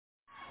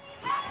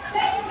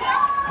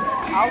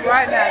All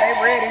right now, they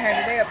ready, honey.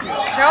 They up here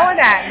showing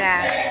out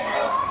now.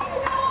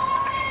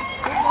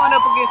 We're going up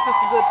against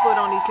Sister Goodfoot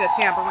on these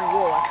tambourine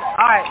wars.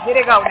 All right, here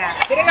they go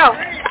now. Here they go.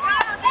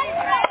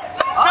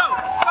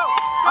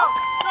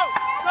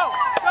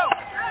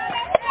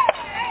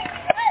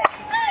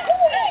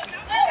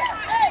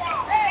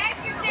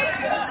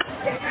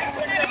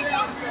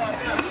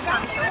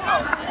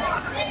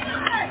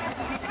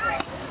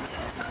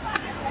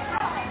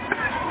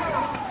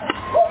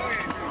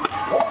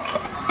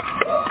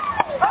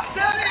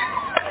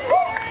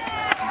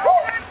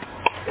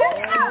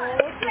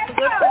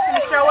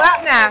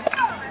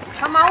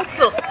 Come on,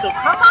 sister.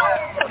 Come on,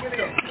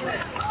 sister.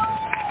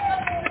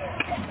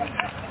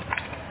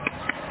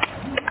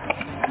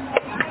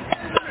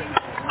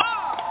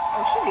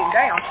 Oh, she getting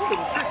down. She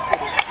getting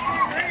twisted.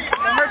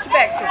 Don't hurt your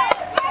back, sister.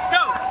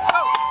 Go.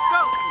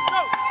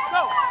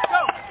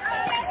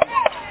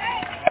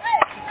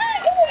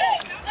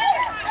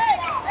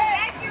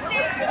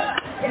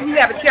 You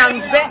have a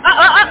challenge back.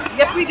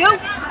 Yes, we do.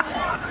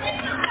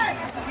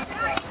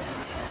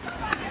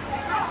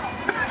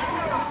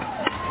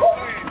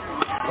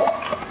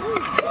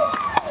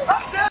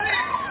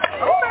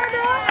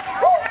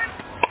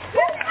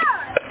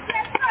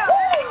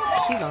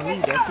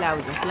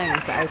 Flowers and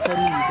flames to earth her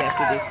needs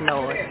after this,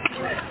 Lord.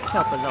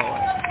 Help her,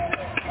 Lord.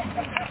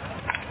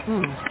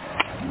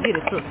 Get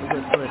it, sister,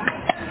 good foot.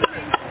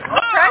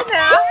 Okay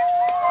now.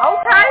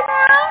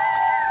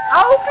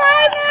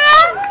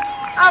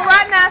 All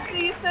right now,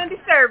 see you Sunday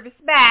service.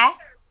 Bye.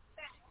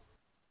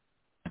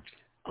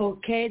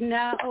 Okay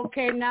now.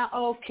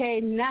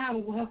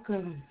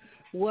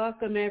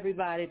 Welcome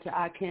everybody to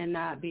I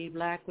Cannot Be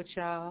Black with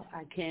Y'all.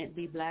 I Can't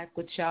Be Black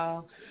with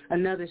Y'all.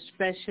 Another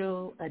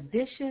special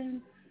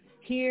edition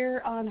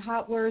here on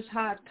Hotwordz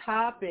Hot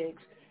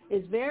Topics.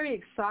 It's very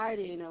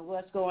exciting of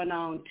what's going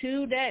on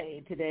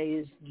today. Today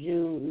is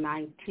June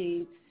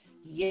 19th.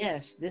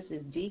 Yes, this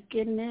is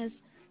Deaconess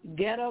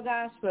Ghetto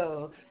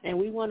Gospel, and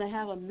we want to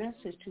have a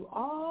message to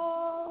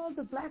all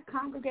the black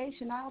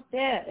congregation out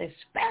there,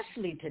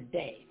 especially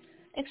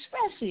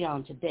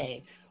on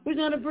today. We're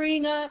going to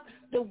bring up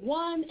the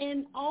one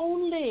and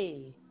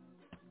only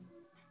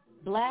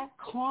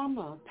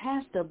BlaqKarma,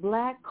 Pastor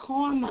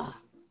BlaqKarma.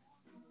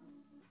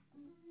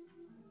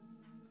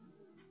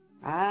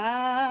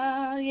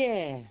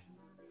 Yeah.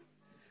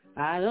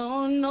 I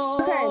don't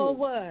know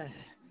what.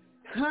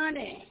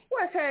 Honey.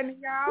 What's happening,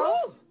 y'all?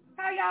 Woo.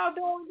 How y'all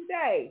doing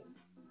today?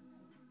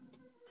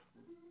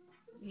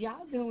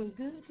 Y'all doing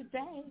good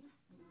today.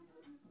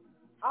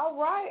 All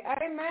right.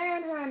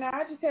 Amen, honey.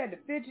 I just had to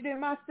fidget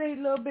in my seat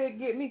a little bit,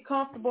 get me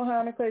comfortable,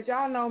 honey, because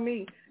y'all know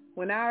me.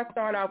 When I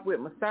start off with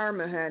my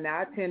sermon, honey,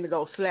 I tend to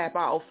go slap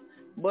off.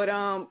 But,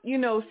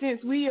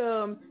 since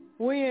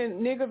we're in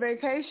nigga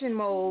vacation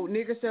mode,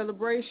 nigga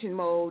celebration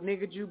mode,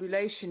 nigga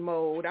jubilation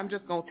mode. I'm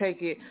just going to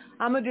take it.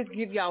 I'm going to just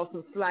give y'all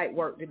some slight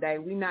work today.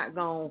 We're not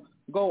going to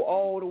go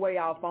all the way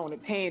off on a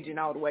tangent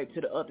all the way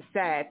to the other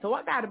side. So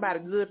I got about a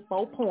good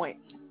 4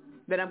 points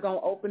that I'm going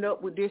to open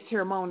up with this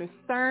here morning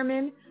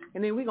sermon,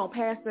 and then we're going to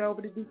pass it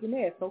over to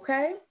Deaconess,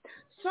 okay?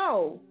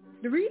 So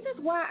the reasons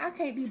why I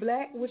can't be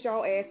black with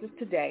y'all asses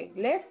today.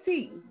 Let's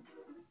see.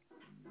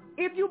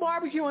 If you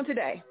barbecuing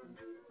today,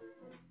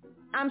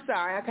 I'm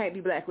sorry, I can't be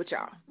black with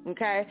y'all,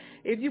 okay?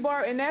 If you're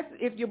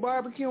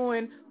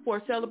barbecuing for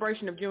a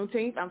celebration of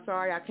Juneteenth, I'm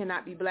sorry, I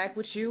cannot be black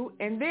with you.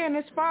 And then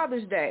it's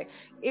Father's Day.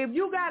 If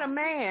you got a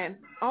man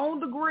on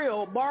the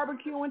grill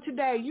barbecuing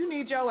today, you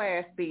need your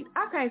ass beat.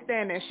 I can't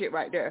stand that shit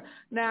right there.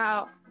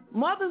 Now,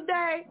 Mother's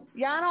Day,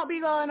 y'all don't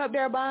be going up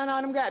there buying all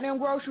them goddamn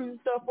groceries and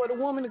stuff for the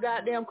woman to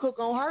goddamn cook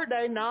on her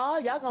day. No,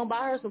 y'all gonna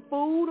buy her some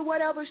food or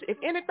whatever. If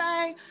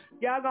anything,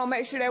 y'all gonna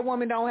make sure that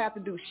woman don't have to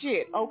do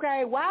shit,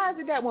 okay? Why is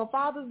it that when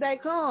Father's Day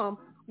comes,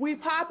 we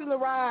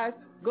popularize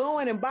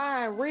going and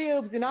buying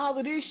ribs and all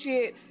of this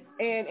shit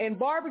and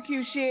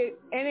barbecue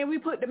shit, and then we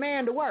put the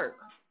man to work?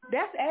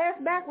 That's ass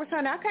backwards,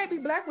 honey. I can't be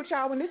black with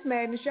y'all when this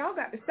madness. Y'all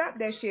got to stop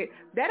that shit.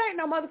 That ain't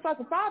no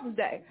motherfucking Father's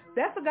Day.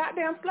 That's a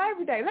goddamn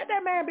slavery day. Let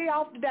that man be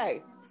off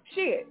today.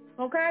 Shit,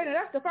 okay? Now,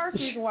 that's the first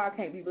reason why I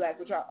can't be black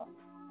with y'all.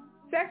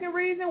 Second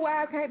reason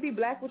why I can't be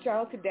black with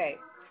y'all today.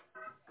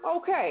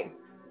 Okay,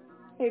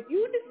 if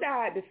you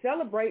decide to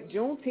celebrate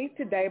Juneteenth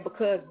today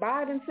because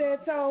Biden said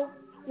so,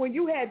 when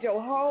you had your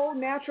whole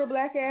natural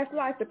black ass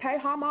life to pay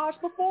homage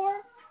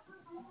before,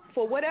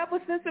 for whatever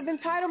sense of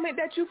entitlement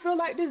that you feel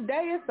like this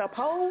day is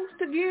supposed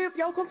to give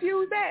your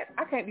confused ass,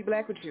 I can't be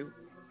black with you.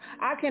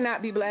 I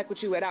cannot be black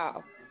with you at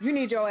all. You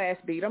need your ass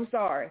beat. I'm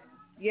sorry.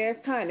 Yes,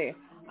 honey.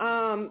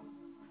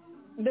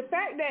 The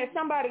fact that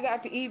somebody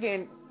got to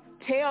even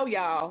tell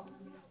y'all,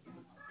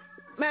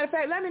 matter of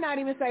fact, let me not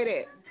even say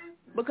that,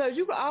 because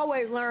you can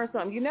always learn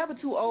something. You're never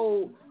too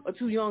old or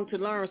too young to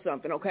learn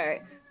something,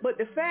 okay? But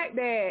the fact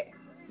that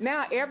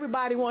now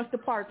everybody wants to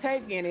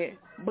partake in it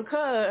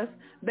because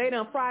they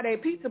done Friday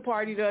pizza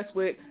partied us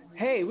with,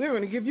 hey, we're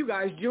going to give you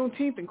guys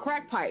Juneteenth and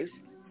crack pipes.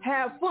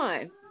 Have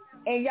fun.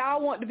 And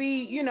y'all want to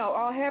be,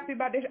 all happy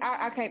about this.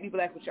 I can't be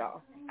black with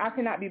y'all. I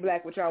cannot be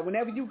black with y'all.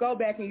 Whenever you go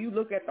back and you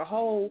look at the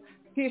whole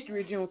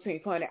history of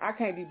Juneteenth, honey. I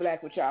can't be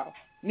black with y'all.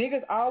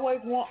 Niggas always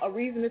want a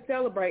reason to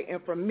celebrate,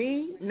 and for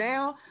me,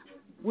 now,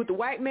 with the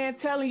white man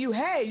telling you,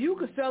 hey, you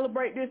can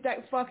celebrate this,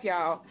 that, fuck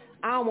y'all,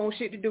 I don't want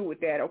shit to do with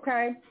that,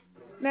 okay?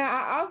 Now,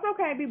 I also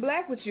can't be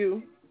black with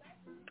you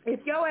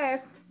if your ass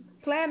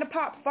plan to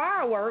pop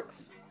fireworks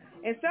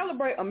and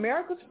celebrate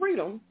America's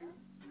freedom,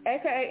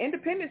 a.k.a.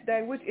 Independence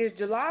Day, which is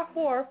July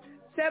 4th,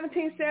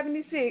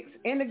 1776,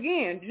 and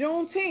again,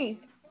 Juneteenth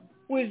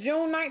was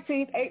June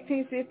 19th,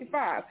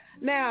 1865.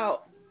 Now,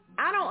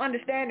 I don't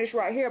understand this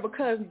right here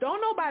because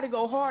don't nobody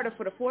go harder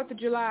for the 4th of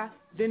July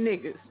than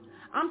niggas.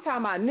 I'm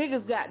talking about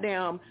niggas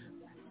goddamn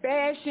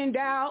fashioned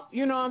out,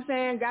 you know what I'm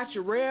saying? Got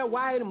your red,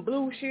 white, and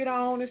blue shit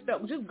on and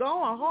stuff. Just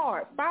going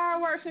hard.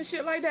 Fireworks and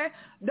shit like that.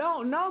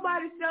 Don't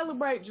nobody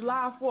celebrate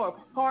July 4th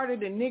harder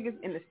than niggas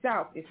in the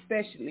South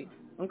especially,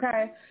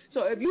 okay?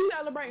 So if you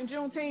celebrating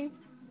Juneteenth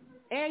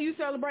and you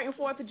celebrating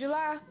 4th of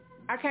July,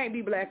 I can't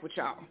be black with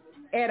y'all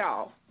at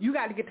all. You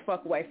got to get the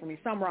fuck away from me.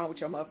 Something wrong with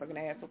your motherfucking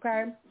ass,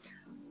 okay?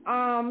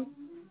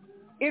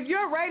 If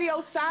your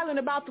radio's silent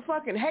about the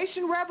fucking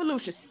Haitian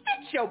Revolution,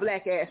 sit your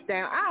black ass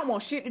down. I don't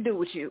want shit to do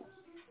with you.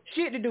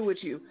 Shit to do with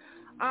you.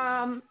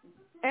 And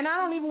I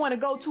don't even want to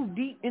go too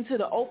deep into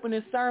the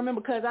opening sermon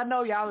because I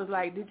know y'all is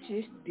like, did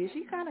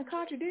she kind of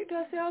contradict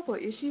herself, or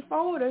is she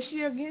for it, or is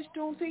she against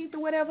Juneteenth or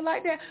whatever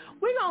like that?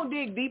 We're going to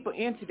dig deeper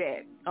into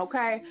that,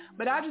 okay?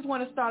 But I just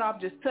want to start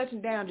off just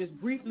touching down just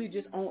briefly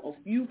just on a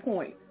few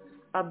points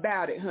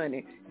about it,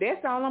 honey.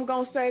 That's all I'm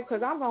going to say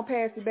because I'm going to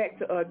pass it back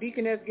to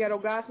Deaconess Ghetto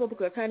Gospel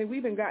because, honey,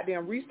 we've been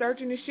goddamn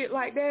researching this shit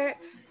like that.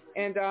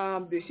 And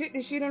the shit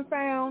that she done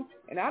found,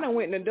 and I done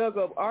went and dug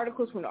up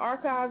articles from the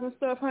archives and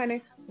stuff,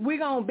 honey, we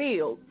gonna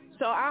build.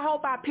 So I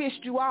hope I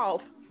pissed you off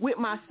with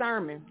my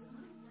sermon.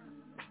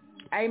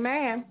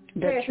 Amen.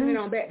 Passing it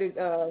on back to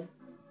the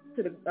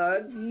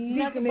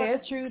nothing but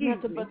the truth,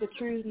 nothing but the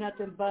truth,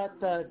 nothing but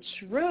the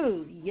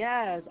truth.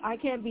 Yes, I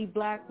can't be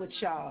black with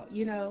y'all.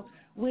 You know,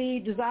 we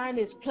designed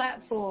this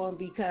platform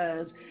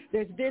because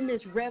there's been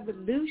this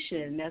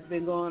revolution that's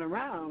been going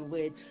around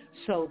with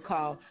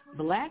so-called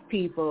black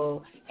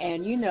people.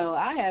 And, you know,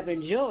 I have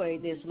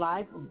enjoyed this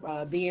life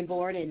being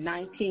born in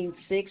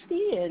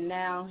 1960. And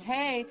now,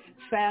 hey,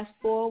 fast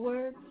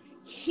forward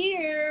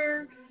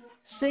here,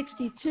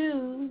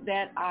 62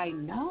 that I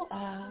know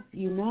of,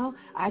 you know,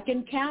 I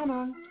can count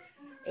them.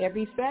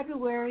 Every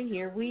February,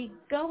 here we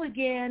go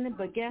again.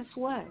 But guess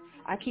what?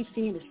 I keep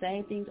seeing the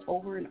same things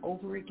over and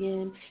over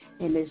again.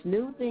 And this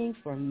new thing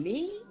for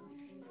me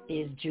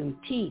is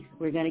Juneteenth.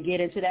 We're going to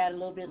get into that a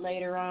little bit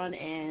later on.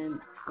 And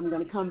I'm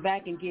going to come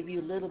back and give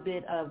you a little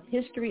bit of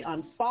history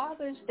on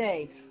Father's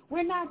Day.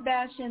 We're not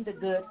bashing the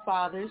good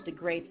fathers, the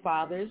great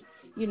fathers.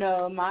 You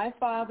know, my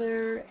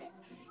father,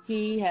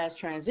 he has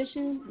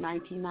transitioned,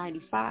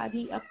 1995.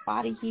 He up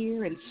out of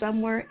here and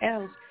somewhere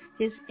else.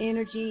 His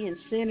energy and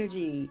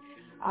synergy,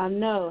 I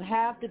know,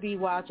 have to be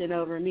watching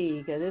over me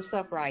because this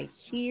stuff right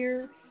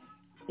here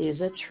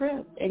is a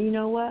trip. And you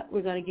know what?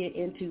 We're going to get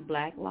into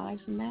Black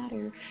Lives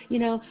Matter. You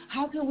know,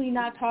 how can we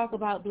not talk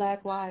about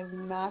Black Lives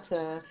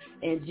Matter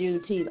and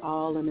Juneteenth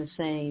all in the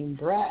same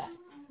breath?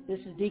 This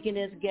is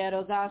Deaconess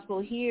Ghetto Gospel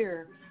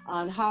here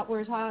on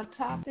Hotwordz Hot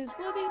Topics.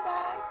 We'll be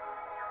back.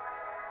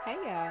 Hey,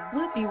 y'all.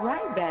 We'll be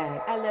right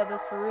back. I love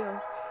us for real.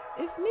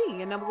 It's me,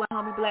 your number one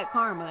homie,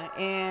 BlaqKarma.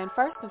 And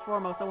first and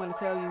foremost, I want to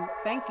tell you,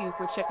 thank you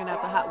for checking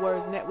out the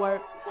Hotwordz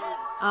Network.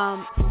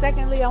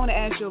 Secondly, I want to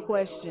ask you a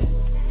question.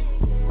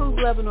 Who's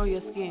loving on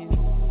your skin?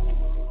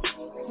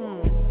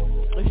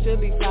 It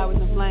should be Flowers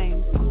and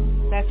Flames.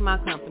 That's my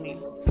company.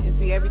 And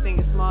see, everything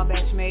is small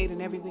batch made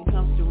and everything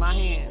comes through my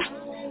hands.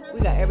 We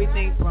got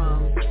everything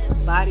from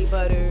body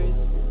butters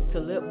to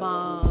lip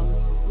balms.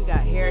 We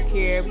got hair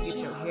care. We get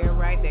your hair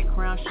right. That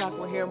Crown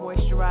Chakra hair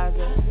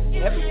moisturizer.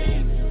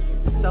 Everything.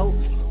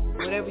 Soaps,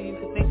 whatever you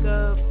can think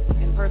of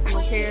in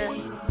personal care,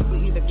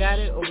 we either got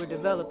it or we're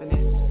developing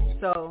it.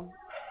 So,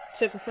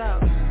 check us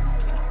out.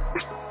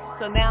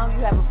 So now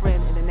you have a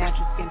friend in the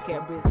natural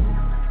skincare business.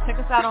 Check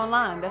us out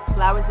online. That's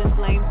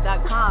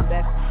flowersandflames.com.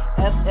 That's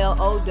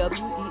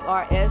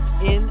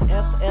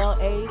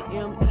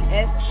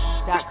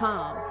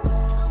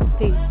FLOWERSNFLAMES.com.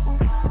 Peace.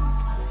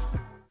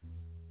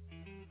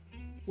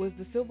 Was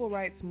the Civil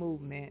Rights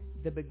Movement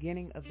the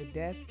beginning of the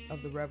death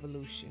of the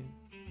revolution?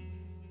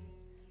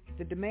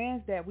 The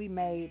demands that we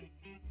made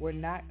were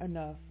not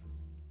enough.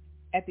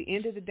 At the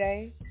end of the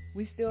day,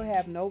 we still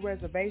have no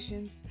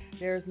reservations.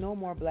 There is no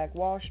more Black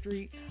Wall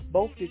Street.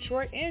 Both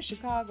Detroit and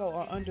Chicago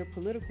are under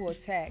political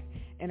attack,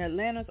 and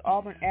Atlanta's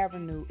Auburn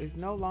Avenue is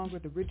no longer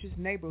the richest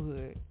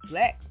neighborhood,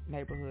 black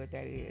neighborhood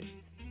that is,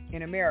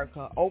 in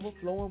America,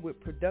 overflowing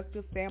with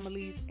productive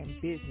families and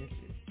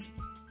businesses.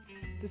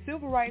 The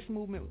Civil Rights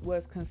Movement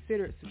was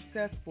considered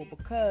successful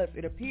because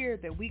it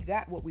appeared that we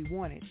got what we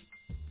wanted,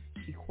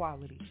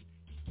 equality.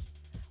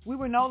 We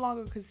were no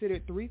longer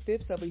considered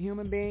 3/5 of a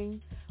human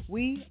being.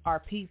 We are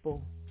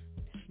people.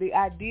 The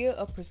idea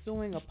of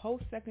pursuing a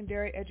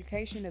post-secondary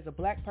education as a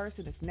black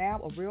person is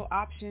now a real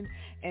option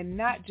and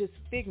not just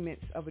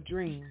figments of a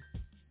dream.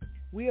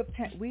 We have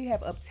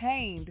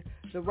obtained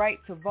the right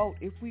to vote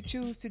if we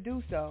choose to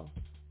do so.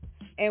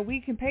 and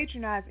we can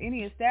patronize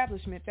any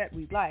establishment that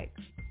we like.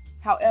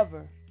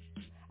 However,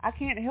 I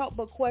can't help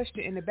but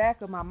question in the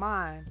back of my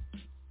mind,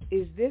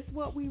 is this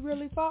what we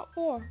really fought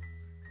for?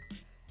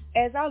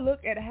 As I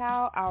look at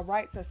how our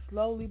rights are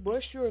slowly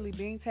but surely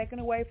being taken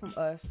away from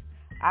us,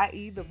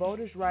 i.e. the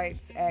Voters' Rights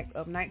Act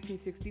of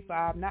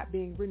 1965 not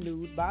being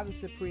renewed by the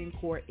Supreme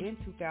Court in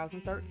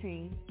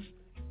 2013,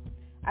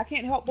 I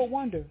can't help but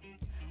wonder,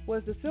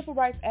 was the Civil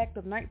Rights Act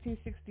of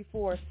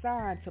 1964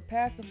 signed to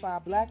pacify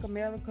Black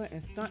America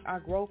and stunt our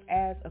growth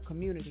as a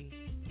community?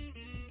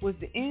 Was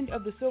the end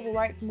of the Civil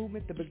Rights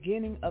Movement the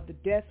beginning of the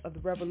death of the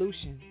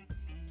Revolution?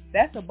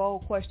 That's a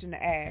bold question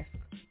to ask.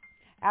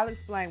 I'll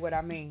explain what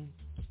I mean.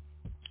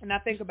 Now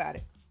think about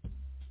it.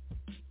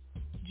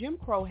 Jim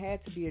Crow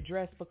had to be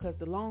addressed because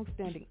the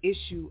long-standing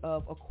issue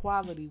of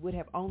equality would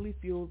have only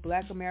fueled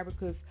Black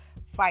America's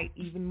fight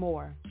even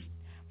more.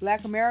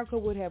 Black America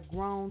would have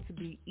grown to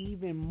be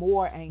even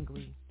more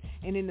angry.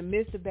 And in the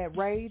midst of that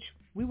rage,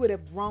 we would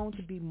have grown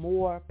to be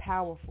more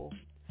powerful.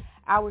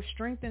 Our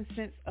strengthened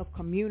sense of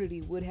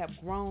community would have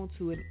grown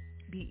to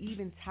be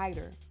even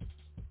tighter.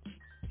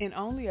 In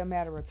only a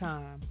matter of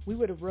time, we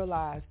would have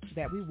realized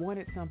that we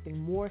wanted something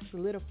more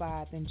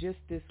solidified than just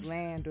this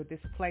land or this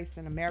place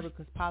in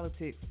America's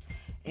politics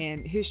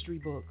and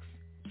history books.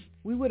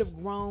 We would have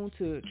grown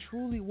to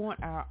truly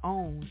want our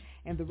own,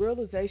 and the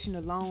realization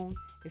alone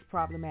is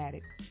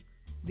problematic.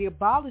 The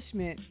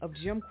abolishment of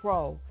Jim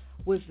Crow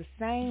was the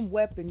same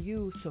weapon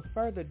used to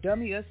further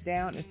dummy us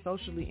down and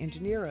socially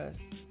engineer us.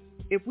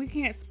 If we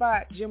can't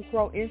spot Jim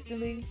Crow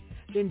instantly,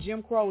 then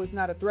Jim Crow is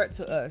not a threat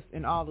to us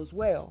and all is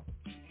well.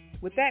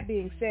 With that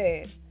being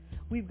said,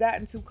 we've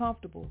gotten too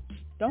comfortable.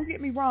 Don't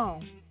get me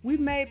wrong, we've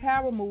made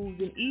power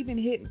moves and even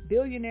hit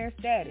billionaire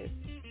status.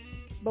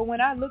 But when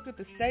I look at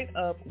the state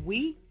of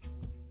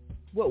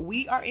what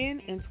we are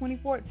in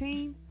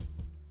 2014,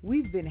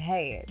 we've been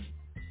had.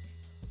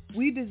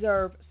 We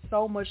deserve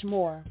so much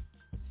more.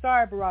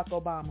 Sorry, Barack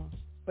Obama,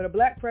 but a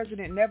Black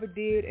president never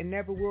did and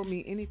never will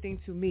mean anything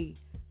to me.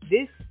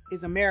 This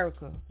is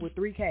America with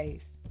 3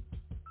 Ks.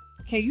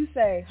 Can you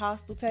say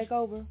hostile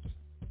takeover?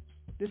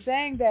 The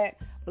saying that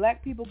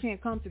Black people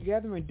can't come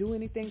together and do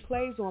anything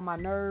plays on my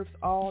nerves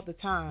all the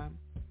time.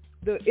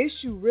 The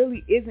issue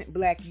really isn't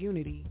Black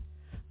unity.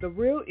 The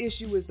real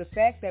issue is the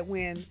fact that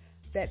when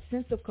that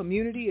sense of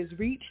community is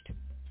reached,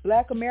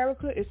 Black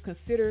America is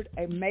considered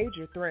a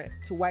major threat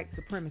to white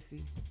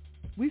supremacy.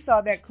 We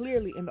saw that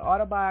clearly in the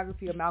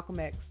autobiography of Malcolm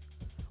X.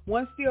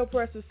 One steel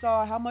presser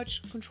saw how much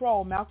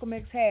control Malcolm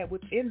X had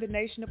within the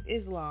Nation of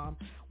Islam.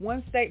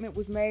 One statement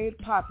was made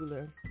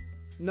popular: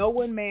 no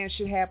one man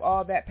should have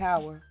all that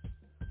power.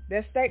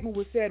 That statement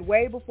was said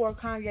way before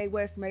Kanye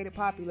West made it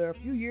popular a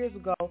few years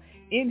ago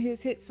in his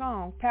hit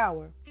song,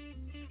 Power.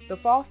 The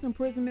false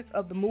imprisonments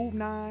of the Move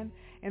 9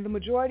 and the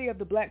majority of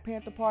the Black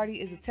Panther Party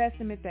is a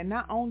testament that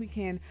not only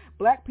can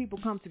Black people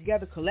come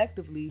together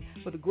collectively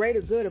for the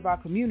greater good of our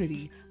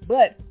community,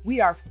 but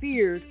we are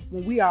feared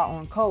when we are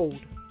on code.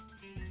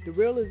 The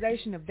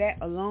realization of that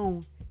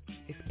alone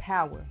is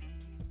power.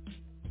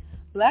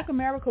 Black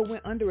America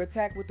went under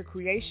attack with the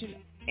creation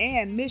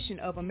and mission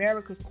of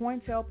America's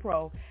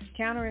COINTELPRO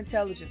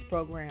counterintelligence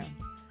program.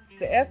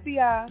 The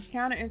FBI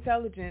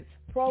counterintelligence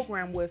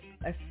program was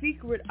a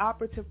secret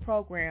operative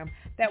program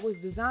that was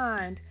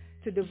designed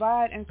to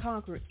divide and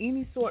conquer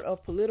any sort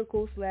of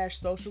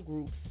political/social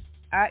groups,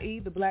 i.e.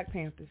 the Black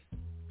Panthers.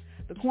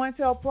 The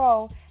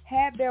COINTELPRO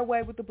had their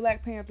way with the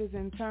Black Panthers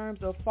in terms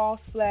of false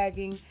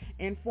flagging,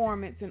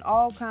 informants, and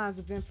all kinds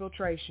of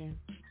infiltration.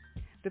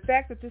 The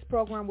fact that this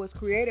program was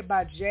created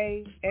by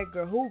J.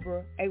 Edgar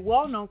Hoover, a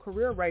well-known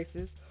career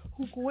racist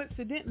who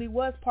coincidentally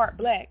was part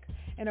Black,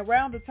 and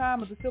around the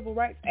time of the Civil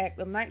Rights Act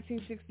of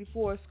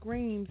 1964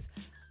 screams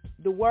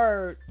the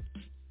word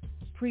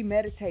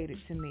premeditated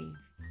to me.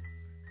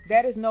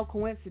 That is no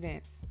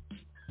coincidence.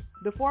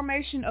 The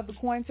formation of the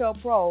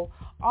COINTELPRO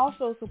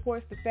also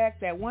supports the fact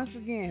that once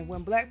again,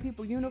 when Black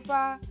people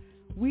unify,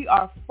 we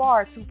are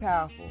far too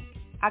powerful.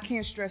 I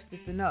can't stress this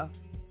enough.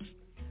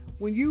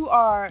 When you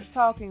are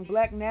talking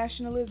Black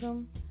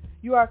nationalism,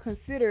 you are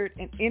considered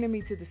an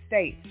enemy to the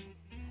state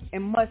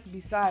and must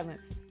be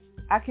silenced.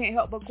 I can't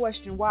help but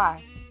question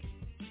why.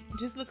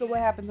 Just look at what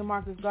happened to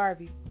Marcus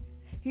Garvey.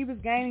 He was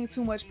gaining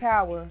too much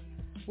power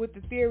with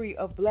the theory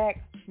of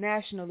Black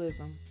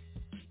nationalism.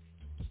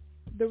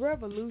 The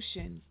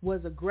revolution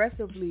was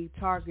aggressively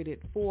targeted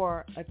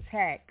for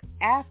attack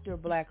after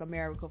Black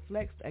America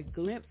flexed a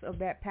glimpse of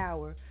that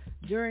power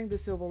during the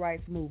Civil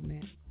Rights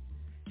Movement.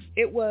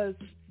 It was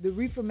the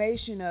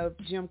reformation of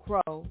Jim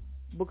Crow,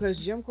 because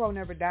Jim Crow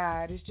never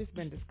died, it's just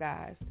been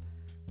disguised,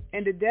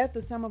 and the death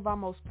of some of our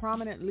most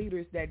prominent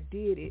leaders that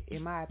did it,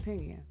 in my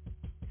opinion.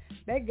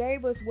 They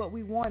gave us what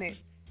we wanted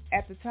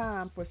at the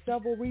time for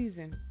several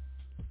reasons.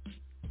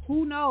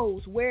 Who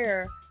knows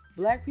where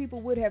Black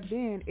people would have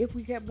been if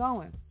we kept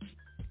going?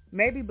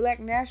 Maybe Black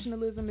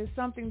nationalism is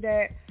something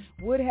that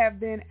would have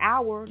been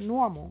our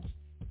normal.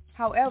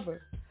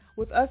 However,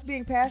 with us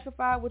being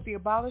pacified with the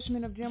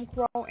abolishment of Jim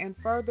Crow and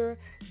further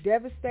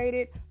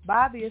devastated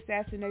by the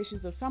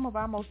assassinations of some of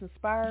our most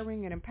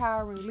inspiring and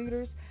empowering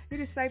leaders, it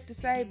is safe to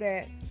say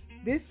that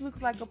this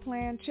looks like a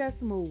planned chess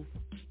move.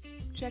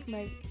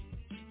 Checkmate.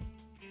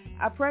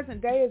 Our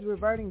present day is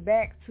reverting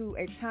back to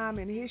a time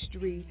in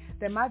history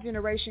that my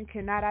generation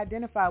cannot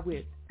identify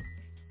with.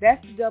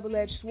 That's the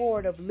double-edged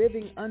sword of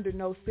living under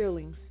no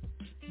ceilings.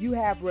 You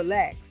have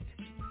relaxed.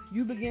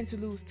 You begin to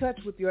lose touch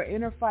with your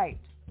inner fight.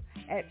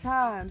 At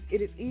times,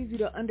 it is easy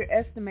to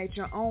underestimate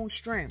your own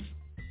strength.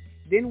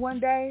 Then one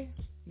day,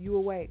 you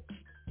awake.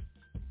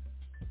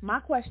 My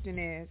question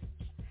is,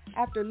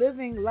 after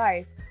living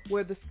life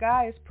where the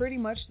sky is pretty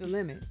much the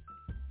limit,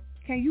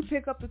 can you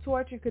pick up the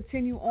torch and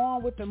continue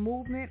on with the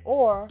movement,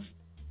 or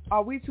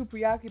are we too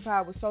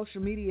preoccupied with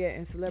social media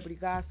and celebrity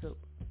gossip?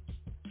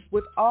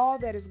 With all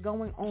that is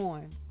going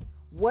on,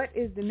 what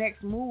is the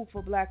next move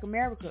for Black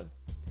America?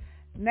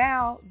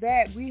 Now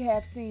that we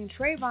have seen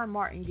Trayvon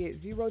Martin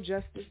get zero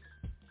justice,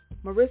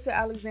 Marissa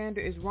Alexander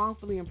is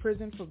wrongfully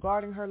imprisoned for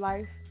guarding her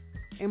life,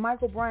 and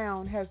Michael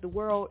Brown has the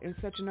world in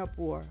such an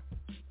uproar,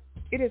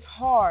 it is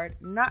hard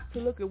not to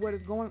look at what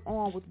is going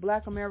on with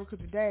Black America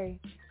today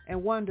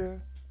and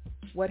wonder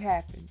what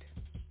happened.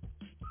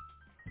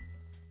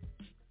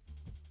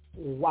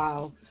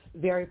 Wow,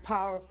 very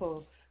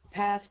powerful.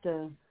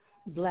 Pastor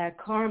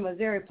BlaqKarma,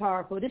 very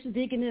powerful. This is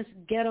Deaconess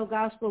Ghetto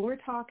Gospel. We're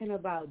talking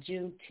about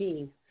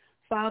Juneteenth,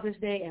 Father's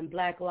Day, and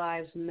Black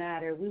Lives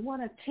Matter. We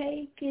want to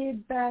take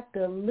it back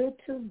a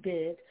little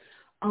bit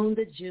on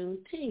the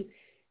Juneteenth.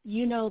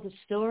 You know the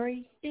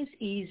story. It's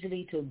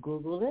easily to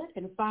Google it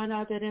and find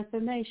out that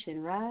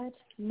information, right?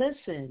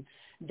 Listen,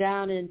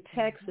 down in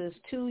Texas,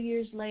 2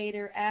 years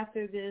later,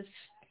 after this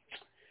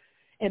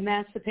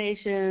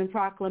Emancipation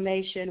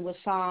Proclamation was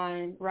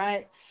signed,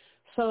 right?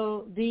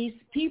 So these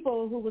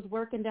people who was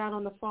working down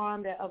on the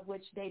farm of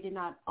which they did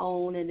not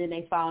own, and then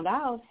they found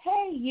out,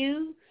 hey,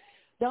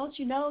 don't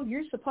you know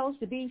you're supposed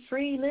to be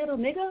free, little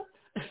nigga?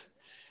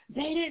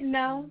 They didn't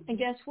know, and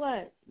guess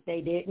what? They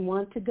didn't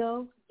want to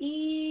go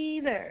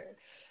either.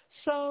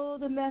 So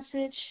the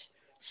message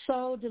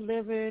so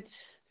delivered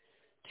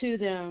to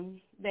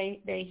them,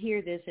 they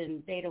hear this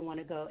and they don't want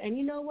to go. And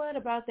you know what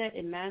about that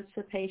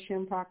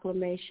Emancipation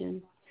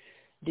Proclamation?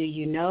 Do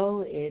you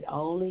know it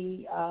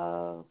only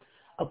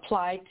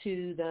applied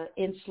to the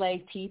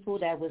enslaved people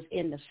that was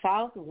in the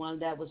South, the one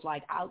that was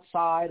like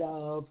outside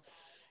of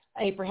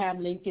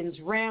Abraham Lincoln's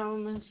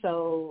realm?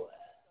 So,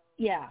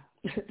 yeah.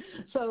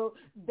 So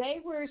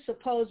they were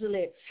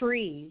supposedly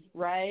free,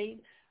 right?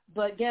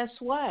 But guess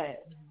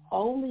what?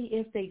 Only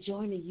if they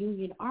join the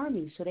Union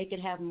Army so they could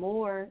have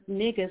more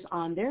niggas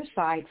on their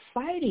side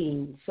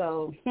fighting.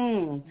 So,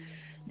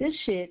 this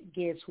shit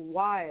gets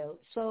wild.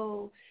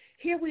 So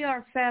here we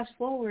are, fast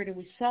forward, and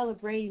we're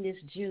celebrating this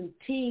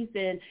Juneteenth.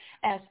 And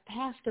as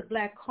Pastor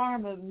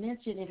BlaqKarma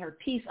mentioned in her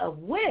piece, of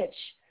which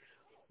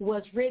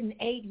was written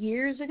 8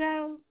 years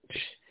ago,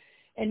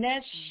 and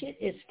that shit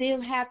is still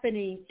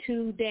happening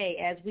today.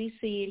 As we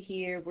see it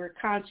here, we're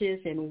conscious,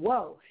 and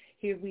whoa,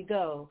 here we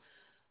go.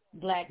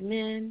 Black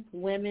men,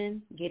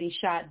 women getting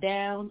shot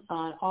down,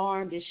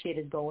 unarmed. This shit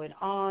is going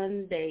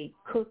on. They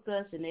cook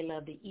us, and they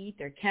love to eat.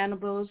 They're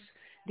cannibals,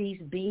 these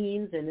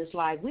beings, and it's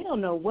like we don't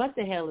know what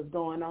the hell is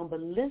going on. But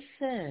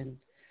listen,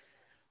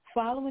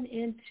 following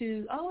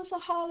into, it's a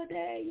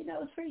holiday,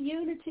 it's for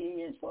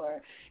unity, it's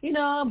for,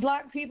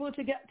 Black people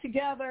to get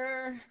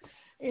together,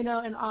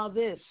 and all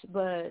this.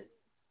 But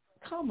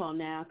come on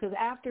now, because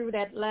after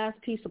that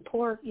last piece of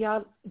pork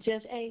y'all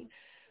just ate,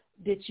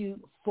 did you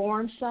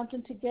form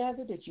something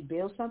together? Did you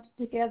build something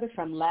together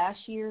from last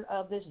year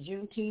of this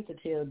Juneteenth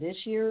until this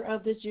year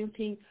of this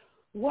Juneteenth?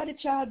 What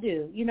did y'all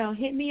do?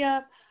 Hit me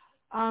up,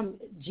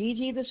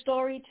 Gigi the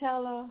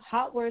Storyteller,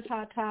 Hotwordz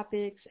Hot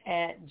Topics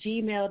at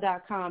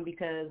gmail.com,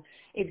 because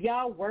if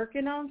y'all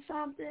working on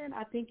something,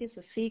 I think it's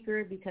a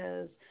secret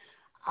because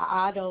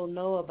I don't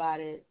know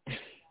about it.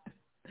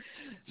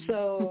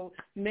 So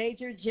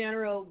Major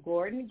General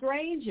Gordon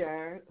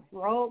Granger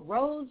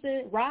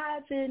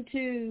rides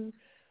into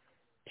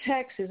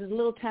Texas, a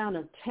little town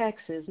of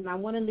Texas, and I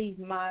want to leave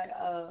my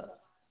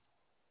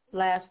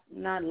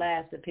not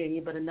last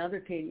opinion, but another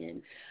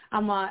opinion.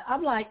 I'm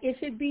like,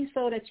 if it be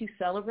so that you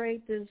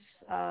celebrate this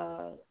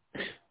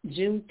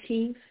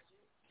Juneteenth,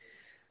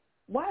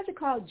 why is it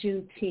called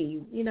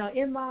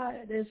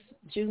Juneteenth? This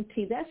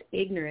Juneteenth, that's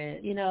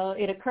ignorant.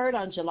 It occurred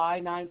on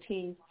July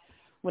 19th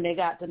when they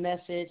got the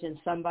message and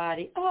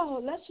somebody,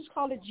 let's just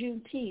call it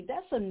Juneteenth.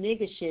 That's some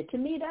nigga shit. To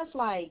me, that's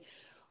like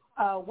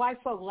white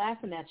folk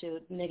laughing at your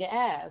nigga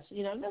ass.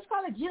 Let's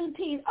call it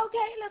Juneteenth.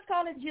 Okay, let's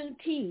call it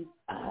Juneteenth.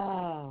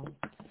 Oh,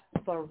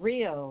 for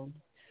real.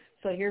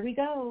 So here we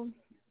go.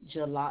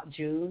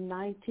 June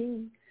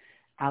 19th,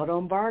 out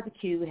on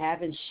barbecue,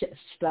 having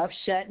stuff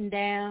shutting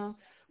down.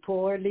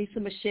 Poor Lisa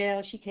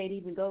Michelle, she can't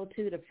even go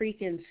to the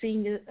freaking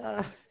senior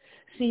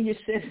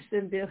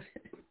citizen building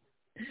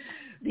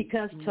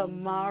because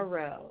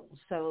tomorrow.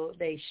 So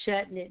they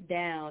shutting it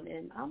down,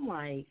 and I'm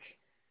like,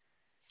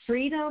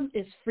 freedom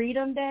is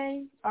Freedom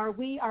Day. Are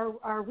we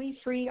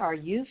free? Are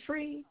you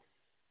free?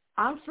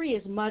 I'm free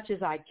as much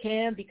as I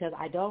can because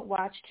I don't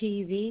watch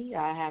TV.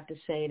 I have to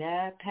say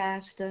that,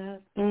 Pastor.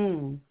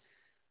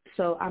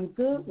 So I'm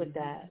good with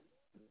that.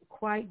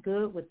 quite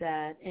good with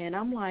that. And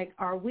I'm like,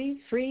 are we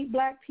free,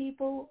 Black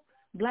people,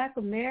 Black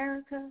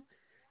America?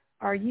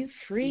 Are you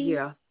free?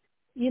 Yeah.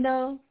 You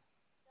know?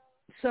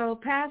 So,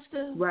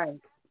 Pastor? Right.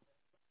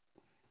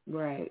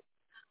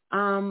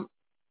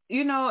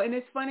 You know, and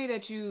it's funny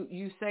that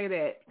you say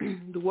that,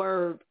 the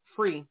word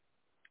free.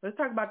 Let's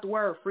talk about the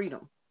word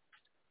freedom.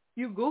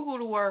 You Google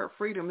the word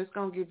freedom, it's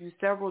going to give you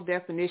several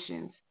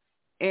definitions.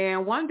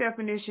 And one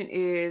definition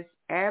is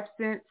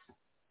absence,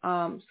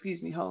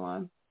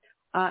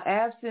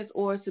 absence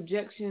or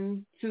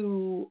subjection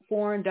to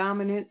foreign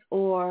dominance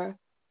or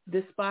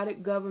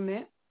despotic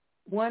government.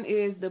 One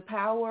is the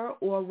power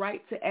or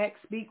right to act,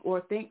 speak,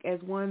 or think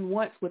as one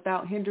wants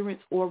without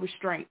hindrance or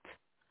restraint.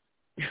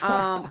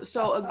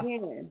 So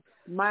again,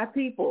 my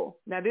people,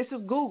 now this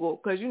is Google,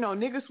 because, you know,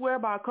 niggas swear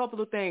by a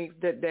couple of things,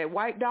 that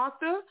white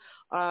doctor,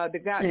 the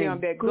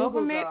goddamn, that Google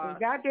government, God. and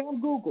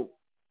goddamn Google.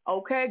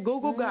 Okay,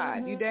 Google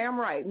God, you damn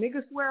right.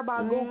 Niggas swear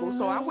by Google.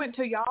 So I went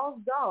to y'all's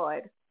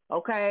God,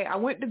 okay? I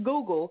went to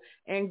Google,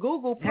 and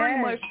Google pretty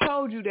much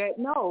told you that,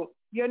 no,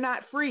 you're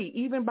not free,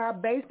 even by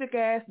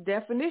basic-ass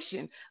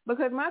definition.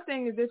 Because my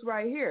thing is this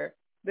right here.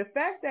 The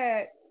fact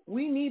that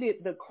we needed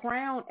the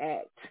Crown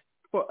Act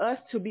for us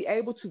to be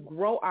able to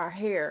grow our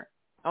hair,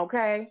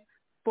 okay?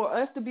 For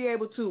us to be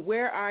able to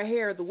wear our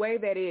hair the way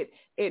that it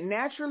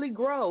naturally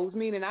grows,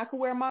 meaning I could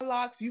wear my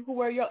locks, you could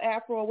wear your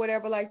afro or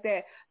whatever like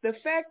that. The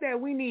fact that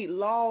we need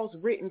laws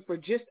written for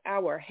just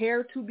our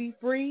hair to be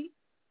free,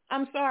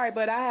 I'm sorry,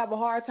 but I have a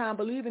hard time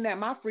believing that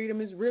my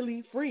freedom is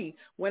really free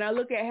when I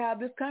look at how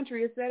this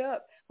country is set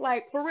up.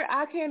 Like, for real,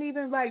 I can't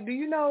even, like, do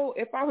you know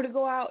if I were to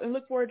go out and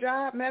look for a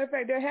job, matter of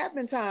fact, there have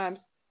been times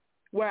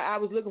where I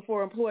was looking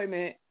for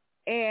employment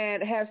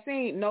and have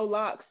seen no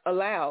locks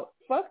allowed.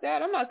 Fuck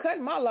that. I'm not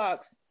cutting my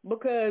locks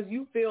because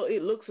you feel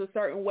it looks a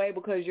certain way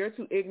because you're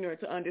too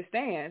ignorant to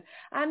understand.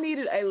 I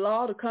needed a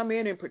law to come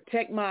in and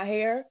protect my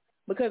hair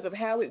because of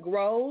how it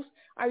grows.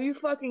 Are you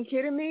fucking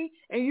kidding me?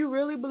 And you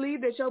really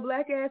believe that your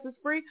black ass is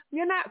free?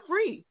 You're not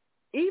free.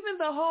 Even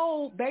the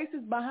whole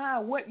basis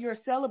behind what you're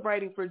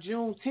celebrating for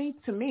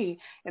Juneteenth to me,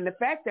 and the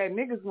fact that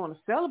niggas want to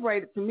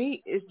celebrate it to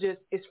me is just,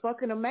 it's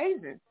fucking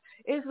amazing.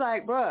 It's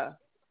like, bruh,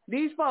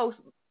 these folks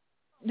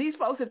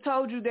have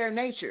told you their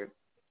nature,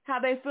 how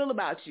they feel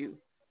about you,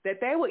 that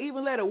they will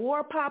even let a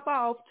war pop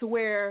off to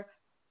where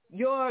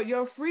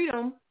your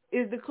freedom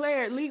is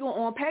declared legal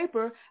on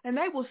paper, and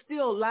they will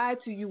still lie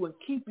to you and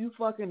keep you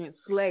fucking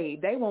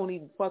enslaved. They won't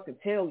even fucking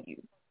tell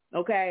you,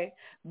 okay?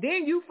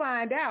 Then you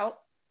find out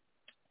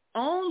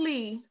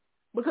only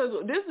because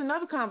this is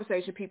another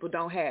conversation people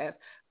don't have.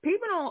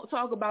 People don't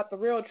talk about the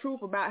real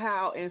truth about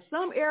how in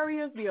some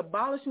areas the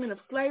abolishment of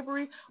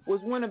slavery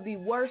was one of the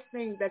worst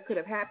things that could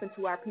have happened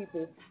to our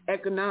people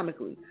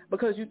economically.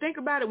 Because you think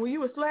about it, when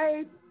you're a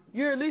slave,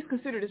 you're at least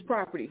considered as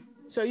property.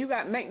 So you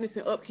got maintenance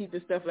and upkeep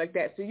and stuff like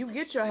that. So you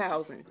get your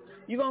housing.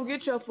 You're going to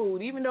get your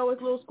food, even though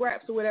it's little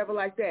scraps or whatever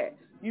like that.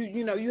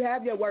 You know, you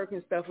have your work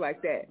and stuff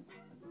like that.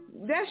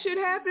 That shit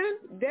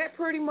happened. That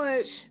pretty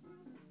much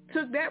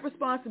took that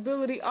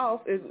responsibility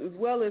off, as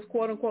well as,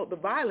 quote-unquote, the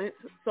violence,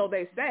 so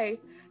they say.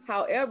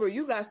 However,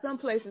 you got some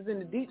places in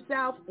the Deep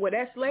South where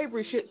that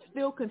slavery shit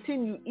still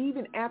continued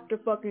even after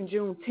fucking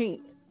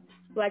Juneteenth.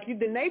 Like,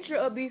 the nature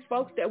of these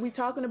folks that we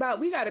talking about,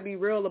 we got to be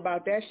real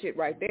about that shit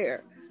right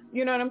there.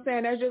 You know what I'm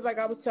saying? That's just like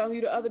I was telling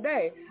you the other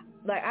day.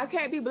 Like, I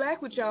can't be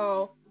black with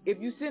y'all if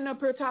you sitting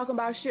up here talking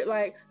about shit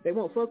like they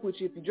won't fuck with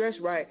you if you dress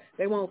right.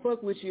 They won't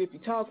fuck with you if you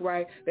talk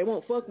right. They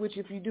won't fuck with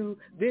you if you do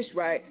this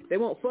right. They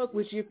won't fuck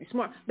with you if you're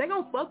smart. They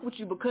gonna fuck with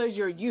you because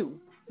you're you.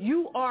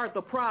 You are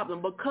the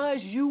problem because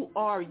you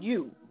are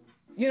you.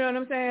 You know what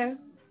I'm saying?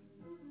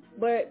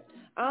 But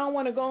I don't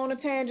want to go on a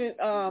tangent,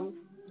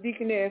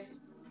 Deaconess.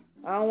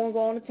 I don't want to go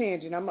on a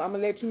tangent. I'm going to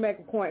let you make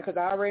a point because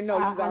I already know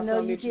you got something that you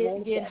want to say. I know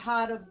you get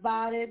hot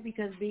about it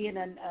because being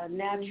a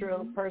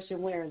natural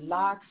person wearing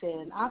locks,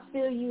 and I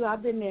feel you.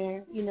 I've been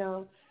there. You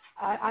know,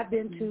 I've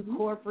been to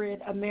corporate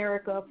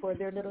America for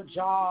their little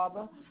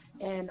job,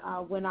 and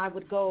when I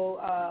would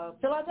go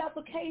fill out the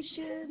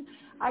application,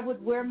 I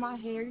would wear my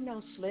hair, you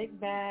know, slick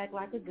back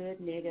like a good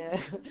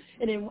nigga.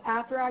 And then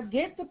after I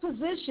get the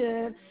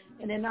position,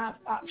 and then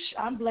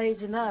I'm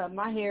blazing up.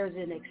 My hair is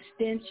in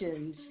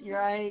extensions,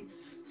 right?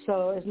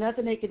 So there's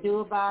nothing they could do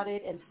about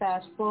it. And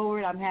fast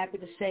forward, I'm happy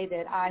to say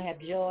that I have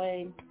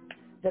joined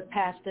the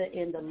pastor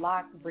in the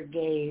lock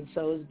brigade.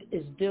 So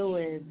it's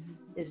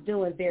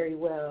doing very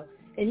well.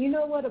 And you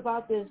know what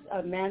about this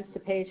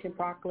Emancipation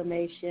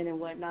Proclamation and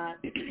whatnot?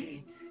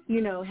 You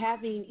know,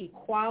 having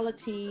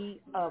equality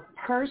of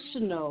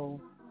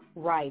personal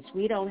rights.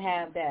 We don't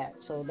have that.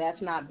 So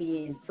that's not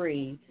being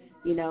free,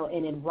 you know,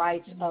 and in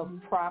rights of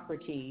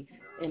property.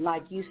 And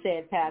like you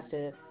said,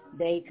 Pastor,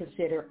 they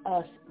consider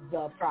us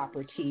the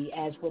property,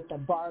 as with the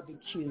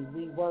barbecue.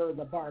 We were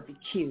the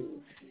barbecue,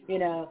 you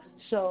know.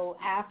 So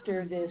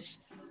after this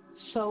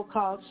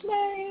so-called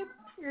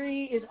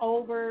slavery is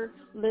over,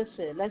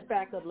 listen, let's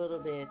back up a little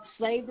bit.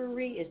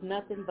 Slavery is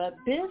nothing but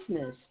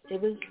business. It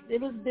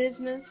was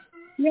business.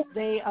 Yep.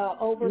 They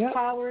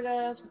overpowered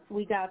us.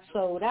 We got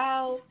sold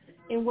out.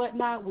 and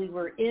whatnot. We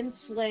were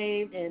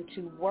enslaved and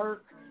to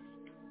work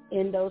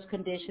in those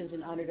conditions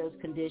and under those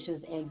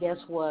conditions. And guess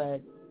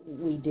what?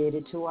 We did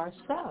it to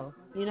ourselves.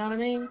 You know what I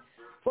mean?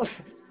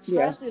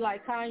 Especially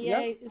like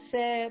Kanye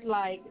said,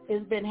 like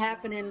it's been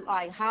happening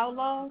like how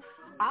long?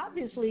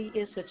 Obviously,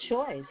 it's a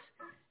choice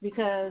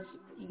because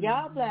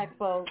y'all black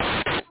folks,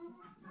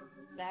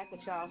 back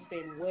with y'all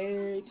spend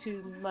way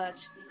too much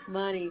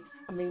money,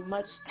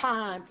 much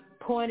time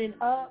pointing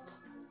up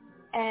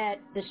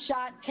at the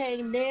shot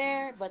came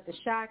there, but the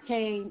shot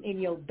came in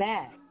your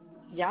back.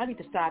 Y'all need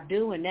to stop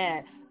doing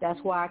that.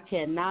 That's why I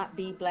cannot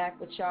be black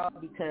with y'all,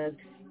 because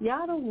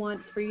y'all don't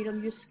want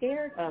freedom. You're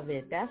scared of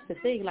it. That's the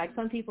thing. Like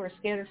some people are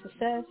scared of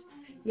success.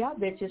 Y'all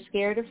bitches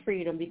scared of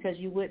freedom because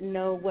you wouldn't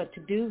know what to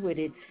do with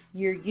it.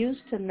 You're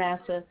used to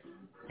massa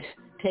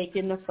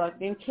taking the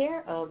fucking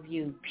care of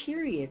you,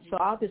 period. So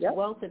all this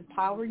wealth and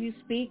power you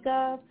speak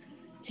of,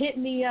 hit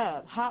me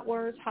up,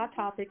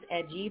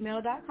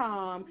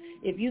 hotwordshottopics@gmail.com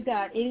if you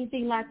got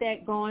anything like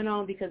that going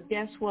on, because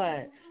guess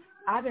what?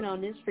 I've been on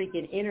this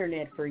freaking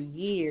internet for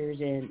years,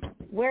 and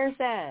where's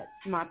that,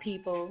 my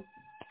people?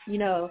 You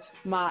know,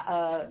 my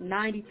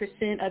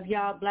 90% of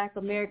y'all black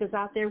Americans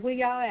out there, where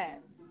y'all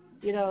at?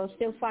 You know,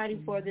 still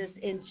fighting for this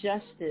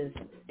injustice.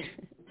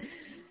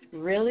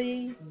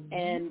 Really?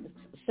 And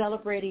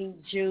celebrating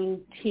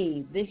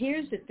Juneteenth.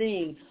 Here's the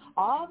thing.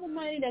 All the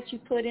money that you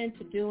put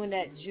into doing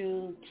that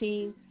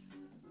Juneteenth,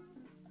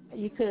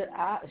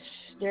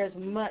 there's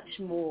much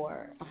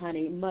more,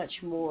 honey,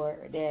 much more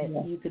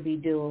that you could be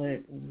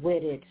doing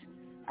with it.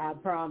 I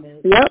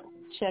promise. Yep.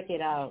 Check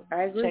it out.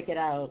 I agree. Check it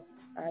out.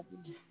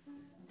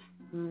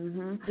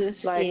 This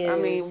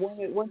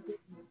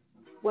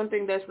one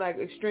thing that's like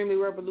extremely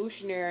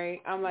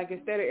revolutionary, I'm like,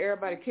 instead of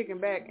everybody kicking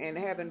back and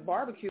having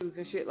barbecues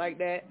and shit like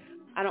that,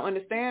 I don't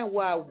understand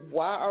why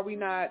are we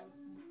not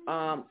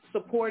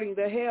supporting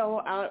the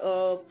hell out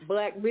of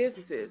black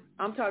businesses.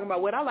 I'm talking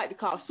about what I like to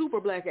call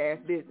super black ass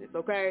business,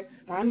 okay?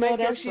 I know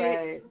that's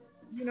right.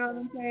 You know what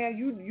I'm saying?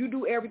 You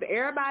do everything.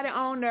 Everybody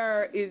on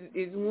there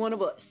is one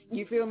of us.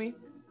 You feel me?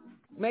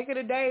 Make it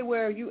a day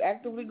where you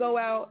actively go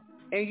out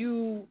and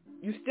you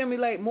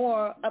stimulate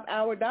more of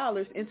our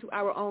dollars into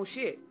our own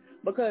shit.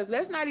 Because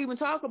let's not even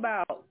talk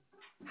about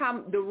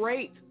how the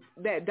rate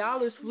that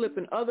dollars flip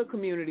in other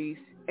communities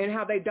and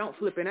how they don't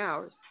flip in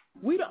ours.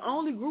 We the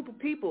only group of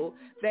people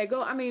that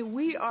go,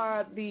 we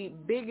are the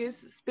biggest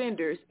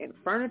spenders in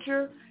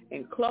furniture,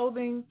 in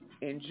clothing,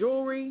 in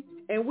jewelry,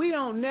 and we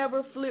don't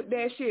never flip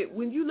that shit.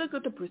 When you look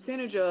at the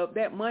percentage of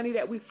that money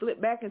that we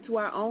flip back into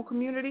our own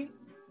community,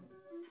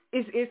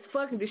 it's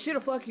fucking, the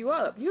shit'll fuck you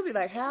up. You'll be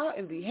like, how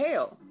in the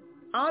hell?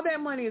 All that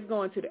money is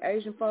going to the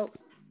Asian folks,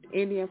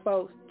 Indian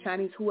folks,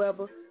 Chinese,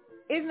 whoever.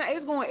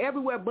 It's going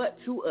everywhere but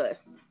to us.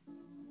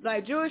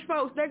 Like Jewish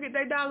folks, they get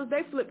their dollars,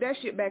 they flip that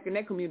shit back in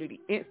their community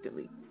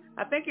instantly.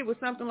 I think it was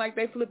something like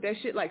they flipped that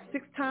shit like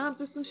 6 times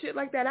or some shit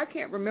like that. I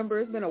can't remember.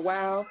 It's been a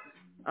while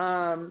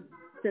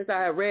since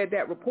I read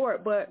that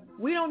report, but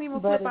we don't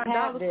even flip our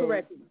dollars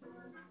correctly.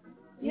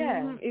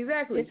 Yeah,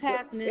 exactly. It's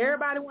happening.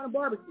 Everybody want to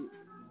barbecue.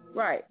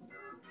 Right.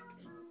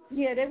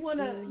 Yeah, they want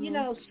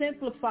to,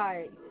 simplify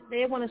it.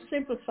 They want to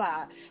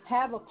simplify.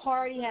 Have a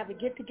party, have a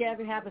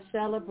get-together, have a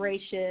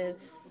celebration.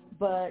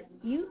 But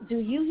do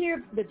you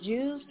hear the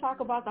Jews talk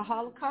about the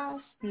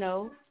Holocaust?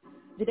 No.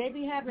 Do they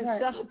be having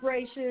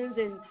celebrations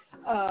and,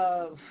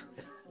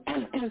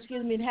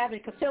 and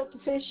having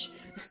gefilte fish,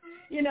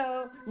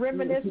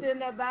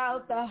 reminiscing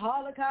about the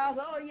Holocaust?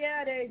 Oh,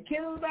 yeah, they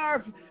killed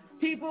our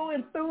people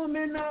and threw them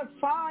in the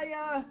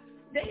fire.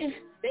 They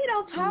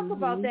don't talk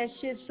about that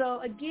shit. So,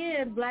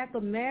 again, Black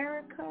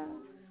America,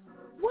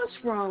 what's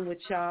wrong with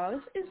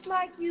y'all? It's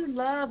like you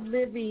love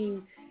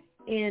living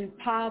in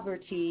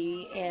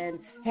poverty and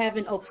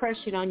having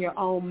oppression on your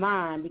own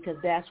mind, because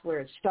that's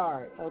where it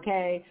starts,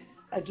 okay?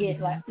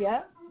 Again,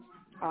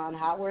 on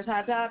Hotwordz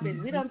Hot Topics,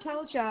 we done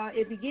told y'all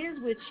it begins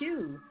with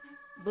you,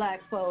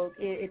 black folk.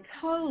 It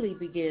totally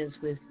begins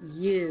with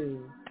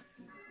you.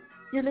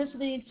 You're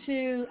listening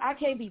to I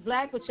Can't Be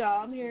Black with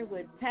y'all. I'm here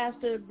with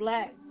Pastor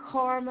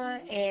BlaqKarma,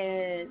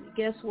 and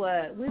guess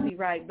what? We'll be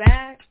right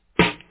back.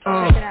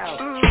 Check it out.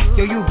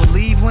 Yo, you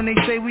believe when they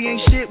say we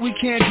ain't shit, we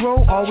can't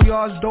grow? All we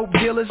are is dope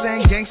dealers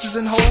and gangsters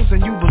and hoes.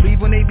 And you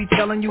believe when they be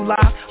telling you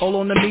lie? All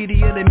on the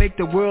media, they make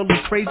the world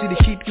look crazy to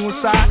keep you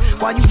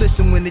inside. Why you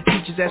listen when the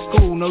teachers at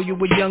school know you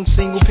a young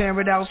single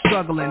parent out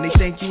struggling? They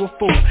think you a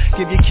fool.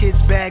 Give your kids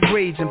bad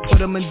grades and put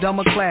them in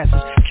dumber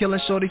classes, killing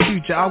shorty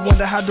future. I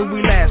wonder how do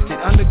we last it?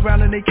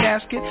 Underground in their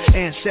casket,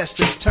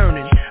 ancestors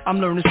turning. I'm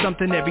learning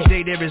something every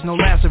day, there is no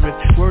Lazarus.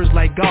 Words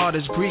like God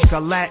is Greek or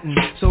Latin.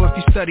 So if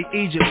you study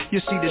Egypt, you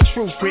see the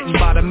truth written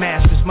by the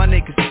masters. My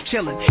niggas is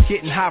chillin',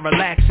 getting high,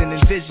 relaxing,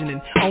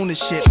 envisioning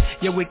ownership.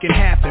 Yeah, it can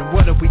happen.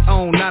 What do we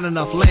own? Not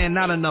enough land,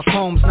 not enough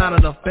homes, not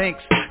enough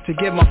banks to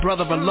give my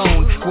brother a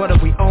loan. What do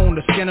we own?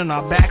 The skin on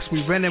our backs.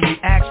 We rent and we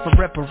ask for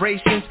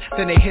reparations.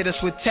 Then they hit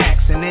us with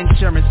tax and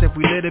insurance if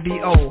we live to be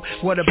old.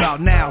 What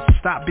about now? So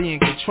stop being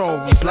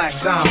controlled. We black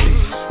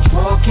zombies.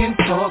 Walking,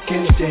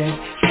 talking dead,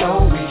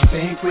 so we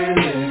think we're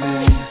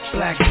living.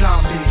 Black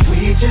zombies. We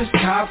we just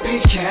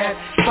copycat,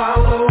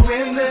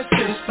 following the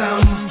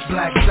system.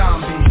 Black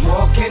zombie,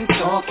 walking,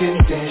 talking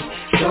dead,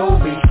 so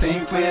we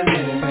think we're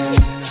living.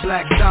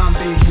 Black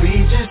zombie,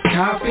 we just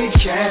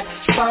copycat,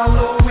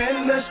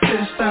 following the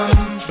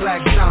system.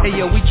 Black zombie. Hey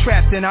yo, we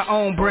trapped in our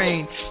own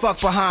brain, fuck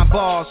behind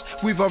bars,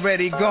 we've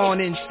already gone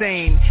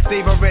insane.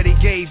 They've already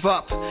gave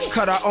up,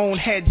 cut our own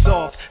heads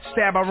off,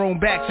 stab our own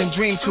backs and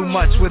dream too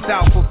much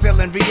without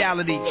fulfilling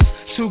reality.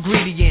 Too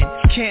greedy and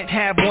can't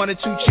have 1 or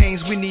 2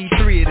 chains, we need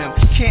 3 of them.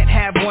 Can't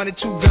have 1 or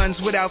 2 guns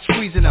without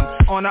squeezing them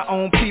on our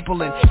own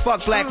people. And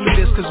fuck black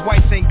leaders, cause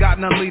whites ain't got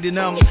none leading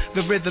them.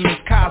 The rhythm is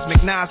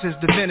cosmic, Nas is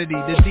divinity,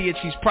 the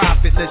deity's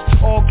prophet. Let's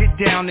all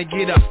get down and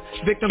get up.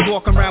 Victims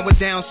walking around with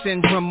Down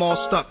syndrome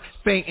all stuck,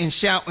 fainting,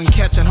 shouting,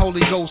 catching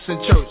Holy Ghost in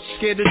church.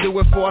 Scared to do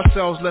it for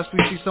ourselves lest we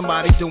see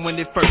somebody doing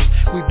it first.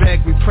 We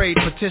begged, we prayed,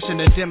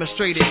 petitioned and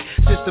demonstrated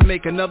just to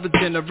make another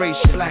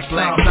generation. Black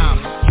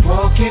zombies,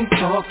 walking,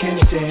 talking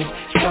dead,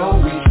 so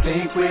we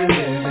think we're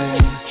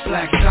living.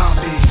 Black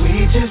zombies,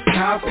 we just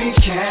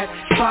copycat,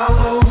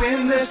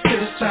 following the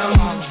system.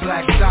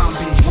 Black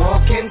zombies,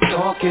 walking,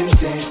 talking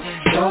dead,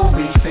 so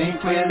we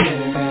think we're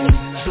living.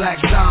 Black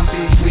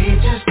zombies, we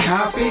just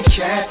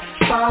copycat,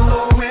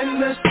 following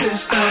the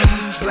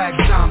system. Black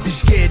zombies,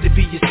 scared to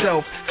be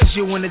yourself, cause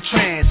you in a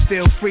trance.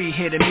 Feel free,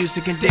 hear the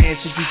music and dance.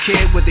 If you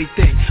care what they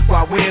think,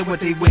 why wear what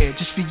they wear,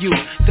 just for you.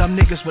 Dumb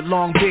niggas with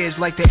long beards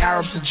like the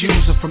Arabs and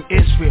Jews are from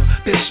Israel.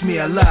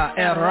 Bismillah,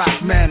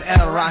 El-Rahman,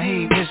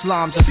 El-Rahim.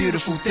 Islam's a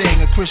beautiful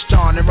thing, a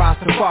Christian and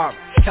Rastafari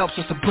helps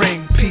us to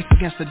bring peace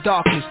against the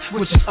darkness,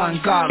 which is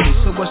ungodly.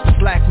 So what's the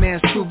black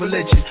man's true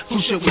religion? Who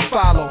should we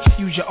follow?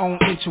 Use your own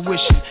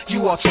intuition,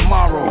 you are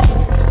tomorrow.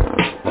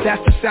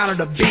 That's the sound of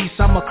the beast,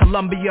 I'm a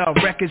Columbia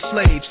record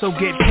slave, so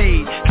get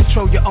paid.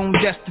 Control your own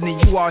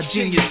destiny, you are a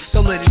genius.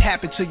 Don't let it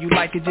happen to you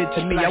like it did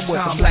to me, I was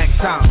a black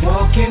zombie.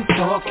 Walking,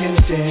 talking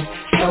dead,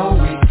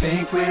 so we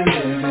think we're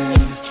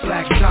living.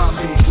 Black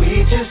zombie,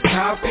 we just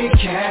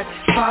copycat,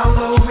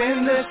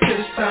 following the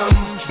system.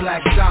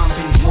 Black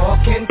zombie,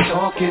 walking,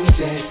 talking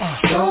dead,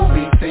 so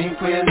we think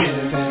we're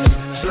living.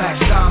 Black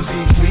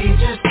zombie, we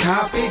just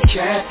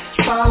copycat,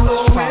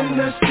 following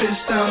the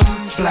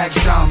system. Black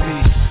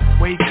zombies,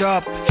 wake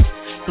up,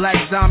 black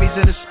zombies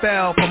in a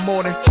spell for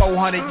more than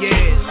 400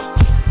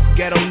 years.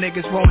 Ghetto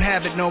niggas won't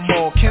have it no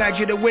more. Can I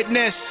get a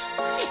witness?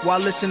 While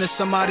listening to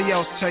somebody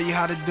else tell you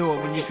how to do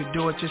it when you can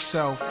do it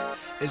yourself.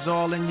 It's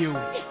all in you.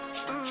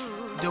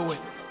 Do it.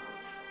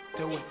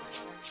 Do it.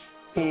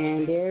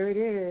 And there it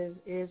is.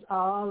 It's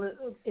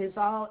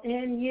all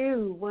in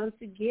you once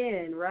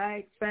again,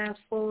 right? Fast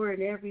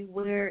forward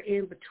everywhere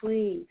in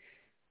between.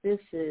 This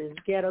is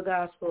Ghetto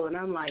Gospel, and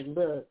I'm like,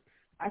 look,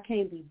 I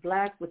can't be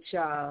black with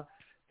y'all.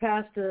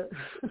 Pastor,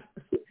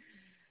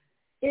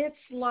 it's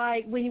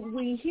like when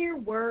we hear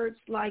words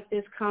like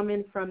this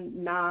coming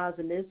from Nas,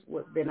 and this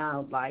has been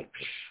out like,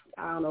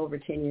 I don't know, over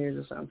 10 years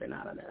or something,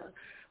 I don't know.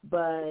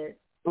 But,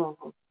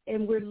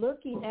 and we're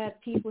looking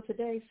at people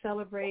today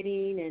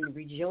celebrating and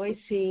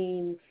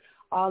rejoicing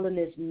all in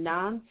this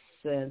nonsense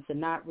and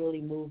not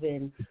really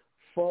moving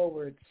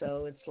forward.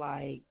 So it's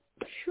like,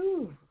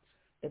 phew,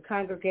 the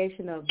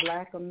congregation of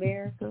Black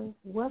America,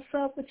 what's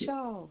up with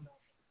y'all?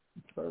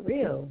 For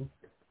real.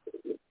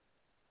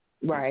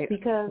 Right.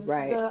 Because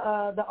right.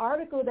 The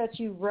article that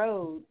you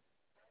wrote,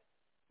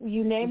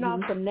 you named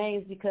off some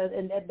names because,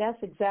 and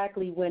that's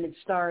exactly when it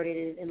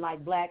started, and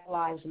like Black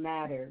Lives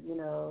Matter, you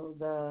know,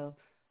 the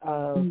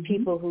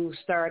people who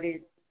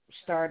started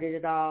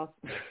it off.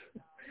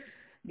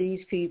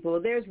 These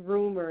people, there's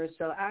rumors,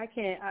 so I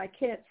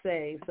can't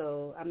say,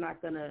 so I'm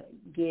not gonna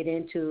get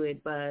into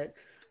it. But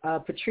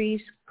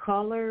Patrice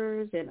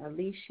Cullors and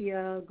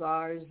Alicia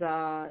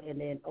Garza and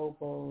then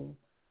Opal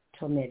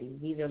Tometi.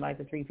 These are like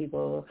the 3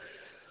 people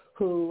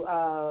who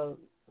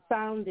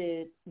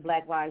founded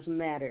Black Lives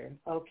Matter.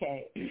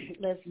 Okay,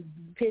 let's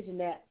pigeon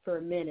that for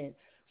a minute.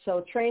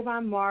 So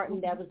Trayvon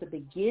Martin, that was the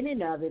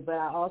beginning of it, but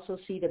I also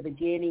see the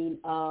beginning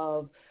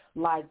of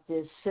like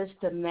this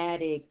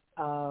systematic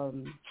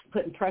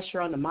putting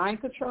pressure on the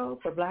mind control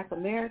for Black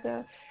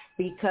America,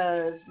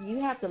 because you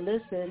have to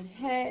listen,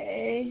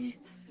 hey,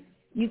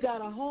 you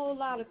got a whole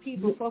lot of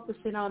people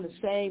focusing on the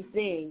same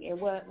thing, and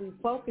what we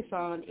focus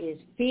on is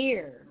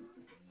fear,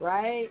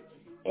 right?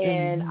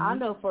 And I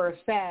know for a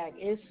fact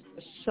it's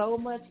so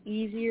much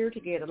easier to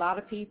get a lot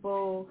of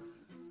people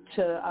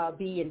to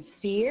be in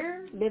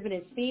fear, living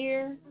in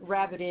fear,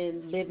 rather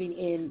than living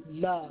in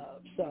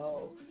love.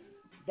 So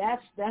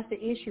that's the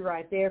issue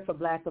right there for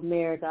Black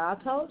America. I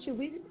told you,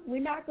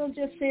 we're not going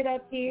to just sit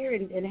up here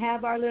and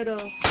have our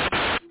little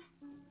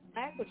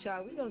act with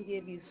y'all. We're going to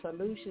give you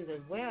solutions as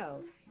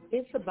well.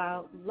 It's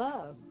about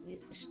love,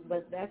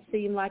 but that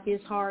seemed like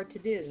it's hard to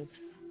do.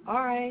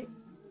 All right.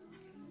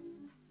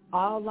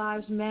 All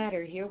lives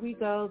matter. Here we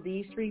go.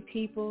 These 3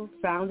 people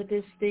founded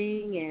this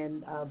thing,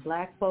 and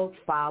Black folks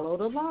followed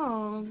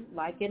along,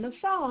 like in a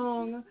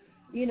song,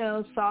 you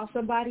know, saw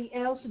somebody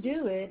else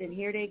do it, and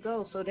here they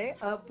go. So they're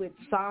up with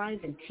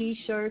signs and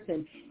T-shirts,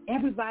 and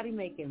everybody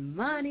making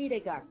money. They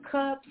got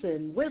cups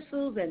and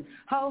whistles and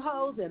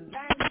ho-hos and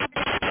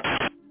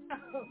bang.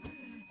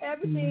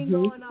 everything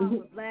going on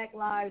with Black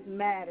Lives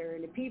Matter,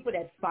 and the people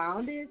that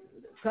founded,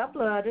 a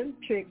couple of them,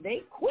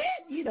 they quit.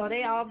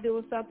 They all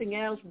doing something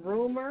else.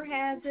 Rumor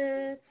has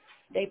it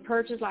they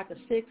purchased like a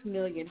 $6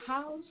 million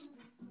house.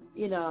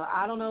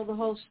 I don't know the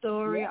whole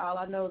story. All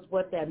I know is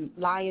what that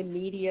lying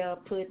media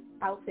put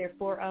out there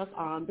for us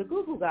on the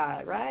Google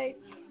Guide, right?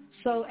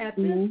 So at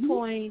this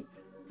point,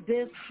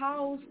 this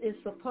house is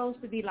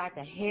supposed to be like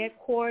a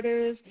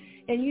headquarters.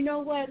 And you know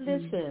what?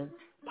 Listen,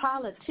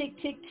 politics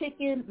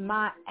ticking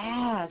my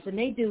ass. And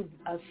they do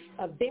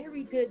a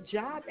very good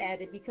job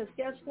at it because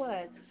guess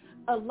what?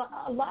 A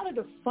lot of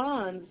the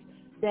funds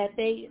that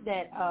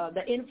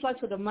the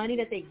influx of the money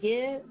that they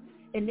get,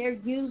 and they're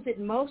used it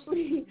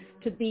mostly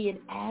to be an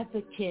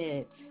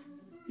advocate.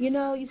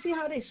 You see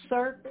how they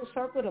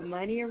circle the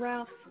money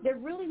around? They're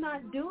really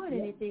not doing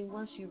anything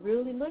once you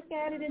really look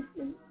at it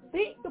and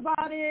think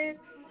about it.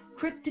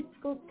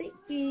 Critical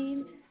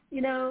thinking,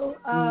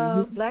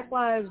 Black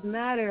Lives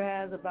Matter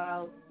has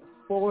about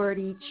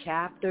 40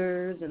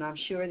 chapters, and I'm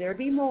sure there'll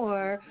be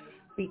more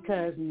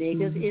because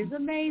niggas is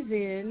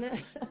amazing.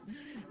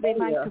 They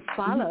like to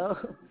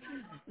follow.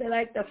 They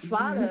like to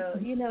follow,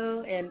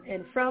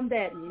 and from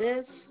that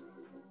list,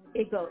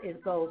 it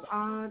goes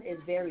on.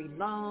 It's very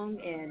long,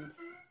 and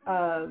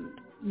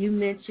you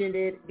mentioned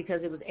it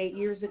because it was 8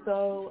 years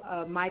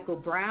ago, Michael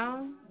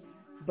Brown,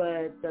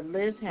 but the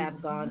list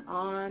have gone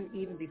on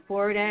even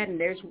before that, and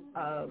there's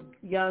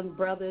young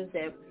brothers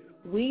that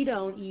we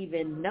don't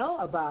even know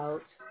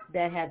about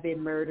that have been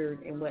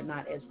murdered and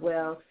whatnot as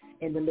well,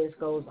 and the list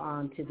goes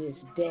on to this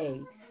day.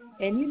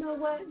 And you know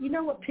what? You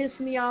know what pissed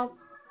me off?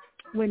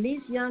 When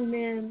these young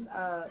men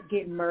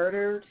get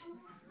murdered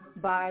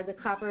by the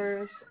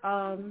coppers,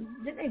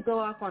 then they go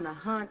off on a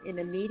hunt in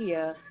the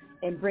media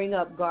and bring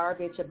up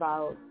garbage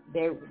about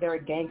they're a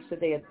gangster,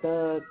 they're a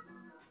thug.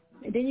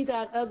 And then you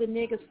got other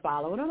niggas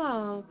following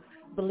along,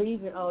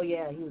 believing, oh,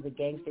 yeah, he was a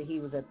gangster, he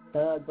was a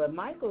thug. But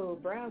Michael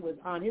Brown was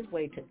on his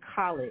way to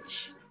college.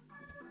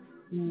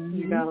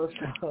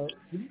 So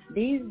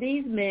these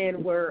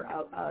men were,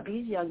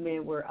 these young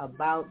men were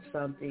about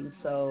something.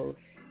 So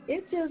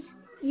it's just,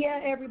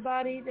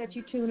 everybody that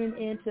you're tuning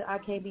into I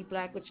Can't Be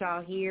Black with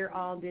y'all here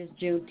on this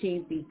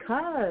Juneteenth,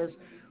 because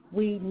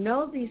we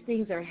know these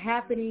things are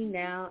happening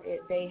now.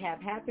 They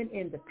have happened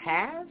in the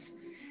past,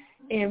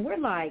 and we're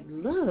like,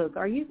 look,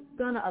 are you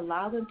going to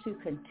allow them to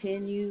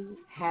continue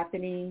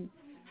happening?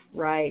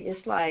 Right?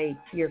 It's like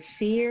your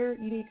fear,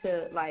 you need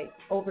to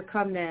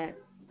overcome that.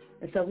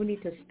 And so we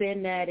need to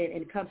spend that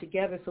and come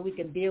together so we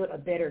can build a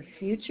better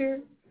future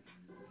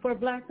for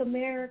Black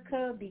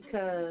America,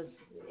 because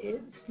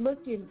it's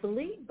looking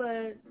bleak,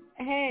 but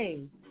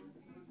hey,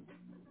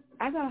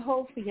 I got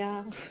hope for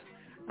y'all.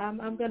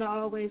 I'm going to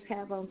always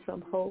have on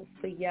some hope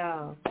for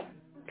y'all.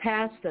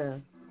 Pastor,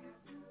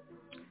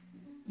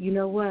 you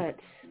know what?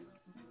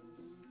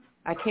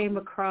 I came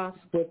across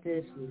with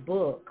this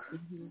book,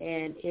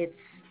 and it's,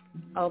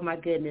 oh my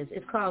goodness,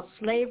 it's called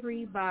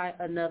Slavery by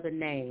Another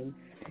Name.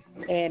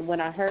 And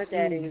when I heard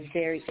that, it was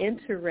very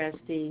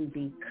interesting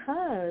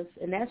because,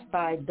 and that's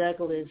by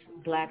Douglas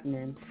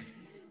Blackman,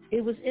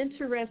 it was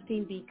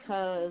interesting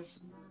because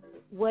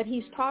what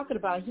he's talking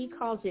about, he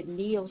calls it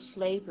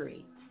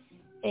neo-slavery.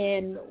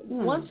 And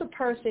once a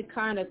person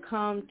kind of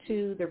come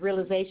to the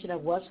realization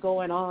of what's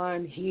going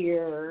on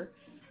here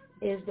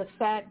is the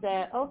fact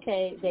that,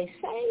 okay, they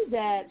say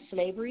that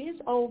slavery is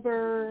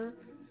over,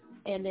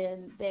 and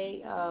then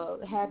they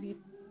have you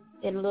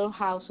in a little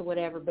house or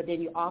whatever, but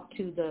then you're off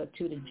to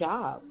the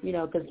job,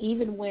 because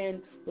even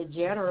when the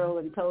general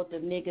and told the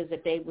niggas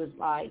that they was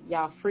like,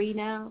 y'all free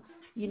now,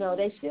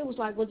 they still was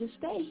like, well, just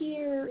stay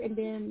here and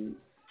then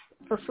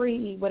for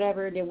free,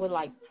 whatever, and then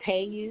we'll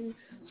pay you.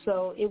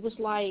 So it was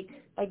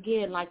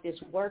again,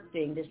 this work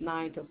thing, this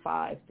 9 to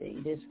 5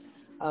 thing, this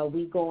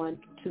we going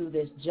to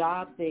this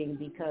job thing,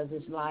 because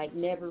it's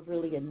never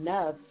really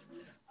enough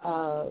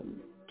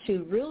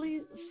to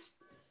really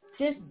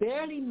just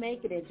barely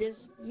make it.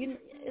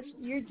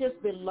 You're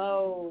just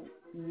below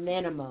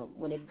minimum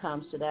when it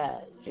comes to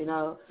that,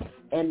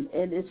 and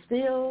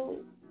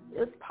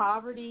it's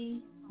poverty,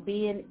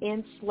 being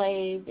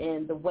enslaved,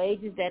 and the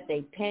wages that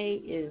they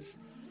pay is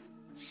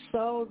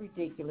so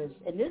ridiculous.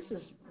 And this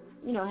is,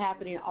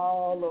 happening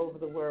all over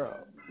the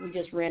world. We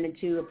just ran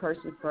into a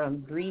person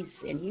from Greece,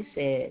 and he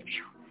said,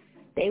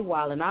 they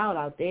wilding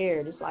out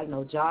there. It's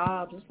no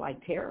jobs. It's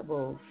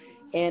terrible.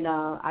 And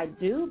I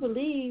do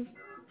believe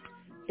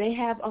they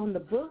have on the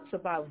books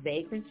about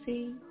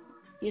vagrancy.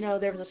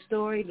 There was a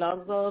story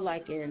long ago,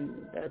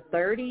 in the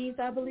 30s,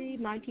 I believe,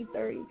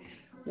 1930,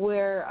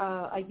 where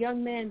a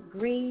young man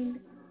greened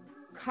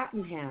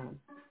Cottonham.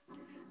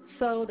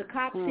 So the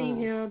cops see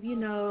him,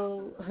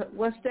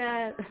 what's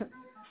that?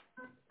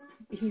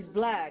 He's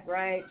black,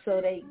 right?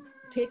 So they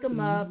pick him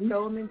up,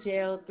 throw him in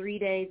jail 3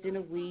 days, then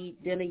a week,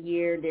 then a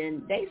year,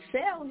 then they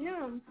sell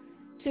him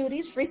to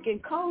these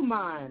freaking coal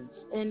mines.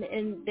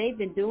 And they've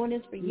been doing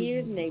this for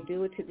years, and they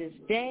do it to this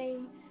day,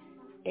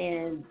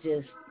 and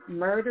just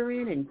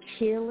murdering and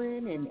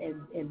killing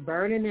and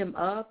burning them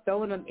up,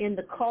 throwing them in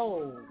the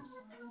coals.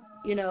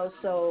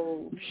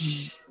 So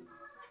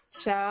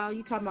Child,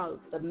 you talking about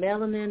the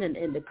melanin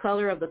and the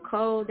color of the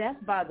coal?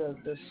 That's by the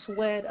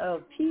sweat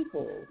of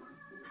people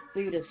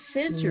through the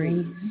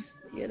centuries.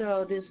 Mm-hmm. You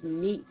know, this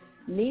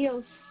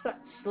neo-slavery,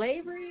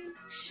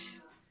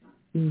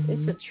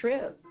 it's a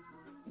trip.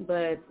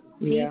 But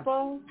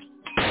people,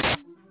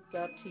 it's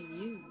up to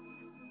you.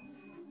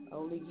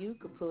 Only you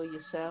can pull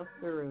yourself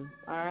through.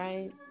 All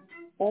right?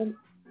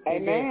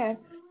 Amen.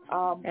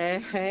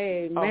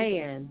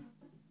 Amen.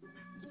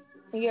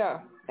 Yeah.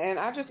 And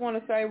I just want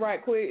to say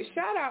right quick,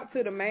 shout out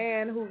to the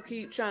man who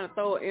keep trying to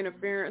throw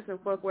interference and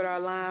fuck with our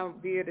line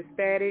via the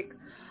static.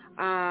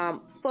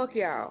 Fuck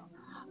y'all.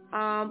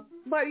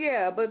 But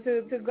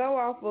to go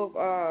off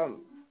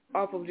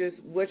of just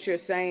what you're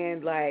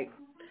saying, like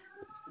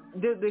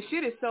the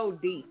shit is so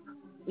deep.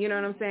 You know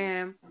what I'm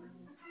saying?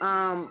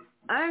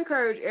 I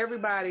encourage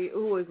everybody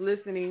who is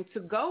listening to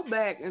go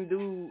back and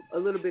do a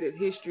little bit of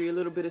history, a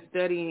little bit of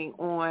studying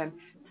on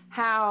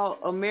how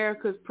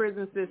America's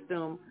prison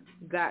system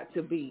got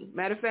to be.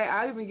 Matter of fact,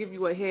 I'll even give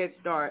you a head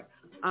start.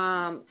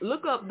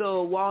 Look up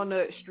the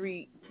Walnut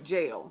Street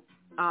Jail.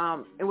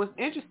 And what's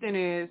interesting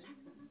is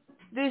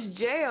this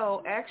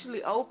jail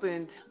actually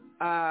opened,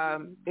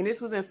 and this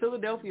was in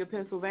Philadelphia,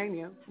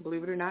 Pennsylvania,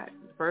 believe it or not.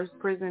 The first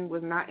prison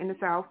was not in the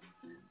South,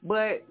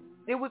 but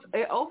it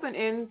opened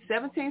in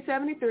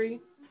 1773,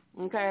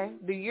 okay,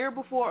 the year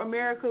before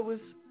America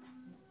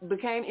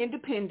became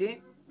independent,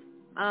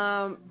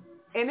 and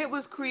it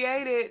was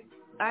created.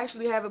 I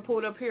actually have it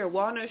pulled up here.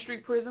 Walnut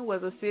Street Prison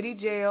was a city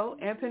jail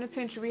and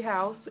penitentiary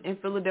house in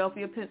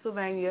Philadelphia,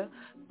 Pennsylvania,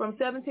 from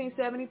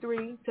 1773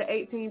 to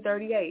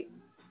 1838.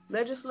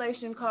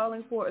 Legislation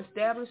calling for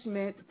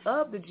establishment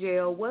of the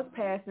jail was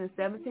passed in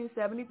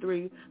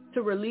 1773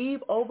 to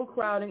relieve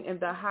overcrowding in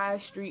the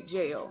High Street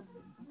Jail.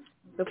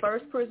 The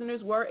first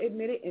prisoners were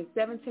admitted in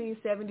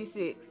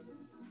 1776.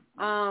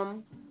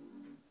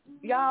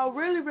 Y'all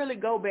really, really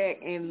go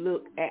back and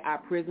look at our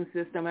prison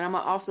system, and I'm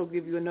going to also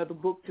give you another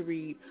book to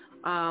read.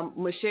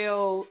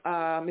 Michelle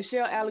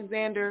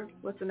Alexander,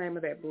 what's the name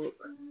of that book?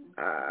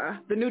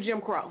 The New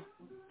Jim Crow.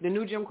 The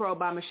New Jim Crow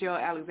by Michelle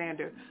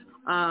Alexander.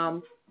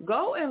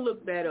 Go and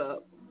look that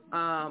up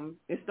and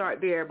start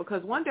there,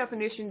 because one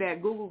definition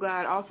that Google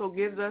God also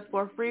gives us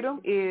for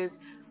freedom is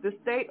the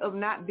state of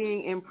not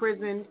being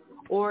imprisoned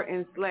or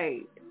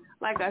enslaved.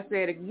 Like I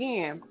said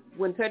again,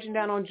 when touching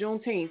down on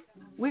Juneteenth,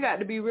 we got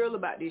to be real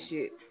about this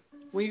shit.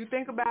 When you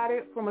think about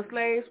it from a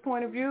slave's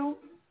point of view,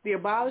 the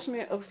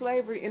abolishment of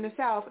slavery in the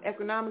South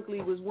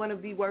economically was one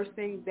of the worst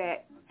things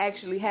that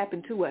actually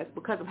happened to us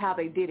because of how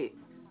they did it.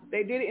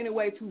 They did it in a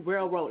way to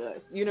railroad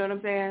us. You know what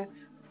I'm saying?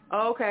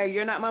 Okay,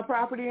 you're not my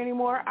property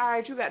anymore. All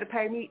right, you got to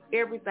pay me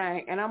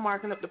everything, and I'm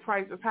marking up the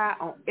prices high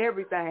on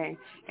everything.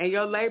 And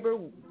your labor,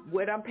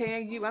 what I'm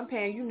paying you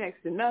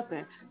next to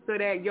nothing, so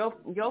that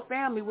your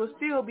family will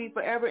still be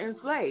forever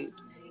enslaved.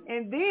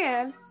 And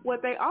then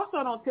what they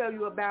also don't tell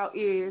you about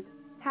is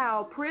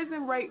how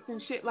prison rates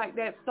and shit like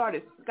that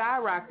started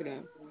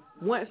skyrocketing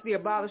once the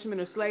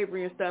abolishment of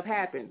slavery and stuff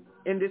happened.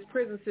 In this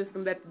prison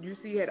system that you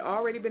see had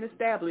already been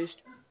established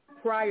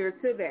prior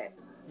to that,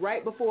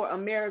 right before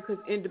America's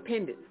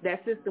independence.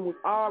 That system was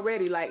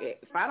already like,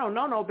 if I don't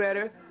know no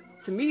better,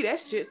 to me that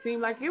shit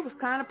seemed like it was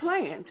kind of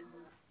planned.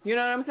 You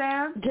know what I'm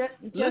saying?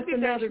 Just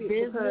another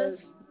business.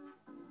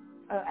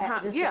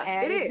 Just an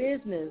added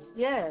business.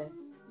 Yeah,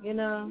 you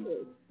know.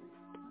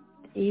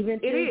 Even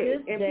to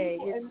this day,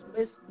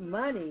 it's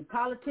money.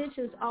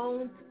 Politicians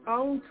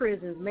own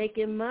prisons,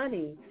 making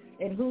money.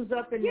 And who's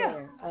up in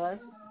there? Us.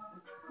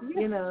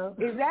 Yeah. You know.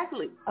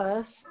 Exactly.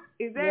 Us.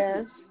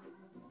 Exactly.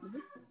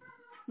 Yes.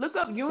 Look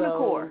up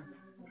Unicor.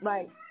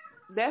 Like,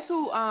 that's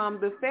who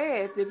the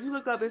feds, if you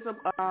look up,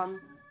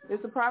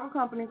 it's a private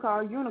company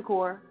called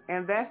Unicor,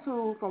 and that's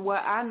who, from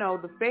what I know,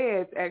 the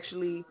feds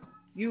actually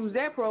use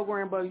that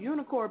program, but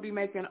Unicor be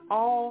making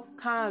all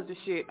kinds of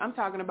shit. I'm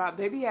talking about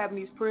they be having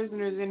these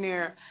prisoners in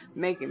there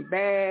making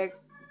bags,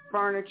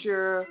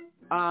 furniture.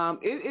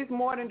 It's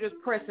more than just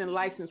pressing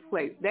license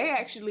plates. They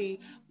actually,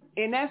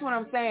 and that's what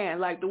I'm saying,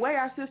 like the way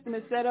our system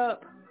is set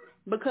up,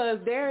 because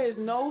there is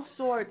no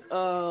sort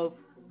of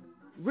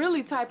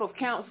really type of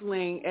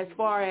counseling as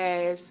far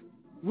as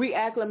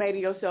reacclimating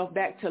yourself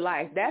back to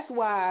life. That's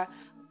why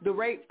the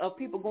rate of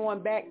people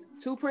going back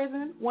to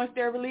prison once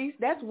they're released,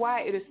 that's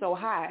why it is so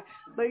high.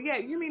 But yeah,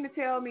 you mean to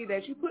tell me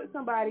that you put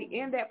somebody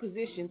in that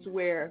position to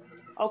where,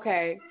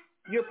 okay,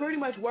 you're pretty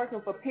much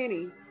working for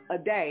pennies a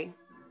day,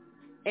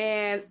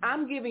 and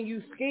I'm giving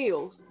you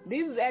skills.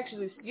 These are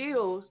actually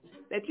skills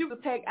that you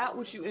could take out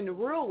with you in the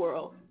real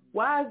world.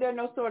 Why is there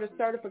no sort of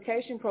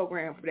certification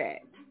program for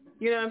that?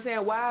 You know what I'm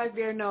saying? Why is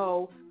there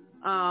no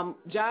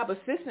job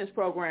assistance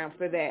program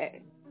for that?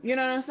 You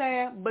know what I'm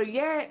saying? But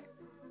yet,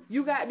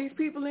 you got these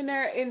people in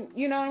there, and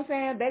you know what I'm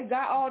saying? They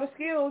got all the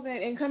skills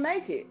and can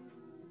make it.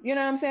 You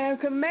know what I'm saying?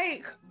 Can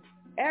make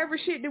every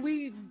shit that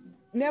we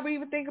never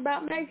even think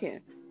about making.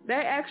 They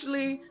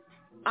actually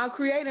are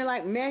creating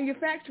like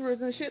manufacturers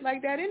and shit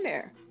like that in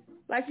there.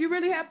 Like, you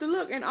really have to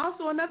look. And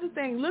also another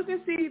thing, look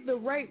and see the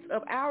rates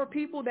of our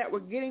people that were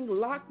getting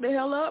locked the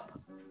hell up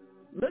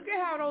Look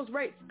at how those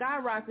rates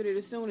skyrocketed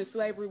as soon as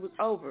slavery was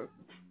over.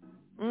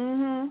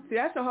 See,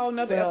 that's a whole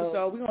nother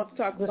episode. We're going to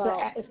talk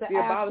about it's the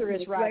abolition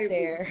asterisk of right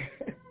slavery.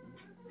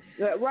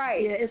 there.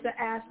 Right. Yeah, it's the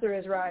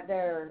asterisk right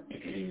there.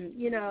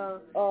 You know,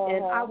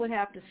 and I would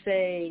have to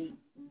say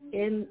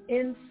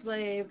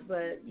enslaved,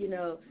 but, you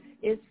know,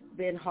 it's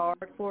been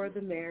hard for the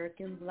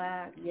American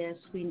black. Yes,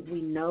 we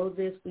know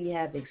this. We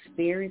have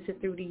experienced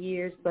it through the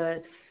years,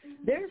 but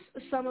there's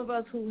some of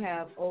us who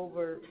have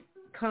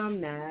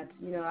overcome that.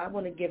 You know, I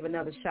want to give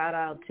another shout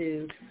out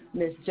to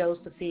Miss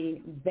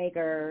Josephine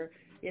Baker,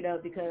 you know,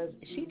 because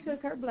she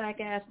took her black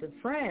ass to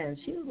France.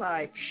 She was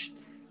like,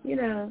 you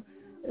know,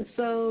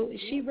 so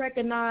she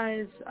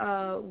recognized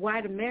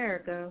white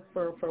America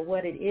for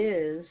what it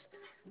is,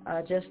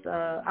 just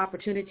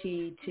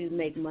opportunity to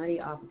make money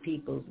off of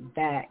people's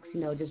backs, you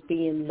know, just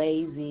being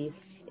lazy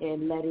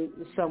and letting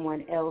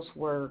someone else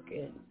work,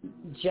 and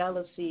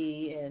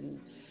jealousy.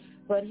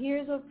 But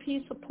here's a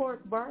piece of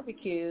pork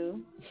barbecue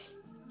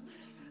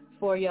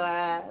for your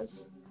ass.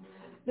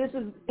 This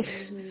is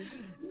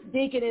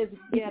Deaconess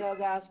Ghetto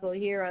Gospel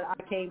here on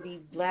I Can't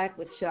Be Black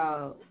with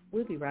y'all.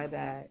 We'll be right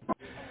back.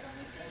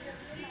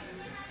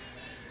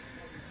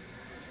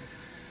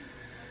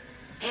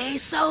 Hey,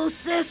 soul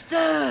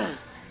sister,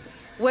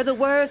 were the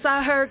words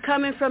I heard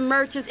coming from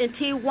merchants in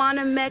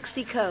Tijuana,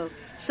 Mexico,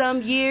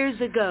 some years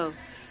ago,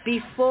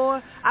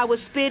 before I was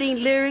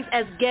spitting lyrics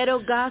as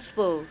ghetto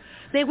gospel.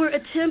 They were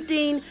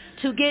attempting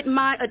to get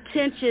my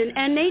attention,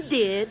 and they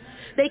did.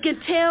 They can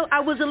tell I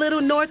was a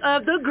little north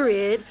of the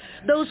grid.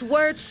 Those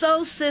words,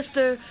 soul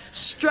sister,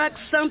 struck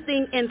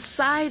something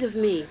inside of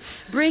me,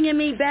 bringing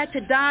me back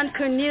to Don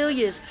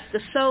Cornelius,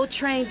 the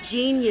soul-trained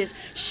genius,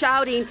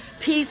 shouting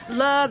peace,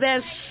 love,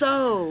 and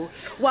soul,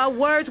 while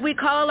words we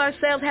call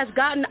ourselves has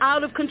gotten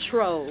out of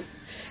control.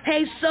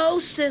 Hey,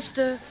 soul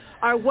sister,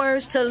 are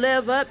words to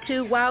live up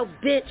to, while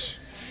bitch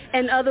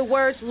and other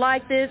words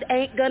like this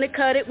ain't gonna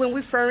cut it when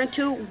referring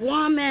to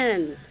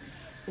woman.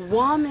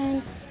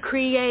 Woman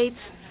creates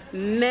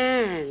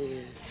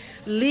man,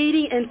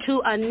 leading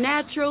into a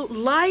natural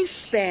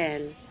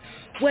lifespan.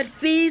 What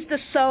feeds the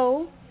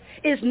soul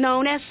is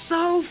known as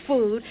soul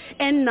food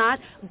and not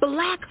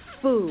black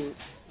food.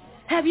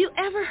 Have you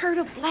ever heard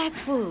of black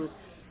food?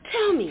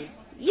 Tell me,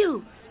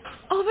 you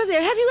over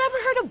there, have you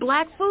ever heard of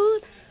black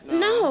food?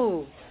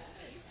 No.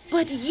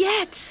 But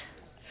yet,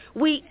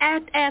 we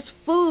act as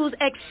fools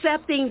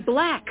accepting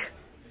black,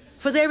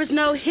 for there is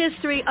no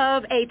history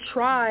of a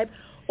tribe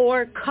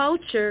or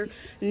culture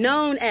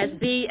known as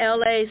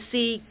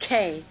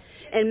BLACK.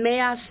 And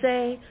may I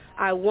say,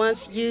 I once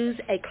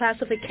used a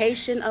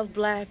classification of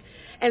black,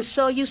 and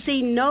so you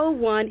see no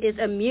one is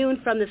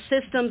immune from the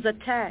system's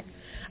attack.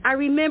 I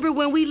remember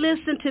when we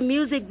listened to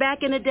music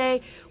back in the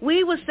day,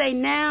 we would say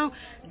now,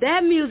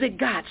 that music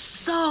got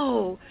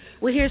soul.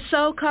 We hear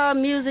so-called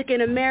music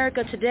in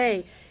America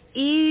today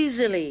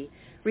easily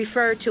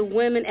refer to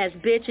women as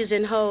bitches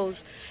and hoes,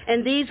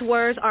 and these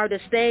words are the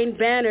stained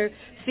banner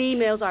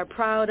females are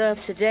proud of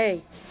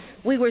today.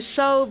 We were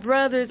soul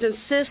brothers and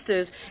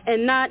sisters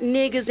and not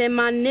niggas and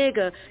my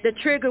nigga, the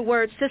trigger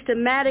word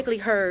systematically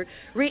heard,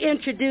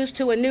 reintroduced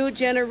to a new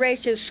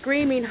generation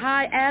screaming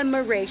high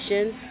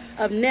admiration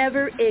of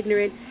never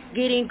ignorant,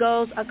 getting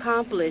goals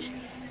accomplished.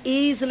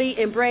 Easily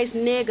embrace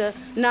nigga,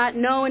 not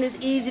knowing it's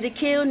easy to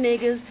kill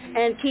niggas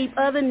and keep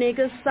other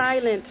niggas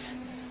silent.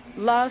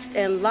 Lost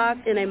and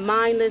locked in a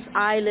mindless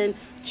island,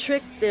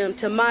 tricked them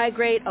to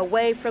migrate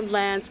away from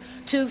lands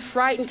too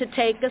frightened to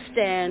take a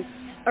stand.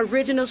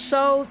 Original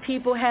soul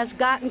people has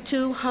gotten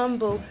too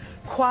humble,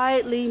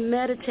 quietly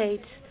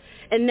meditates,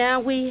 and now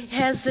we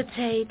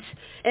hesitate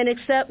and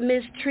accept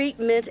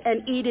mistreatment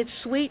and eat it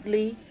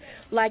sweetly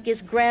like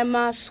it's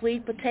grandma's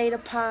sweet potato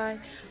pie,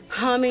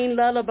 humming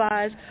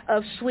lullabies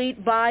of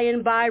sweet by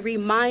and by,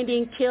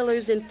 reminding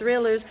killers and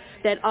thrillers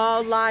that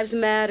all lives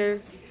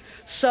matter.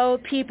 Soul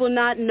people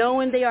not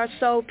knowing they are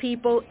soul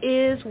people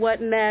is what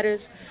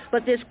matters.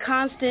 But this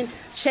constant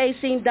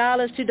chasing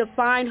dollars to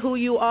define who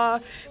you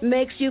are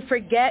makes you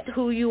forget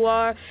who you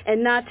are,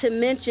 and not to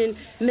mention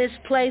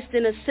misplaced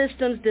in a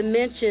system's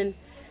dimension.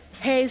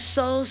 Hey,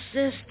 soul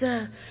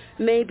sister,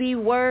 maybe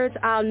words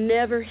I'll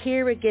never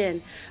hear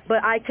again,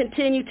 but I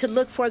continue to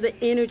look for the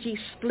energy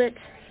split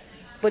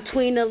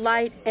between the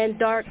light and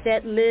dark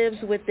that lives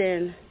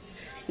within.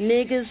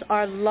 Niggas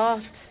are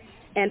lost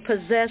and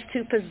possessed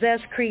to possess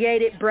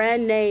created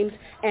brand names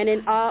and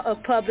in awe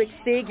of public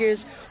figures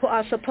who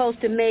are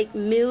supposed to make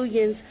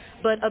millions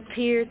but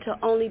appear to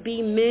only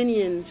be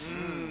minions.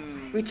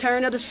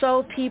 Return of the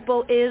soul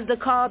people is the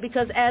call,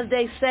 because as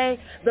they say,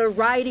 the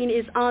writing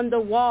is on the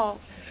wall.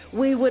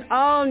 We would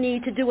all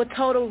need to do a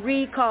total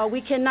recall. We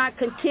cannot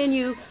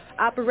continue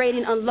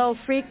operating on low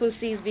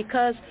frequencies,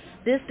 because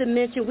this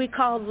dimension we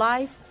call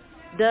life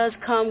does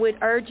come with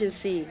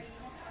urgency.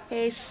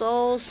 Hey,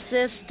 soul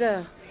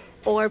sister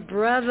or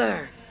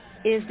brother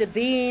is the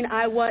being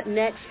I want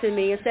next to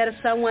me, instead of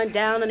someone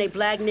down on a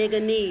black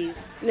nigga knees.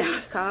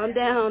 Now, calm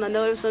down. I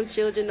know there's some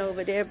children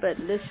over there, but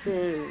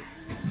listen,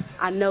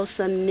 I know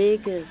some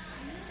niggas,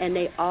 and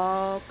they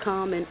all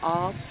come in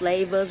all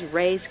flavors,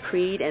 race,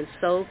 creed, and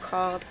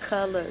so-called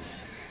colors.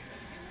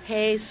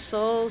 Hey,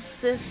 soul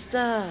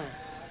sister,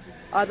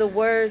 are the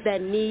words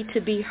that need to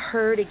be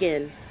heard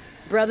again.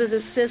 Brothers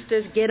and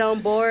sisters, get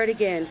on board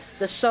again.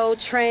 The soul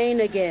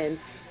train again.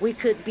 We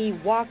could be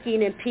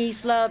walking in peace,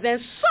 love, and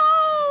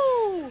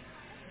soul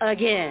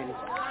again.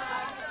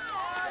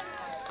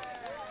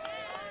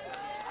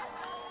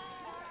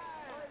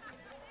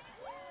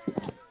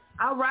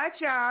 All right,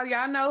 y'all.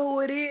 Y'all know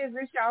who it is.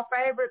 It's y'all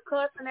favorite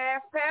cussing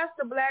ass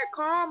Pastor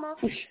BlaqKarma.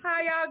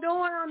 How y'all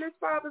doing on this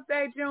Father's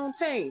Day,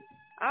 Juneteenth?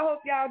 I hope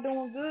y'all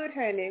doing good,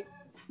 honey.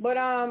 But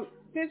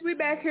since we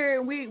back here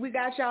and we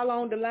got y'all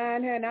on the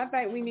line, honey, I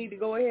think we need to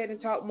go ahead and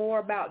talk more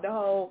about the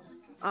whole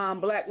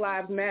Black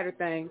Lives Matter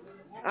thing.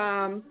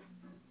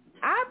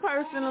 I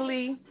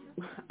personally,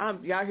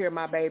 y'all hear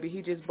my baby.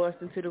 He just bust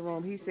into the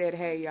room. He said,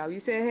 hey, y'all.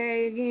 You said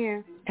hey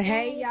again?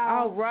 Hey,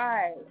 y'all.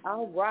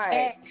 All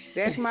right.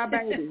 That's my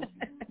baby.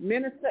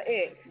 Minister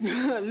X.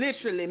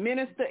 Literally,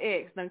 Minister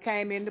X done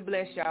came in to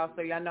bless y'all.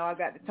 So y'all know I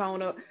got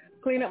to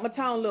clean up my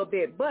tone a little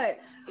bit. But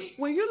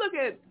when you look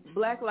at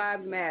Black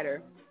Lives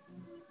Matter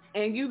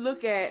and you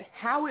look at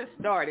how it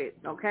started,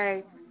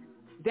 okay,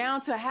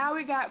 down to how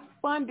it got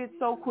funded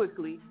so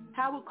quickly,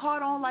 how it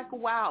caught on like a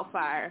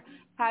wildfire,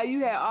 how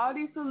you had all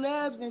these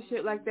celebs and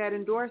shit like that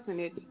endorsing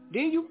it.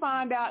 Then you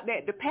find out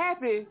that the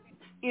pappy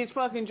is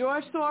fucking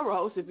George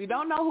Soros. If you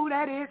don't know who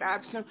that is,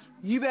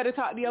 you better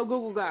talk to your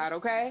Google God,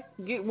 okay?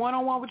 Get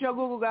one-on-one with your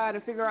Google God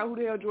and figure out who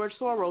the hell George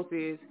Soros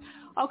is.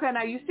 Okay,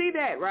 now you see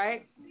that,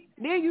 right?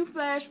 Then you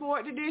flash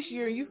forward to this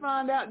year and you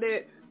find out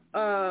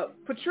that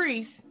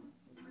Patrice,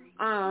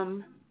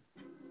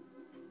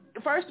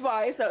 first of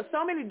all, it's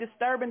so many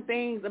disturbing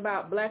things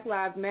about Black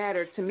Lives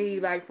Matter to me.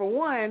 Like, for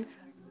one,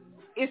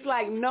 it's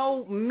like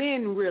no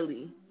men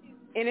really.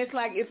 And it's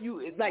like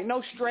like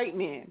no straight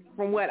men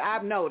from what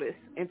I've noticed.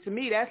 And to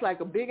me, that's like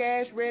a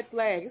big-ass red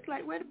flag. It's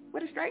like, where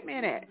the straight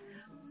men at?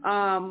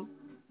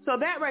 So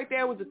that right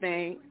there was the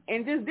thing.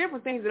 And just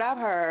different things that I've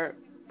heard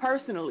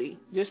personally,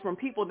 just from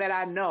people that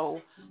I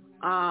know,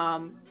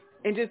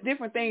 and just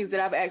different things that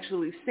I've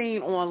actually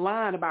seen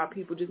online about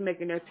people just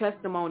making their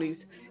testimonies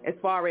as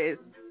far as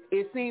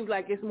it seems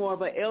like it's more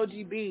of a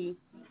LGBT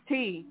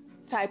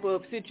type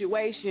of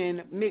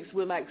situation mixed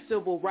with like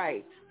civil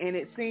rights. And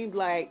it seemed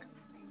like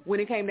when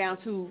it came down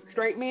to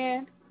straight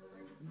men,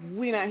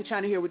 we're not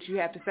trying to hear what you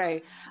have to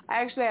say.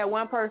 I actually had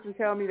one person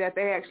tell me that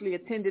they actually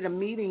attended a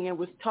meeting and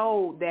was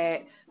told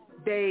that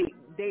they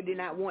did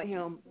not want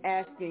him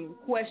asking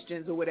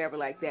questions or whatever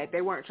like that.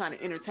 They weren't trying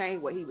to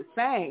entertain what he was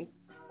saying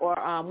or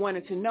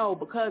wanted to know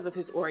because of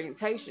his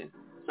orientation.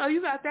 So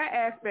you got that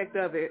aspect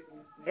of it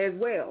as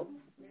well.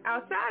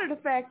 Outside of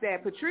the fact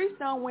that Patrice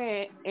done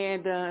went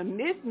and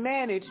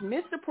mismanaged,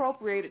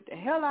 misappropriated the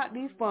hell out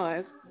these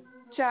funds,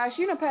 child,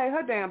 she done paid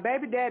her damn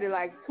baby daddy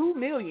like $2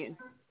 million,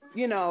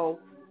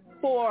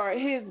 for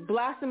his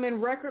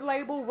blossoming record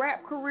label,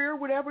 rap career,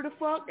 whatever the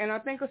fuck, and I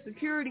think a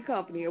security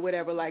company or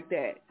whatever like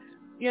that,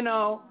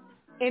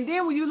 And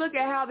then when you look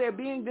at how they're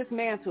being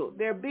dismantled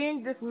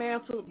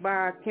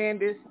by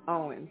Candace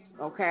Owens,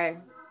 okay?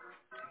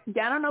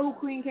 Y'all don't know who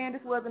Queen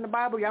Candace was in the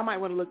Bible? Y'all might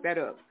want to look that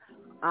up.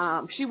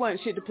 She wasn't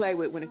shit to play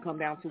with when it come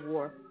down to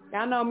war.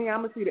 Y'all know me,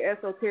 I'm going to see the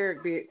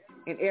esoteric bit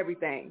and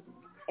everything.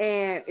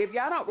 And if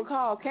y'all don't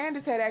recall,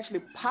 Candace had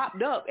actually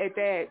popped up at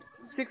that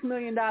 $6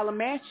 million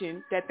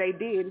mansion that they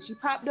did. And she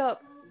popped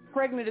up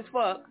pregnant as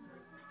fuck,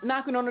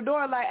 knocking on the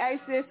door like, hey,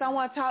 sis, I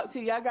want to talk to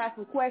you. I got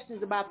some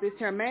questions about this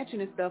here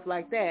mansion and stuff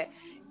like that.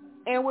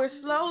 And we're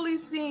slowly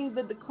seeing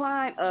the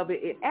decline of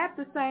it. And at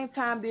the same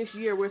time this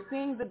year, we're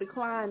seeing the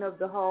decline of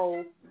the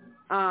whole,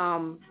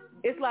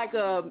 it's like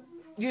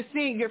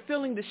you're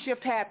feeling the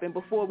shift happen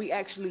before we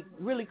actually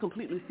really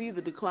completely see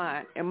the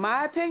decline. In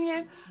my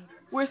opinion,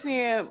 we're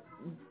seeing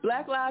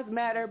Black Lives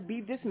Matter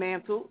be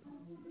dismantled.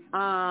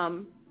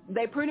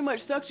 They pretty much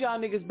sucked y'all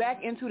niggas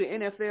back into the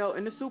NFL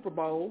and the Super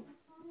Bowl,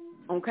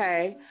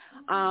 okay?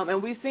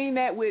 And we've seen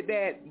that with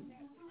that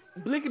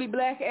blickety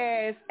black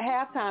ass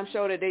halftime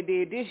show that they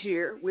did this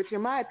year, which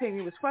in my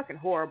opinion was fucking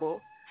horrible.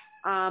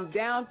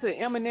 Down to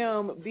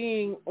Eminem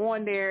being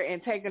on there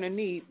and taking a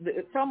knee.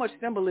 So much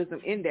symbolism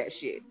in that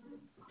shit.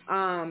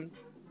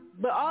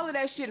 But all of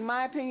that shit, in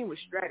my opinion, was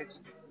strategy.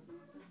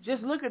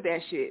 Just look at that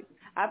shit.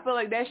 I feel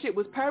like that shit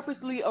was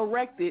purposely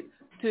erected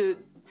to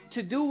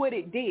do what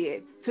it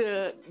did,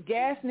 to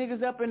gas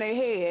niggas up in their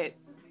head.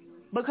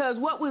 Because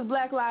what was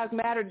Black Lives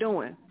Matter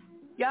doing?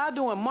 Y'all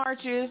doing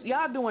marches.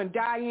 Y'all doing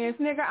die-ins.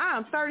 Nigga,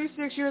 I'm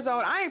 36 years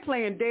old. I ain't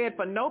playing dead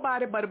for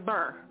nobody but a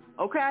burr.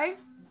 Okay?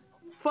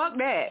 Fuck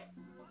that.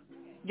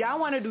 Y'all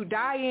want to do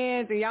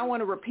die-ins and y'all want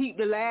to repeat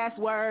the last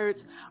words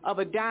of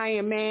a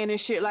dying man and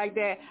shit like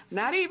that.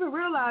 Not even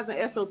realizing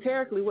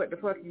esoterically what the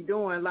fuck you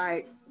doing.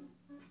 Like,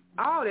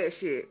 all that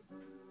shit.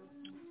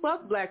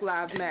 Fuck Black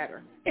Lives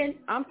Matter. And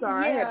I'm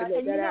sorry, I had to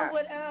let that out. And you know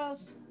what else?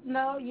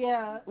 No,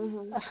 yeah.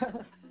 Mm-hmm.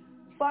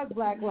 Fuck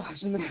Black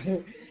Lives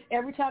Matter.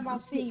 Every time I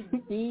see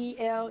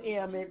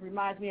BLM, it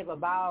reminds me of a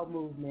bowel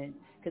movement.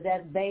 because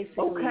that's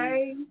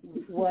basically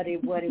what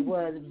it was. It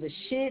was a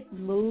shit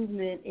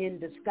movement in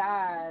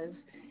disguise,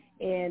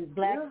 and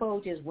black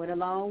folks just went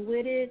along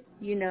with it.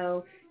 You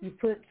know, you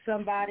put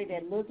somebody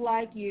that looked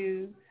like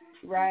you,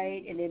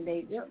 right, and then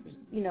they,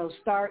 you know,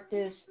 start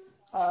this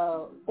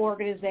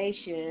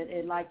organization,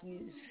 and like you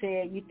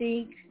said, you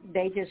think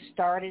they just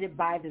started it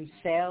by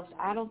themselves?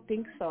 I don't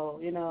think so.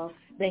 You know,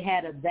 they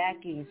had a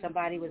backing.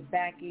 Somebody was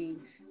backing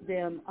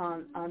them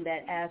on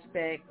that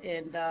aspect.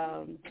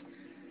 And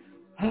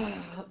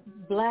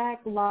Black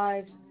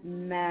Lives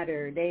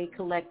Matter, they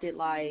collected,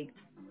 like,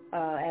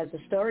 as the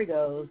story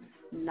goes,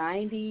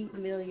 $90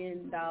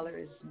 million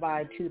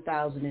by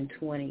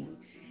 2020.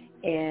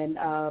 And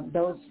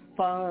those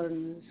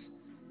funds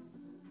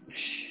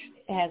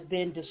has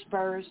been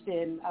dispersed,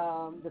 and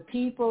the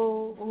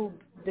people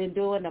who've been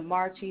doing the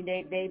marching,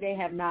 they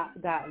have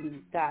not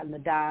gotten a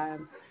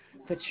dime.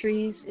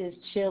 Patrice is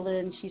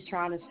chilling. She's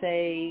trying to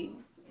say,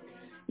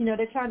 you know,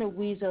 they're trying to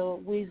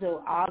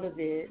weasel out of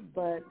it.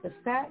 But the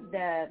fact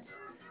that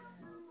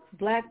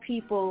black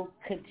people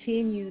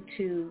continue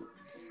to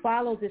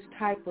follow this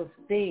type of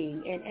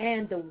thing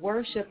and the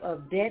worship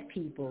of dead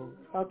people.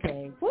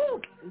 Okay. Woo!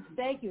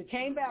 Thank you. It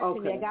came back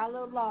to me. I got a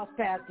little lost,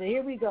 Pastor.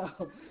 Here we go.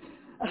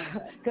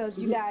 Because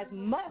you guys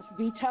must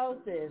be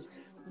told this.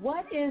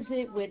 What is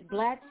it with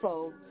black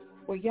folk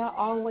where y'all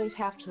always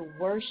have to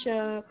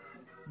worship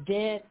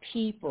dead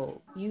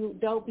people? You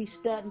don't be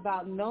studying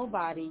about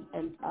nobody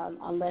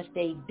unless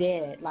they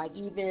dead. Like,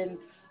 even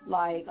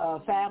like a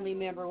family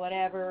member,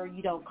 whatever,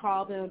 you don't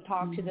call them,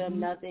 talk to them,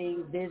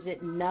 nothing,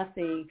 visit,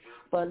 nothing,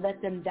 but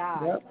let them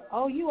die.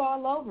 Oh, you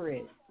all over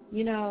it,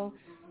 you know.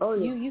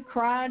 You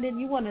crying, and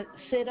you want to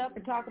sit up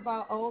and talk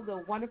about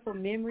the wonderful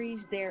memories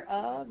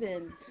thereof.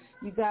 And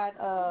you got,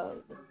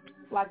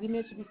 like you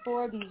mentioned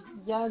before, these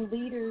young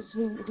leaders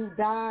who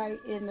die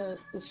in the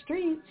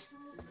streets,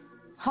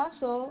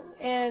 hustle,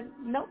 and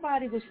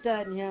nobody was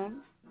studying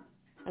him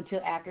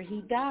until after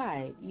he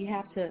died. You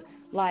have to,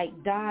 like,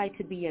 die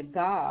to be a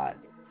god,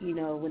 you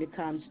know, when it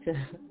comes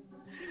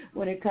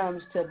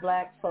to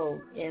black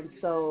folk. And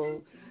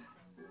so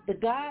the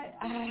guy,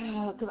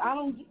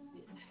 because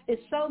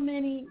it's so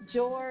many.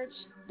 George,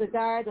 the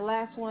guy, the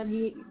last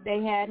one,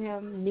 they had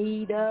him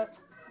kneed up.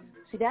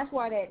 See, that's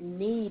why that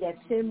knee, that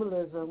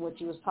symbolism,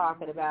 what you was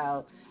talking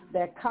about,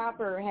 that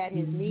copper had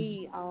his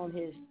knee on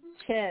his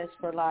chest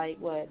for, like,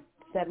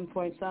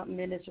 7-point-something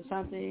minutes or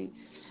something.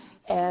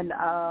 And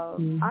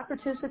I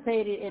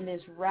participated in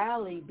this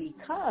rally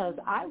because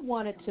I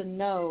wanted to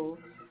know,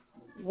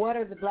 what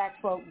are the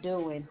black folk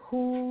doing?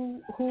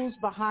 Who's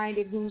behind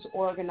it? Who's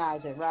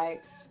organizing,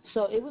 right?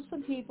 So it was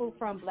some people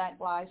from Black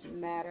Lives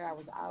Matter. I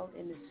was out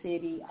in the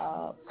city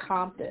of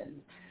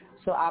Compton.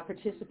 So I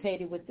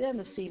participated with them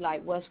to see,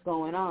 like, what's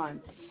going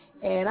on.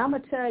 And I'm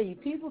going to tell you,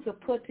 people could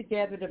put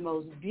together the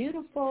most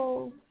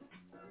beautiful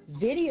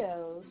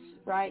videos,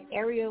 right,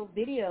 aerial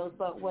videos,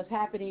 but what's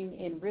happening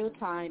in real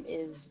time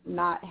is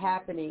not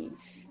happening.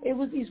 It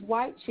was these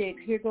white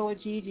chicks, here go a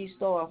Gigi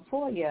store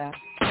for ya.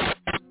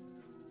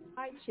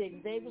 White chicks,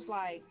 they was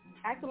like,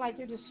 acting like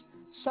they're just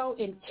so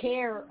in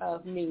care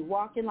of me,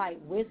 walking, like,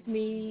 with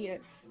me,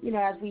 you know,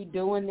 as we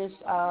doing this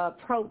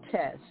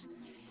protest.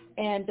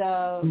 And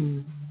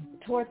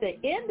toward the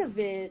end of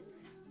it,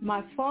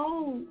 my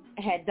phone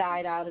had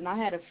died out, and I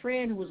had a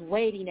friend who was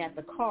waiting at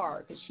the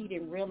car because she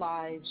didn't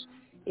realize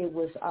it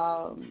was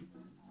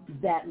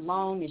that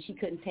long and she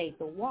couldn't take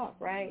the walk,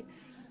 right?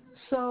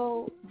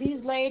 So these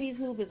ladies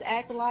who was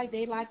acting like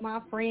they like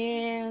my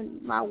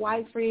friend, my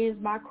white friends,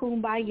 my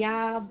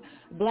kumbaya,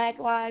 Black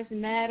Lives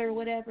Matter,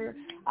 whatever,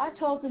 I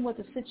told them what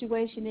the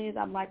situation is.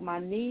 I'm like, my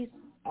niece,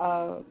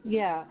 my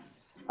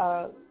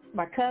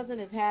cousin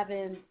is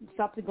having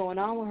something going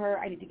on with her.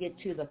 I need to get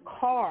to the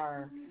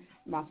car.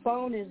 My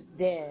phone is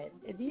dead.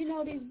 And do you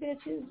know these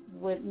bitches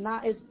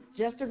it's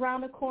just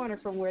around the corner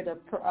from where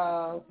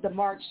the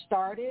march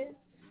started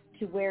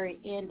to where it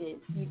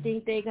ended. You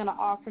think they're going to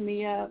offer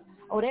me up?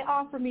 Oh, they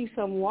offered me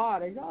some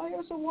water. Oh,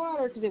 here's some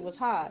water because it was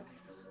hot.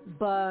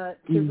 But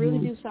to really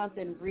do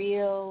something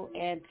real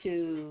and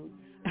to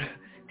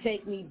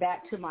take me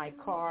back to my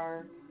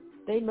car,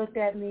 they looked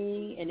at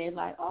me and they're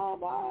like, oh,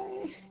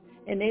 bye.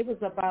 And they was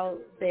about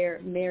their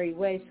merry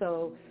way.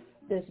 So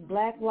this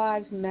Black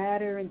Lives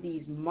Matter and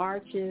these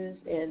marches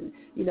and,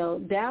 you know,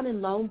 down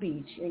in Long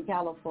Beach in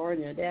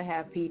California, they'll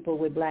have people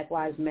with Black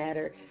Lives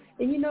Matter.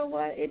 And you know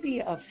what? It'd be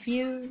a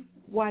few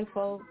white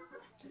folks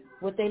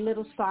with their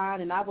little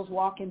sign, and I was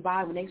walking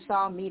by. When they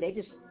saw me, they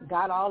just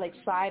got all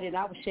excited.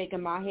 I was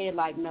shaking my head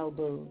like, no,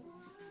 boo.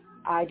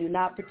 I do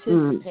not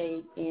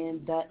participate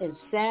in the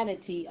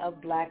insanity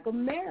of Black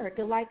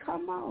America. Like,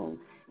 come on.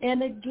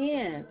 And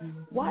again,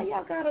 why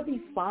y'all got to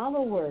be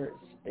followers,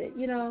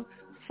 you know,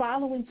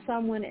 following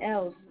someone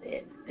else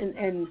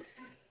and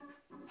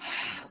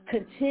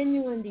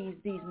continuing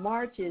these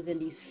marches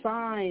and these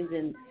signs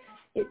and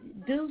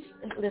do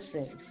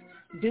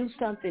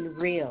something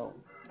real,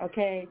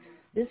 okay?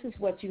 This is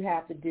what you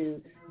have to do.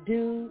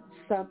 Do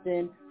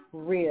something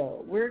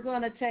real. We're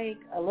going to take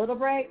a little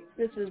break.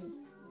 This is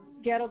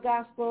Ghetto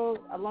Gospel,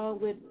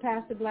 along with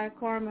Pastor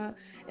BlaqKarma.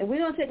 And we're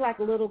going to take like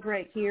a little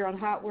break here on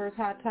Hotwordz,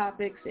 Hot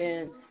Topics,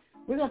 and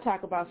we're going to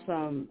talk about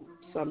some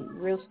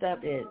real stuff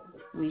that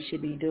we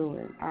should be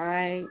doing. All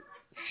right?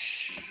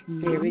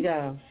 Here we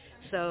go.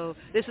 So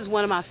this is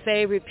one of my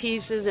favorite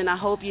pieces, and I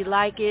hope you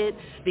like it,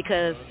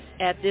 because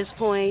at this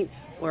point,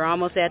 we're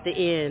almost at the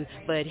end.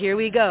 But here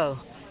we go.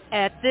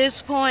 At this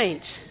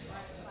point,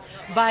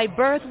 by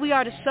birth we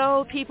are the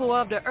sole people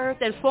of the earth,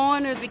 and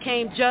foreigners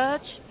became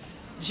judge,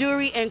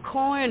 jury, and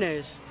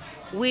coroners.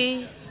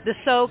 We, the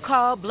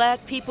so-called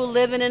black people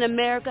living in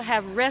America,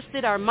 have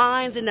rested our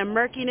minds in the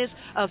murkiness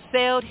of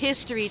failed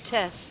history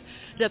tests.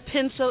 The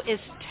pencil is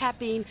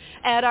tapping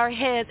at our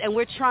heads, and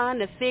we're trying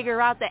to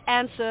figure out the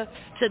answer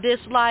to this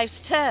life's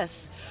test.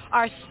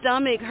 Our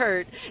stomach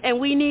hurt, and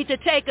we need to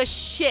take a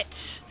shit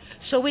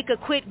so we could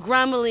quit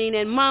grumbling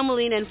and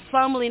mumbling and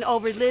fumbling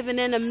over living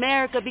in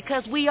America,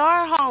 because we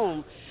are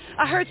home.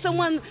 I heard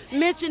someone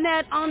mention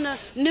that on the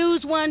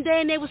news one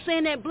day, and they were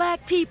saying that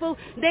black people,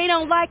 they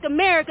don't like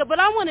America. But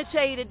I want to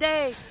tell you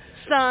today,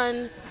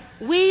 son,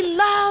 we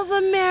love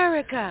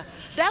America.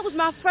 That was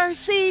my first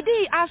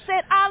CD. I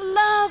said, I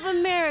love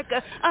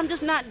America. I'm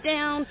just not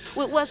down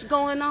with what's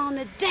going on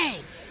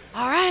today.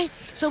 All right?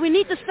 So we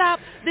need to stop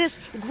this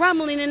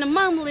grumbling and the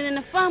mumbling and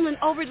the fumbling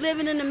over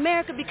living in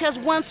America, because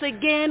once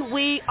again,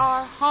 we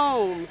are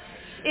home.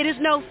 It is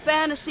no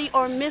fantasy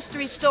or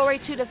mystery story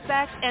to the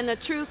facts and the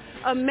truth.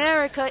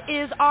 America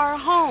is our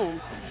home.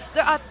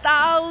 There are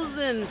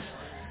thousands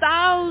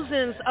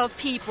of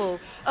people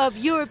of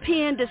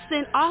European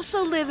descent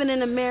also living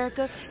in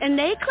America, and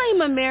they claim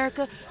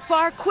America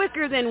far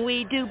quicker than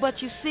we do.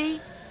 But you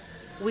see,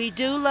 we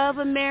do love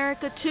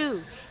America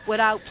too,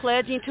 without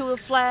pledging to a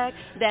flag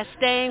that's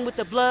stained with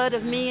the blood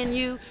of me and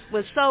you.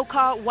 When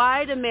so-called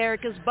white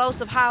Americans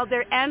boast of how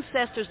their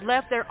ancestors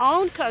left their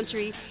own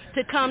country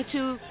to come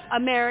to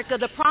America,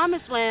 the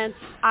promised land,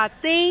 I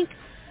think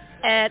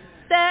at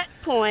that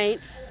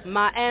point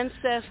my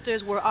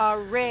ancestors were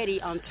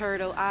already on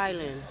Turtle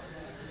Island.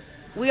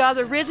 We are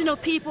the original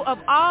people of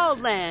all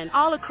land,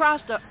 all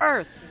across the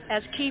earth,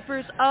 as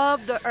keepers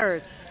of the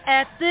earth.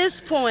 At this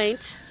point,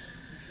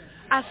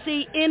 I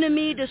see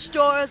enemy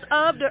destroyers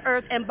of the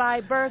earth, and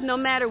by birth, no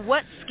matter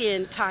what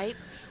skin type,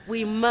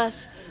 we must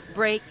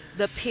break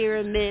the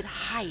pyramid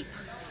hype.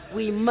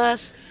 We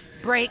must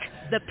break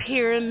the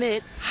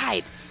pyramid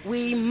hype.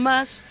 We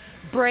must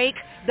break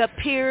the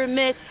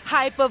pyramid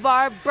hype of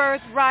our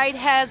birthright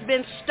has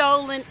been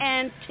stolen,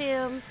 and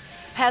Tim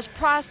has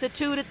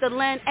prostituted the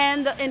land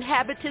and the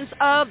inhabitants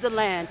of the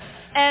land.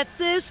 At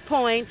this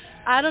point,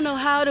 I don't know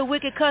how the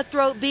wicked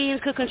cutthroat beings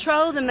could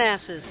control the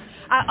masses.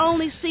 I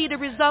only see the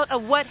result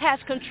of what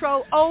has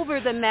control over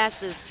the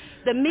masses.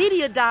 The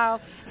media dial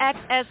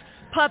acts as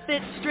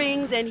puppet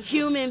strings, and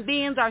human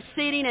beings are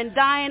sitting and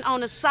dying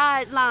on the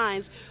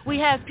sidelines. We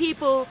have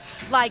people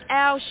like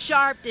Al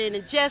Sharpton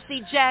and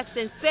Jesse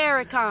Jackson,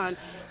 Farrakhan,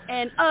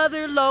 and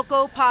other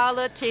local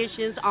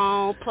politicians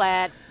on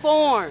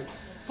platforms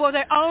for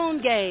their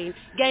own gain,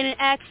 gaining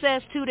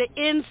access to the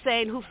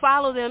insane who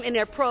follow them in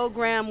their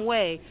program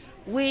way.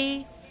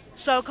 We,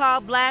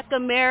 so-called black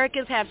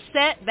Americans, have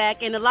sat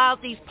back and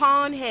allowed these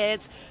pawn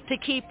heads to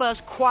keep us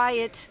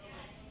quiet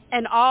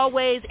and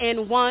always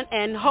in want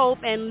and hope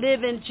and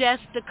living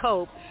just to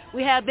cope.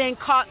 We have been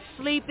caught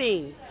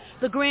sleeping.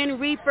 The Grim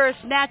Reaper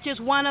snatches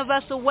one of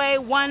us away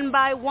one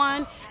by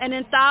one, and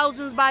in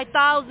thousands by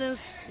thousands,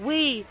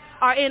 we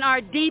are in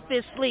our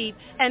deepest sleep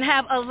and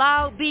have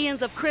allowed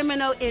beings of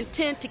criminal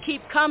intent to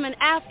keep coming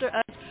after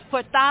us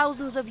for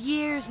thousands of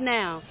years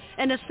now.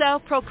 And the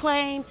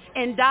self-proclaimed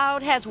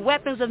endowed has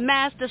weapons of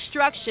mass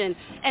destruction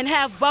and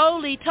have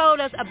boldly told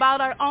us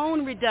about our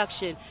own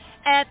reduction.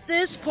 At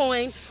this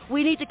point,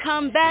 we need to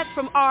come back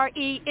from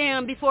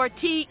REM before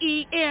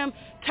TEM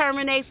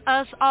terminates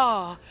us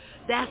all.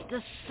 That's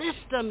the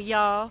system,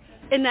 y'all.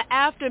 In the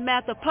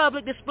aftermath of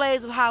public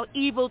displays of how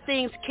evil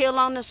things kill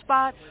on the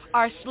spot,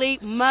 our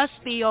sleep must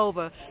be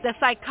over. The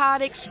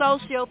psychotic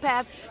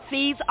sociopath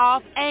feeds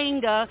off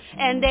anger,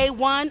 and they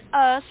want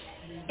us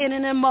in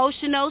an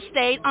emotional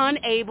state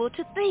unable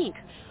to think.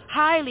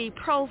 Highly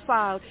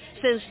profiled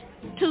since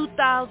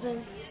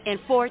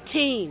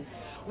 2014.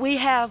 We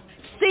have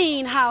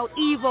seen how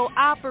evil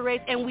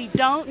operates, and we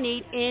don't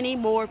need any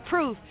more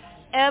proof.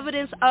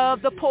 Evidence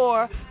of the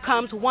poor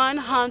comes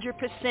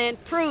 100%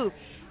 proof.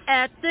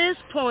 At this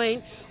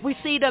point, we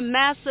see the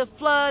massive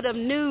flood of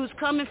news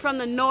coming from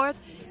the north,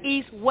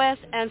 east,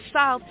 west, and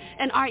south,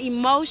 and our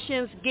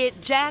emotions get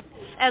jacked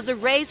as the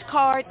race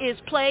card is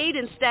played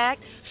and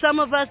stacked. Some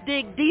of us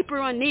dig deeper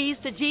on knees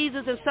to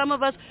Jesus, and some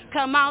of us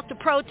come out to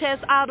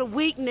protest out of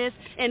weakness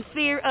and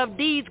fear of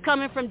deeds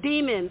coming from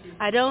demons.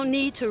 I don't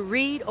need to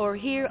read or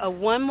hear of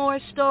one more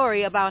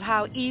story about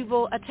how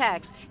evil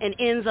attacks and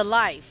ends a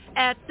life.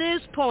 At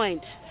this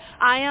point,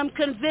 I am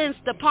convinced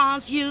the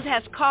pawns used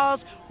has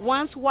caused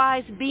once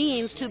wise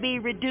beings to be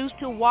reduced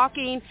to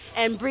walking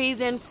and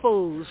breathing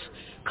fools,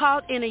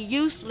 caught in a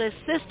useless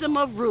system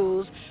of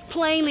rules,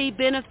 plainly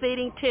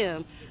benefiting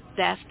Tim.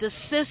 That's the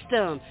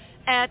system.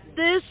 At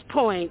this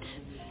point,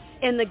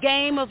 In the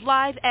game of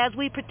life, as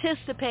we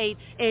participate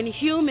in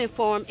human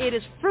form, it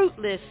is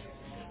fruitless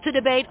to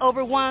debate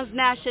over one's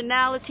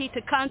nationality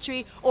to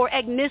country or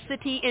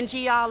ethnicity in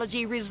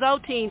geology,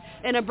 resulting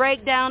in a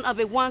breakdown of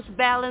a once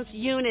balanced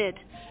unit.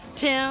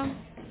 Tim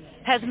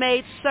has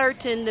made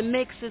certain the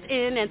mixes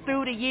in and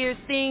through the years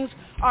things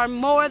are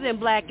more than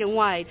black and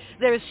white.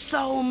 There is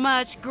so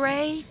much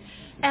gray.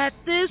 At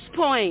this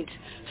point,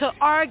 to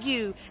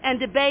argue and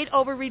debate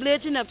over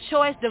religion of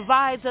choice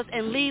divides us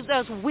and leaves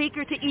us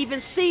weaker to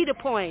even see the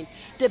point.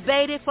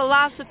 Debated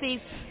philosophies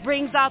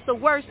brings out the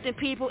worst in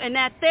people, and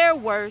at their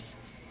worst,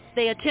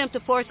 they attempt to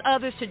force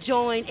others to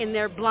join in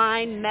their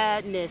blind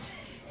madness.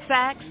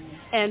 Facts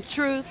and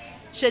truth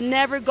should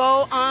never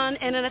go on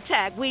in an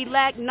attack. We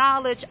lack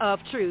knowledge of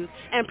truth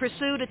and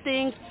pursue the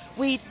things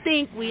we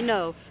think we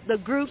know. The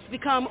groups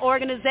become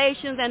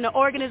organizations, and the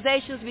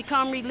organizations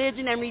become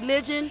religion, and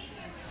religion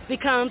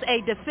becomes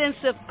a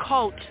defensive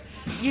cult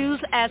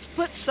used as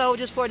foot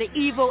soldiers for the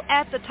evil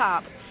at the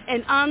top.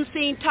 And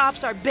unseen tops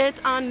are bent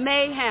on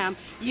mayhem,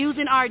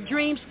 using our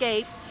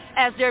dreamscape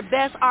as their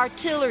best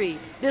artillery.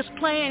 This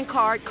playing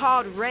card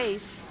called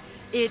race,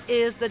 it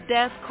is the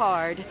death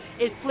card.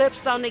 It flips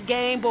on the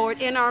game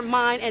board in our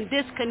mind and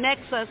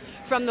disconnects us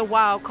from the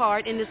wild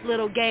card in this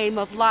little game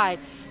of life.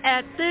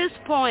 At this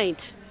point,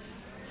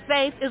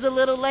 faith is a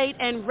little late,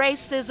 and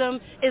racism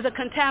is a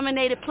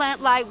contaminated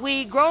plant like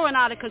weed growing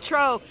out of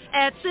control.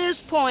 At this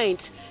point,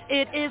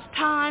 it is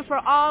time for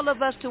all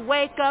of us to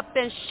wake up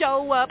and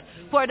show up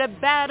for the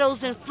battles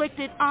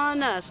inflicted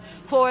on us.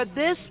 For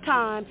this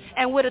time,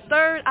 and with a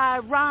third eye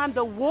rhyme,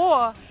 the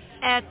war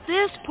at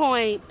this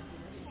point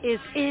is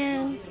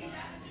in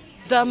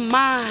the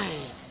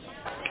mind.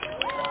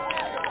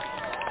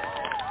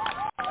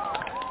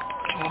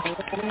 All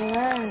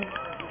right.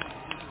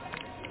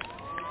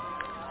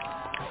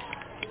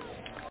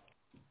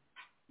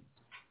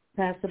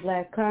 Pastor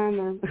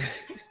BlaqKarma.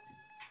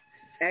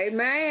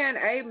 Amen,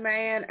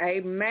 amen,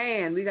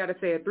 amen. We got to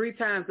say it 3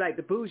 times like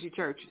the bougie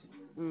churches.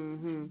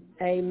 Mm-hmm.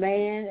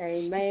 Amen,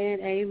 amen,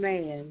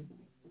 amen.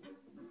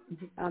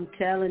 I'm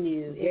telling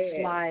you,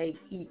 it's like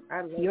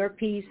your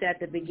piece at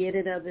the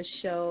beginning of the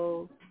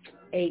show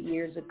 8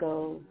 years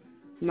ago,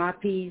 my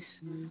piece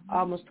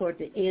almost toward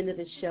the end of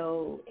the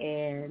show,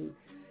 and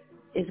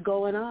it's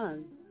going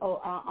on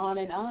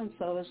and on.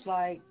 So it's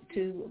like,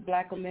 to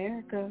Black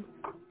America,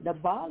 the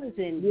ball is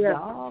in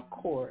y'all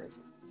court.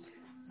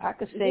 I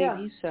could save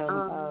you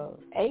some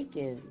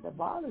aching. The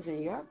ball is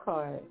in your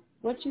court.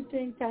 What you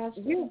think,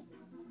 Pastor? Yeah.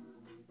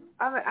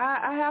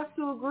 I have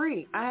to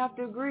agree.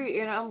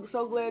 And I'm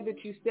so glad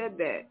that you said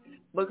that,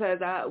 because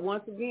I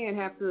once again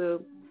have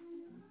to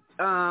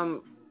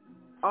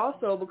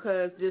also,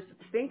 because just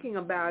thinking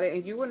about it,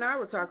 and you and I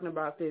were talking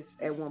about this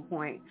at one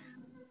point,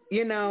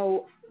 you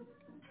know,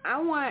 I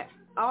want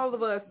all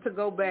of us to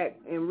go back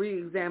and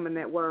re-examine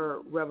that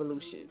word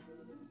revolution.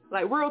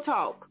 Like, real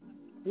talk.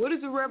 What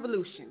is a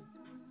revolution?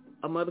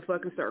 A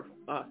motherfucking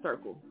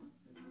circle.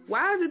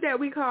 Why is it that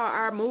we call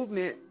our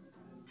movement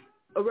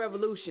a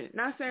revolution?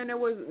 Not saying there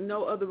was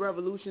no other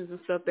revolutions and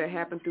stuff that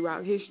happened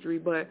throughout history,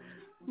 but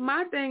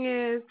my thing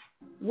is,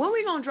 when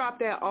we gonna drop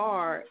that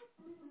R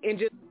and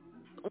just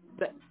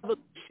the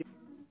evolution,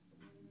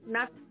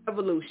 not the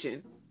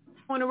revolution?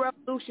 On the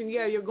revolution,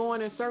 you're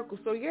going in circles.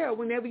 So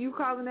whenever you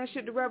calling that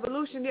shit the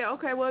revolution,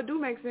 okay, well, it do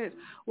make sense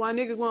why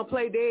niggas want to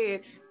play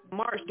dead,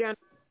 march down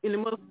in the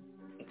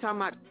motherfucking talking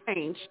about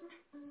change,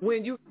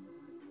 when you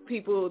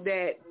people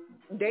that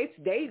they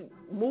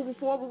moving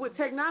forward with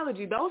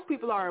technology. Those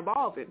people are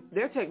evolving.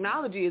 Their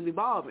technology is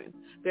evolving.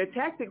 Their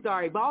tactics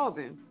are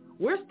evolving.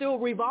 We're still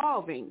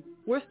revolving.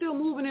 We're still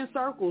moving in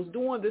circles,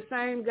 doing the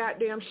same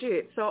goddamn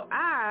shit. So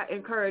I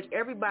encourage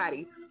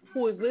everybody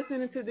who is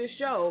listening to this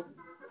show,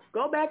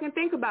 go back and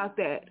think about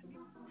that.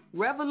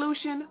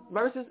 Revolution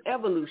versus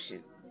evolution.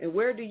 And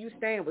where do you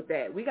stand with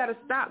that? We got to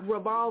stop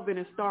revolving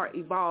and start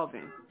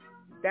evolving.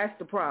 That's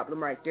the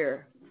problem right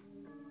there.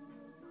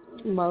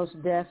 Most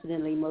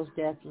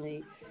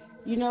definitely.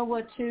 You know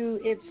what, too?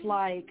 It's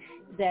like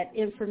that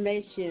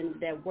information,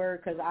 that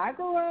word, because I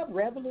grew up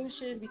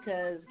revolution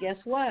because guess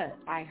what?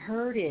 I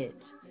heard it.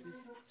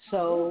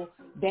 So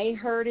they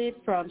heard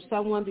it from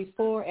someone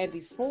before,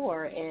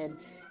 and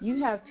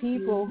you have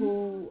people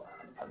who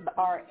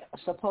are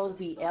supposed to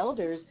be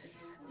elders,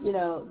 you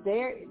know,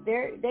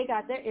 they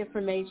got their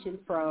information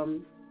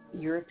from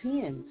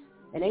Europeans,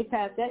 and they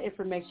passed that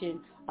information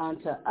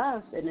on to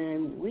us, and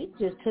then we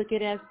just took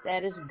it as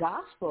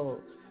gospel,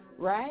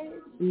 right?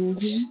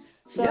 Mm-hmm.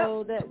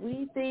 So that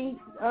we think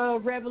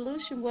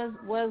revolution was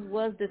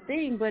the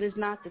thing, but it's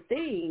not the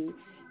thing,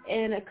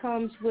 and it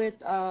comes with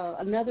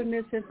another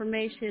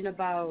misinformation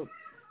about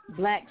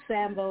Black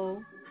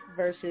Sambo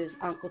versus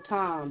Uncle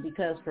Tom,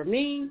 because for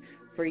me,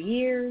 for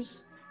years,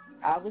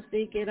 I was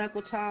thinking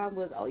Uncle Tom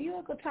was, you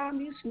Uncle Tom,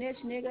 you snitch,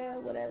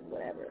 nigga,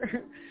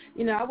 whatever.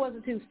 You know, I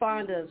wasn't too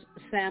fond of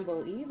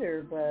Sambo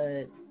either,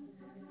 but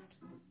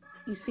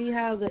you see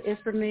how the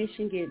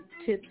information get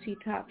tipsy,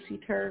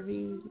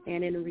 topsy-turvy,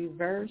 and in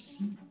reverse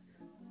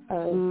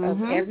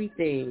of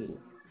everything,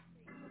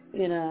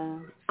 you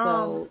know.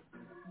 So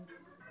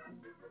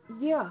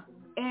Yeah,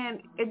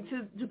 and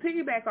to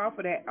piggyback off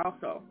of that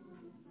also,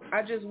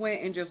 I just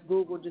went and just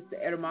Googled just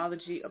the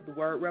etymology of the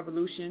word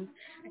revolution,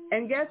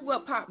 and guess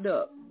what popped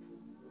up?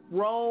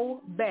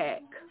 Roll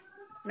back.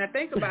 Now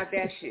think about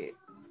that shit.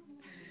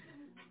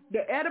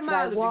 The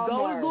etymology,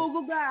 go to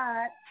Google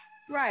Guide.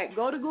 Right,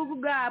 go to Google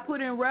Guide,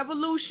 put in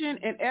revolution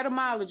and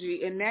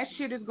etymology, and that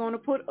shit is going to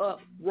put up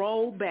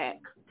roll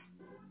back.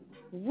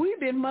 We've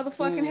been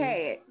motherfucking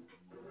had.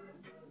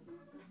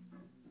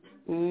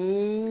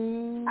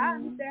 I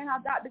understand how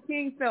Dr.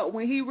 King felt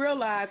when he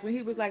realized, when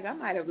he was like, I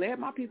might have led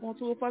my people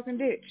into a fucking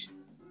ditch.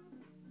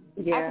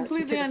 Yeah, I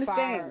completely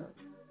understand.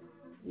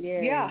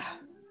 Yeah.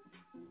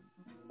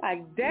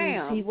 Like,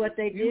 damn. You see what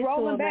they did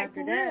to him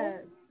after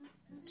that.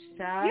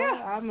 Child,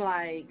 yeah. I'm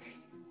like,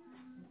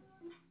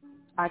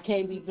 I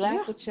can't be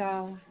black with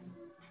y'all.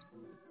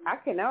 I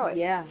can know it.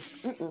 Yeah.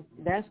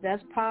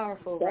 That's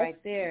powerful right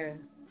there.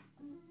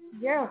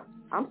 Yeah.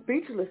 I'm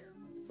speechless.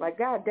 Like,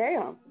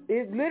 goddamn.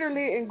 It's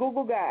literally in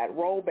Google Guide,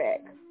 roll back.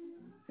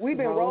 We've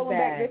been rolling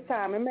back this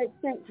time. It makes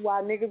sense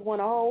why niggas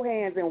want to hold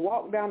hands and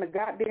walk down the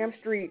goddamn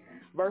street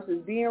versus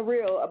being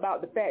real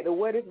about the fact that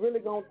what it's really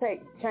going to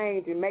take to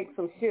change and make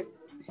some shit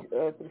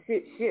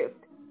shift.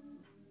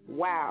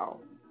 Wow.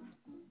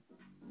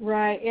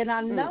 Right, and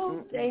I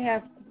know they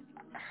have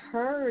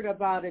heard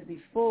about it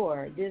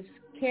before. This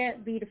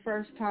can't be the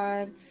first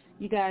time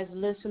you guys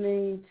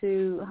listening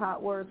to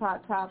Hotwordz,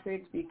 Hot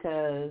Topics,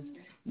 because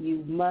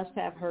you must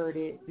have heard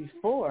it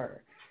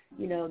before.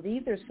 You know,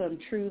 these are some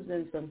truths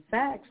and some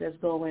facts that's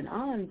going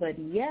on, but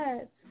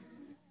yet,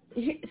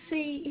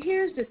 see,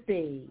 here's the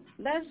thing.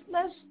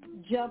 Let's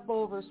jump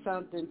over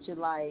something to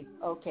like,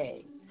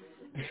 okay,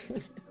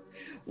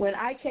 when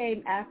I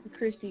came after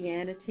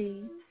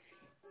Christianity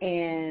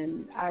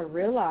and I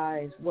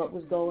realized what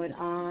was going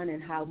on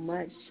and how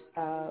much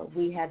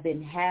we have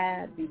been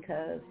had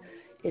because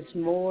it's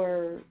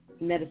more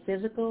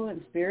metaphysical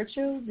and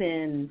spiritual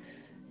than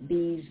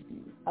these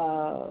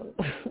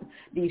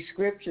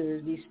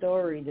scriptures, these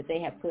stories that they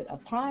have put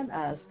upon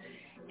us.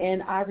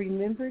 And I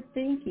remember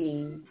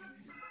thinking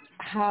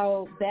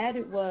how bad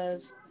it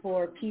was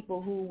for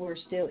people who were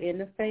still in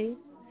the faith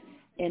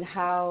and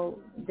how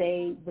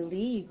they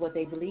believe what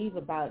they believe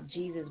about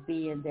Jesus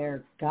being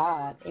their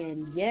God.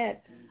 And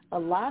yet a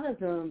lot of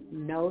them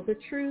know the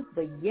truth,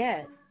 but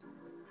yet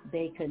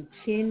they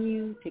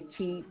continue to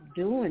keep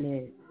doing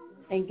it.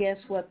 And guess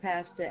what,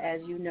 Pastor?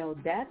 As you know,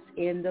 that's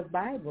in the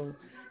Bible.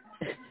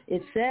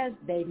 It says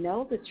they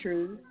know the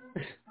truth,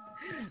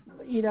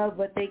 you know,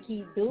 but they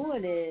keep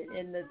doing it.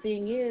 And the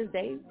thing is,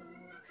 they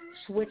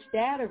switch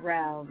that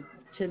around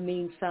to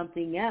mean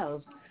something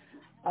else.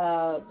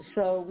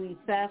 So we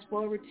fast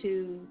forward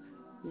to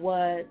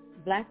what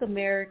Black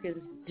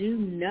Americans do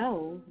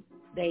know.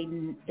 They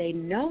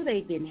know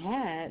they've been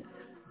had,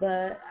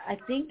 but I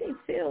think they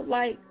feel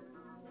like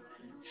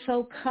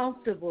so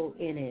comfortable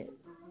in it.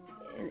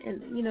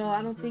 And you know,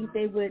 I don't think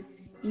they would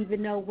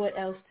even know what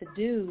else to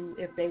do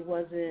if they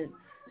wasn't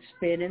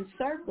spinning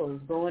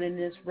circles, going in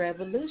this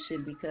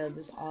revolution, because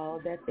it's all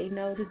that they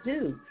know to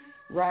do,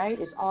 right?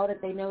 It's all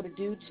that they know to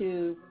do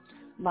to,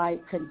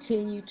 like,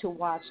 continue to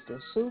watch the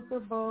Super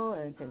Bowl.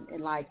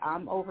 And like,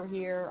 I'm over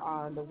here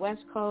on the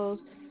West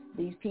Coast.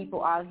 These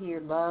people out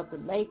here love the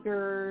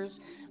Lakers,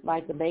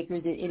 like the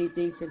Lakers did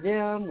anything for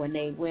them when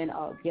they win,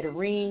 get a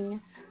ring.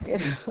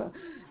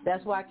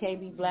 That's why I can't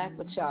be black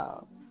with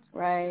y'all,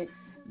 right?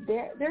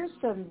 There's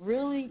some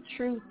really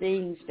true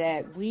things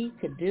that we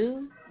could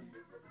do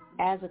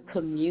as a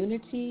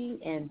community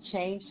and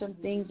change some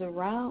things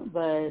around,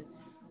 but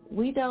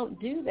we don't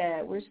do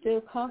that. We're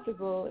still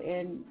comfortable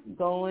in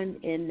going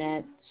in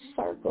that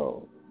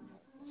circle.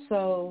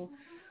 So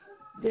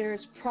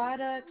there's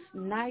products,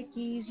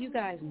 Nikes, you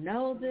guys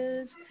know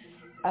this,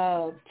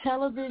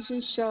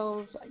 television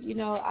shows. You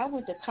know, I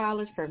went to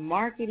college for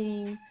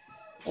marketing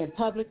and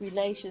public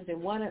relations,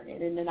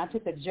 and then I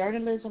took a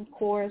journalism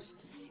course.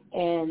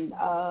 And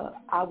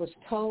I was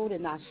told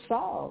and I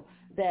saw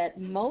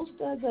that most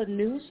of the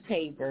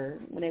newspaper,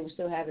 when they were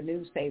still having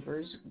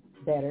newspapers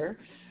better,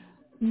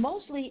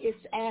 mostly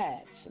it's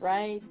ads,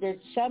 right?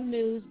 There's some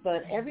news,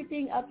 but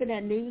everything up in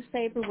that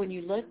newspaper, when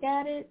you look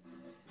at it,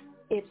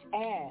 it's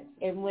ads.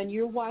 And when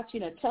you're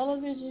watching a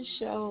television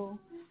show,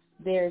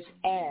 there's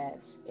ads.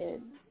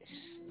 And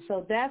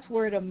so that's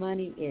where the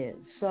money is.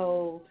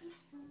 So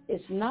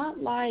it's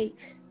not like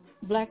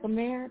Black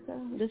America,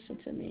 listen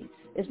to me.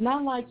 It's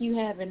not like you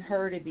haven't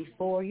heard it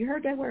before. You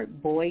heard that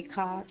word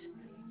boycott,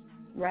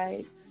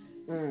 right?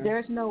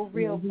 There's no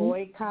real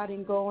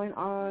boycotting going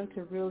on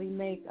to really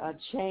make a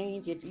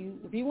change. If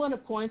you want to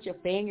point your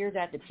fingers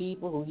at the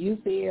people who you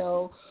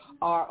feel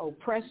are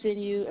oppressing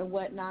you and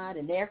whatnot,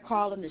 and they're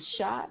calling the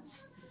shots,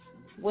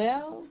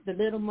 well, the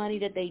little money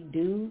that they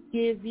do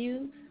give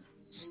you,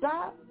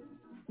 stop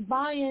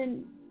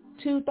buying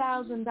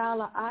 $2,000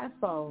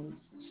 iPhones.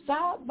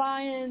 Stop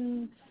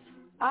buying,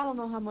 I don't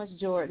know how much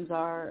Jordans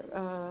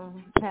are,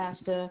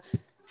 Pastor.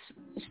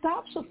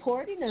 Stop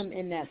supporting them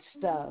in that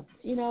stuff.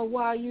 You know,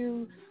 while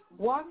you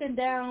walking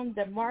down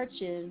the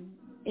marching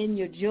in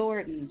your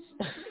Jordans,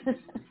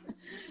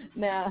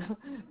 Now,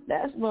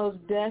 that's most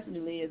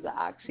definitely is an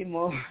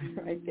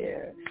oxymoron right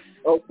there.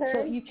 Okay.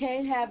 So you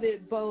can't have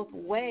it both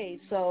ways.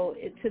 So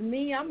to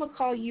me, I'm going to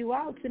call you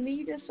out. To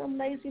me, you're just some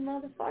lazy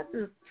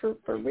motherfucker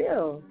for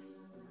real.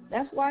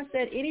 That's why I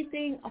said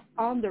anything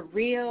on the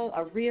real,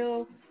 a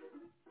real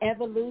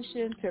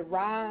evolution to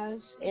rise,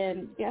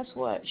 and guess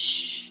what?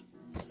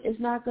 It's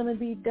not going to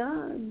be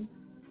done.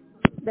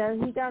 That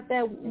he got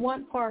that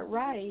one part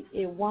right.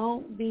 It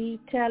won't be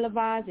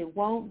televised. It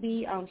won't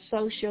be on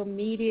social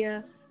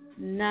media.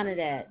 None of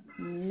that.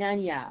 None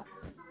of y'all.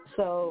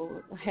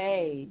 So,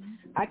 hey,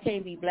 I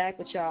can't be black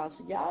with y'all.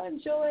 So y'all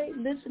enjoy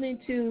listening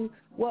to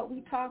what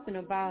we talking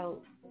about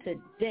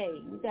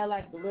today. We got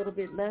like a little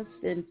bit less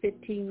than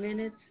 15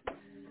 minutes.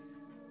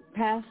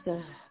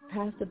 Pastor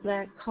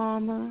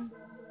BlaqKarma,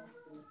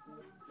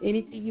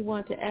 anything you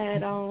want to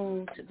add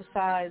on to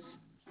besides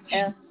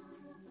F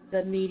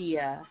the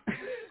media?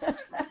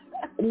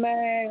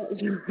 Man.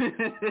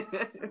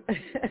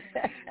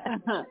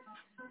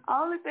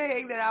 Only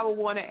thing that I would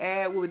want to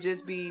add would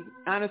just be,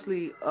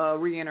 honestly,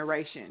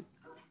 reiteration.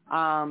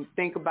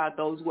 Think about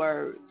those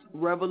words,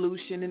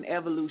 revolution and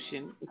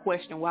evolution.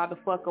 Question, why the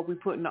fuck are we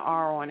putting the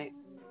R on it?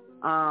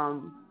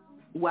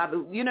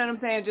 You know what I'm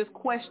saying? Just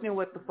questioning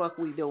what the fuck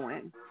we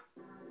doing.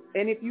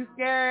 And if you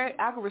scared,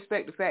 I can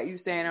respect the fact you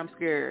saying I'm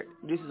scared.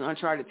 This is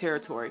uncharted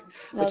territory.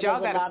 But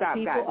y'all got to stop,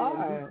 guys.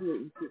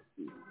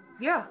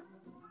 Yeah.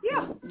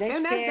 They're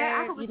and scared,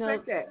 I can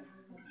respect that.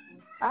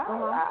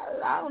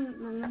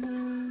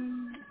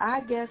 I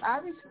guess I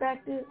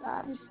respect it.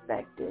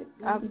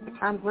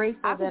 I'm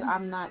grateful that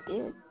I'm not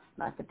it.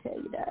 I can tell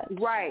you that.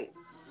 Right.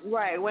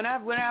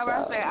 Whenever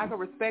I say I can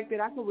respect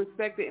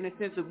it in the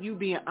sense of you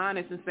being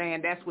honest and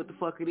saying that's what the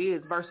fuck it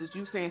is versus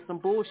you saying some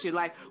bullshit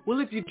like, well,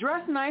 if you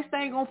dress nice, they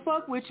ain't gonna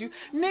fuck with you.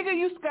 Nigga,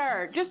 you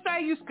scared. Just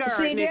say you scared,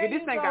 nigga.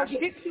 This ain't got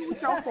shit to do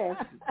with your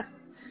fashion.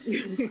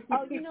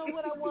 Oh, you know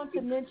what I want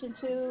to mention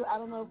too? I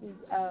don't know if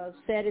we've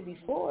said it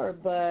before,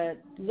 but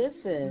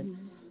listen,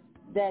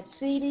 that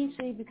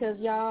CDC, because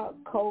y'all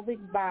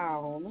COVID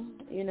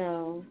bound,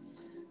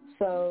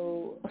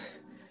 so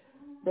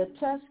the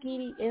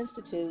Tuskegee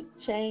Institute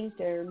changed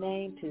their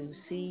name to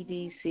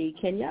CDC.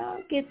 Can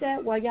y'all get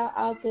that while y'all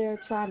out there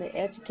trying to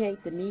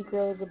educate the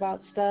Negroes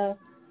about stuff,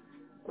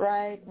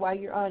 right? While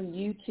you're on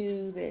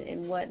YouTube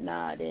and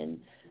whatnot and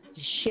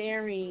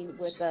sharing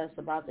with us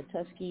about the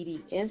Tuskegee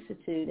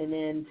Institute, and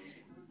then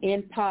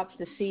in pops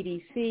the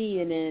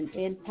CDC, and then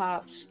in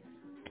pops,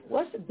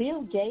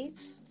 Bill Gates?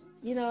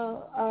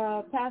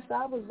 Pastor,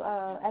 I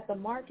was at the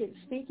market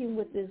speaking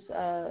with this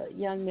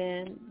young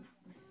man.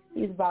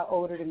 He's about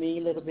older than me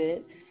a little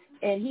bit,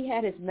 and he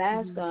had his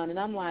mask on, and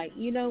I'm like,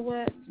 you know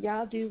what?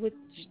 Y'all do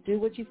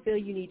what you feel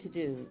you need to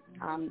do.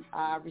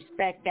 I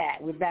respect that.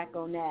 We're back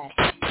on that.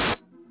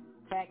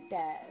 Respect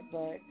that.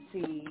 But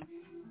see,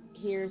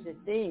 here's the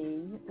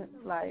thing.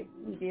 Like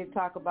we did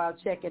talk about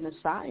checking the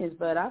science,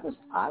 but I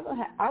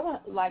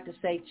would like to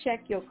say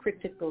check your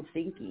critical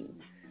thinking.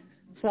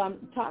 So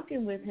I'm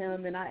talking with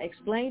him, and I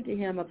explained to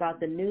him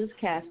about the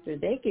newscaster.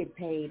 They get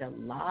paid a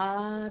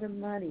lot of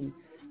money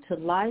to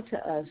lie to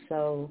us,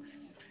 so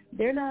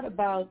they're not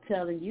about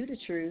telling you the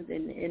truth,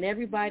 and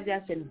everybody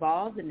that's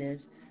involved in this,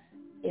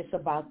 it's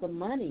about the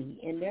money,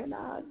 and they're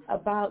not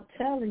about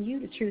telling you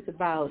the truth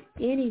about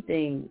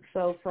anything.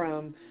 So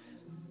from,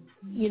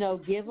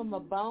 give them a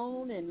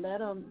bone and let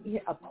them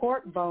a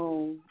pork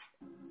bone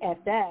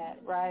at that,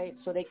 right,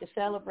 so they can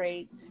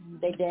celebrate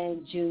their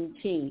dang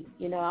Juneteenth.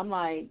 I'm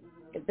like,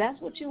 if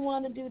that's what you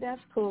want to do,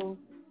 that's cool.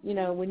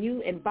 When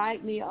you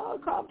invite me,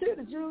 come to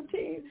the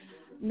Juneteenth.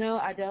 No,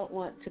 I don't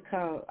want to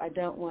come. I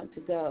don't want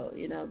to go,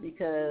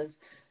 because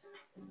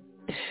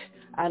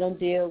I don't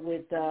deal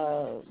with,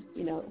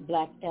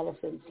 black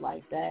elephants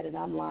like that. And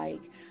I'm like,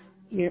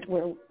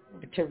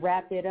 to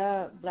wrap it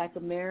up, Black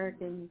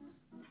Americans,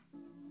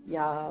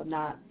 y'all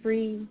not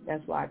free.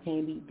 That's why I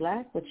can't be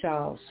black with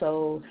y'all.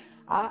 So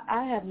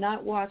I have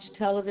not watched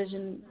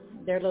television,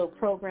 their little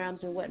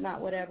programs and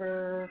whatnot,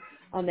 whatever,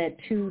 on that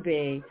tube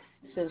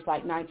since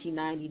like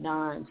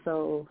 1999.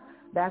 So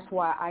that's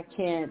why I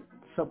can't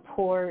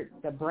support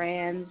the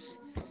brands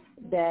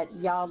that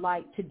y'all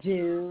like to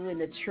do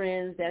and the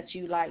trends that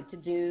you like to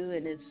do.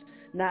 And it's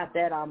not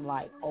that I'm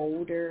like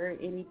older or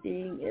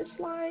anything. It's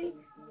like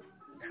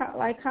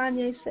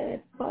Kanye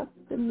said, fuck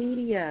the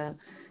media,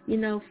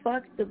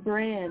 fuck the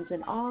brands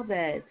and all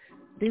that.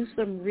 Do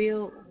some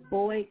real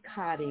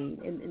boycotting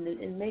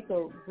and make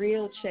a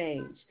real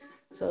change.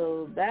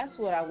 So that's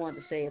what I want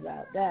to say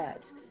about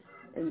that.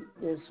 And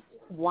this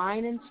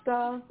wine and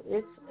stuff,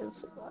 it's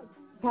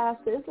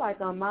Pastor, it's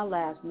like on my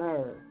last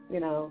nerve,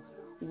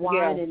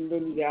 wine, and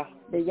then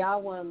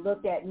y'all want to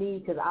look at me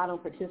because I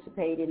don't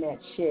participate in that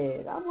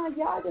shit. I'm like,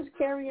 y'all just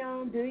carry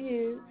on, do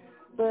you?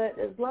 But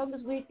as long as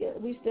we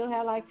still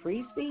have like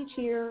free speech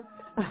here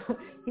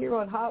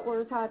on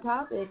Hotwordz, Hot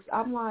Topics,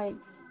 I'm like,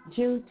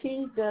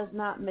 Juneteenth does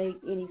not make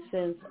any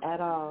sense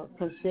at all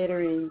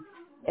considering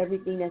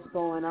everything that's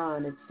going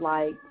on. It's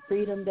like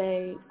Freedom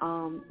Day.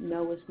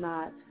 No, it's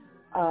not.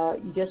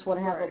 You just want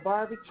to have a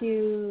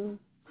barbecue.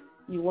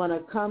 you want to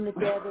come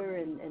together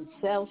and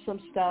sell some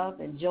stuff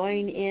and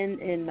join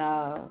in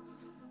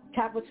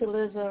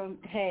capitalism,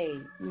 hey,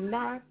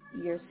 knock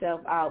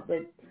yourself out.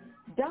 But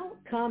don't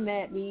come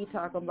at me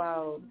talking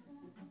about,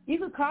 you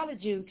can call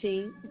it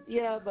Juneteenth,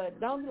 yeah, but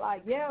don't be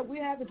like, yeah, we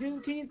have a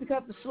Juneteenth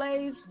because the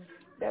slaves,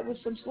 there was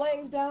some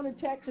slaves down in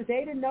Texas, they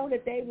didn't know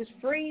that they was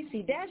free.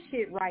 See, that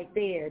shit right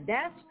there,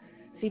 that's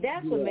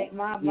what make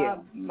my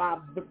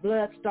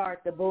blood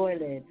start to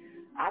boiling.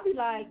 I'll be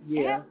like,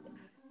 Juneteenth,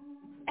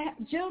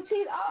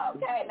 oh,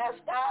 okay, let's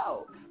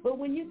go. But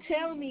when you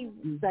tell me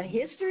the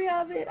history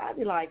of it, I'll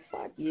be like,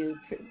 fuck you,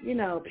 you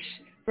know,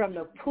 from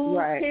the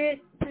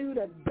pulpit to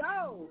the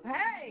door,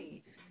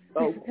 hey.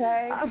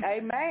 Okay,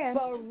 amen.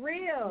 For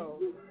real,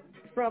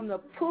 from the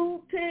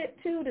pulpit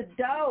to the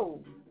door,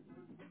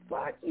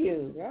 fuck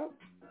you. Yep.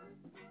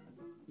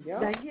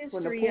 The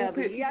history of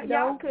it,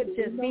 y'all could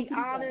just be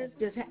honest,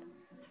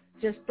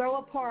 just throw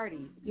a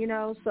party, you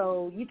know.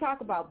 So you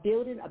talk about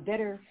building a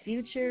better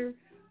future,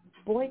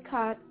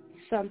 boycott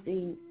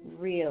something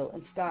real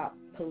and stop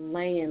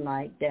playing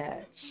like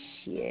that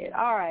shit.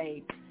 All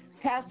right,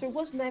 Pastor,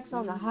 what's next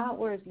on the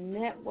Hotwordz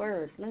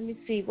Network? Let me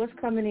see what's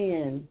coming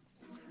in.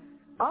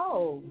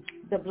 Oh,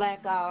 the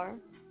Black Hour.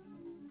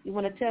 You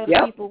want to tell the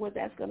people what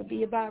that's going to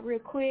be about real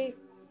quick?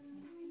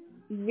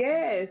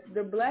 Yes,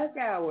 the Black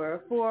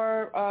Hour.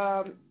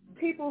 For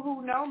people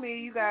who know me,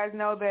 you guys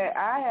know that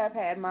I have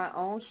had my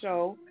own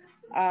show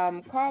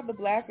called the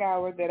Black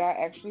Hour that I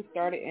actually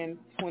started in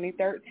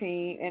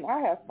 2013, and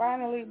I have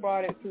finally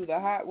brought it to the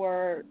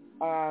Hotwordz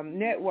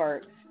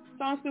Network.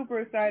 So I'm super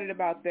excited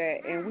about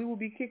that, and we will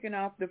be kicking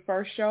off the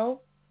first show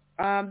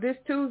this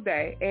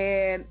Tuesday.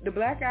 And the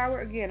Black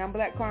Hour, again, I'm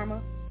BlaqKarma,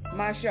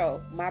 my show,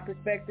 my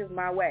perspective,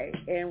 my way.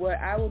 And what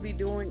I will be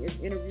doing is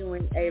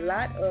interviewing a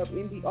lot of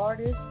indie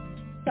artists,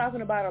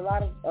 talking about a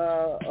lot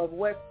of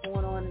what's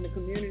going on in the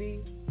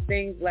community,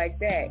 things like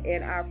that.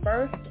 And our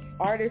first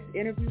artist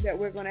interview that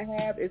we're going to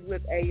have is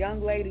with a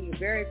young lady, a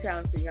very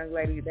talented young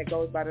lady that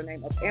goes by the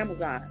name of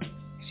Amazon.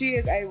 She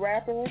is a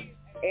rapper,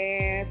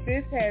 and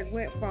sis has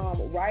went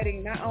from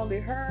writing not only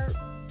her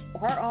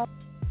own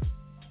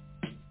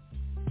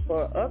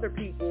for other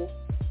people,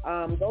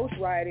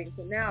 ghostwriting,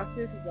 so now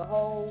sis is a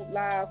whole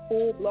live,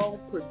 full-blown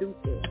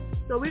producer.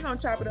 So we're going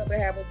to chop it up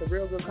and have us a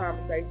real good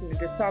conversation and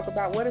just talk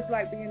about what it's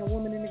like being a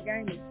woman in the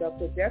game and stuff.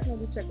 So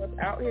definitely check us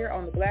out here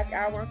on the Black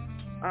Hour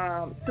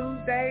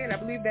Tuesday, and I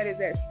believe that is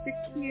at 6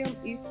 p.m.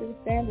 Eastern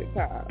Standard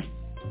Time.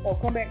 So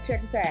come back and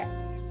check us out.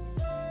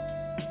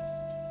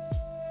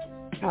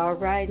 All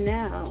right,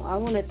 now, I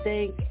want to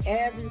thank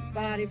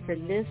everybody for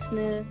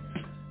listening.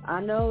 I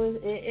know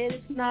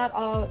it's not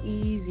all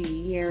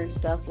easy hearing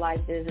stuff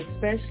like this,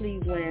 especially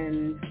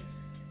when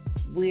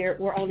we're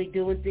only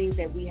doing things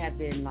that we have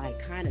been like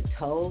kind of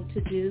told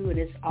to do, and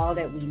it's all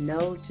that we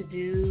know to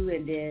do,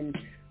 and then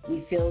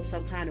we feel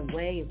some kind of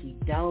way if we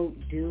don't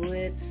do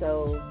it.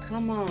 So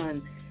come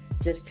on,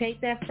 just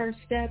take that first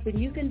step, and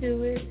you can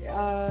do it.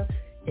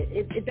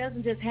 It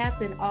doesn't just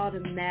happen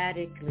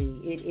automatically.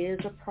 It is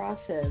a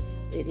process.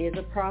 It is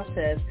a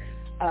process.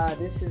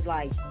 This is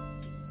like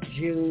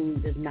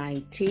June the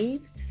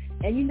 19th.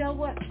 And you know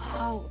what?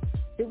 Oh,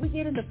 did we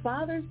get into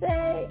Father's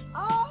Day?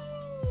 Oh,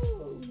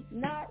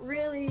 not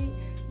really.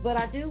 But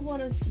I do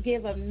want to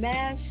give a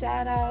mad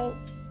shout out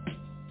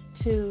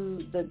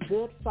to the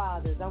good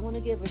fathers. I want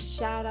to give a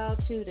shout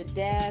out to the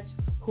dads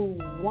who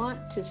want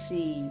to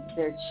see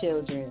their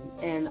children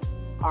and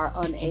are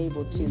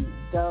unable to.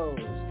 Those.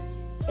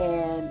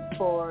 And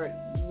for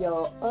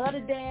your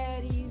other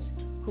daddies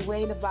who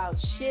ain't about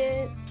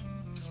shit,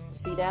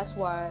 see, that's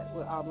why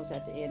we're almost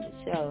at the end of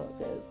the show,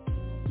 because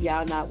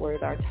y'all not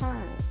worth our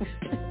time.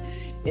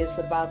 It's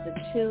about the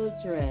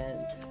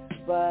children.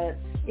 But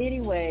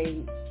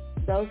anyway,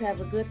 those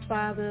have a good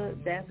father.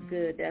 That's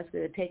good. That's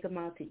good. Take them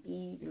out to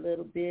eat a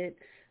little bit.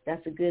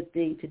 That's a good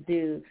thing to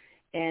do.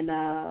 And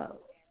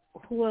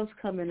who else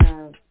coming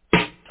up?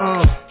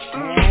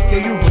 Do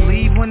you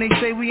believe when they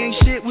say we ain't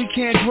shit, we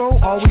can't grow?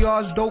 All we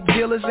are is dope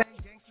dealers and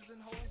gangsters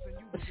and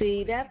hoes.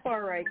 See, that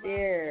part right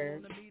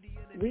there,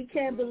 we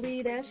can't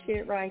believe that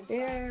shit right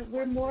there.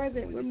 We're more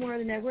than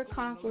that. We're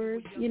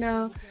conquerors, you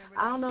know.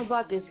 I don't know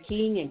about this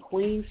king and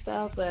queen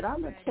stuff, but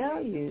I'm going to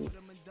tell you,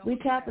 we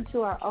tap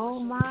into our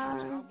own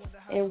mind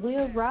and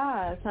we'll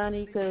rise,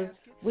 honey, because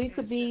we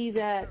could be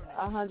that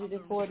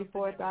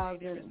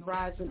 144,000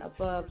 rising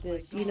above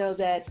this, you know,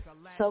 that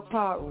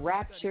so-called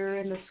rapture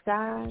in the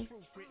sky.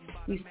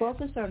 We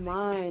focus our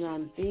mind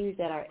on things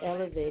that are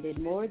elevated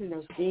more than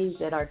those things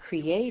that are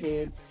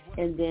created,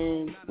 and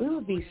then we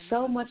will be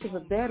so much of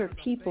a better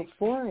people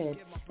for it.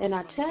 And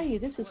I tell you,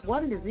 this is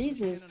one of the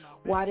reasons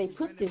why they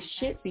put this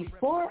shit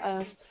before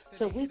us,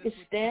 so we could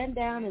stand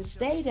down and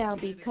stay down,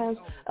 because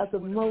of the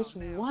most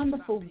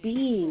wonderful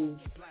beings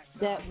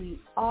that we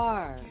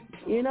are.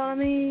 You know what I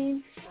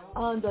mean?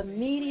 On the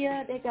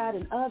media, they got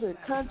in other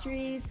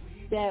countries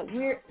that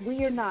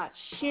we are not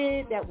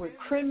shit, that we're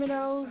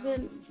criminals,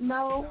 and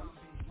no,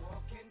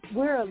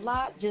 we're a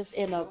lot just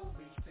in a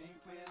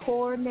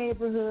poor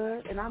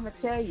neighborhood, and I'm going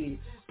to tell you,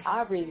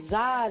 I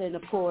reside in a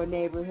poor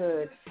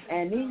neighborhood,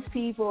 and these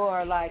people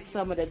are like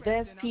some of the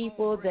best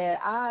people that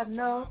I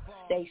know.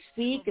 They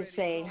speak and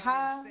say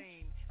hi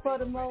for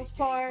the most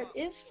part.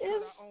 It's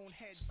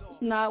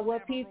not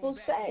what people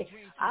say.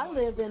 I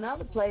lived in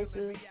other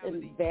places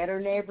in better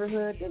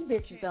neighborhoods. Them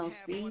bitches don't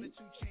speak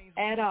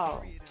at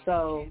all.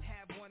 So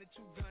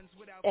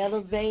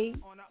elevate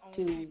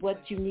to what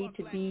you need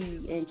to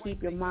be and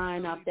keep your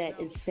mind off that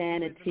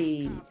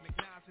insanity.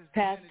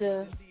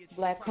 Pastor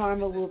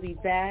BlaqKarma will be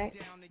back,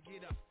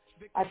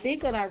 I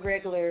think, on our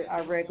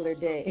regular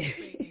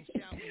day.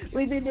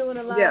 We've been doing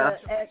a lot of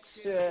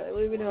extra.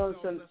 We've been doing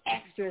some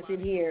extras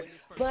in here,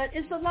 but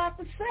it's a lot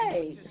to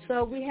say.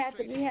 So we have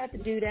to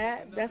do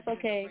that. That's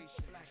okay.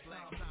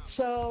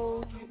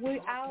 So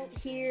we're out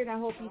here, and I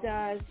hope you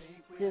guys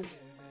just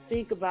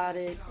think about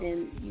it.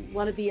 And you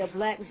want to be a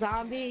black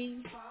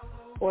zombie,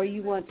 or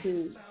you want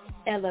to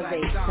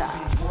elevate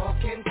time.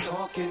 Walking,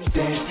 talking,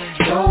 dead.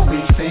 So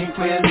we think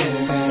we're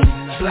living.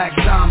 Black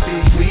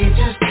zombie, we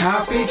just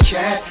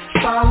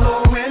copycat,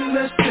 following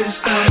the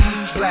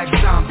system. Black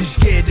zombie,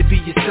 scared to be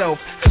yourself,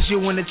 cause you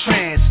in a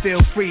trance.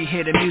 Feel free,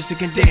 hear the music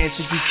and dance.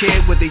 If you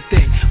care what they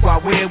think, why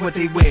wear what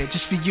they wear,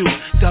 just for you.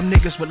 Dumb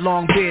niggas with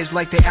long beards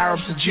like the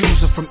Arabs and Jews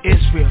are from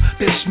Israel.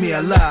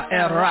 Bismillah,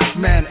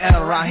 El-Rahman,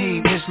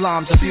 El-Rahim.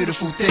 Islam's a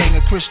beautiful thing,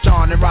 a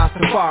Christian and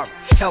Rastafari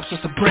helps us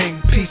to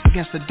bring peace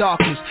against the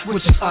darkness,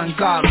 which is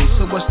ungodly.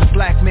 So what's the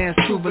black man's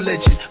true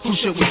religion? Who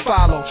should we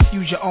follow?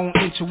 Use your own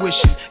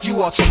intuition,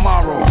 you are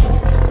tomorrow.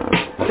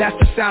 That's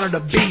the sound of the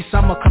beast.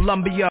 I'm a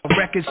Columbia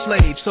record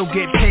slave, so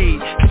get paid.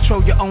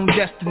 Control your own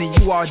destiny,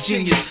 you are a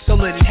genius.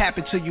 Don't let it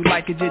happen to you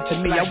like it did to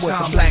me. I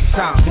was a black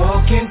zombie.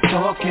 Walking,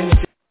 talking.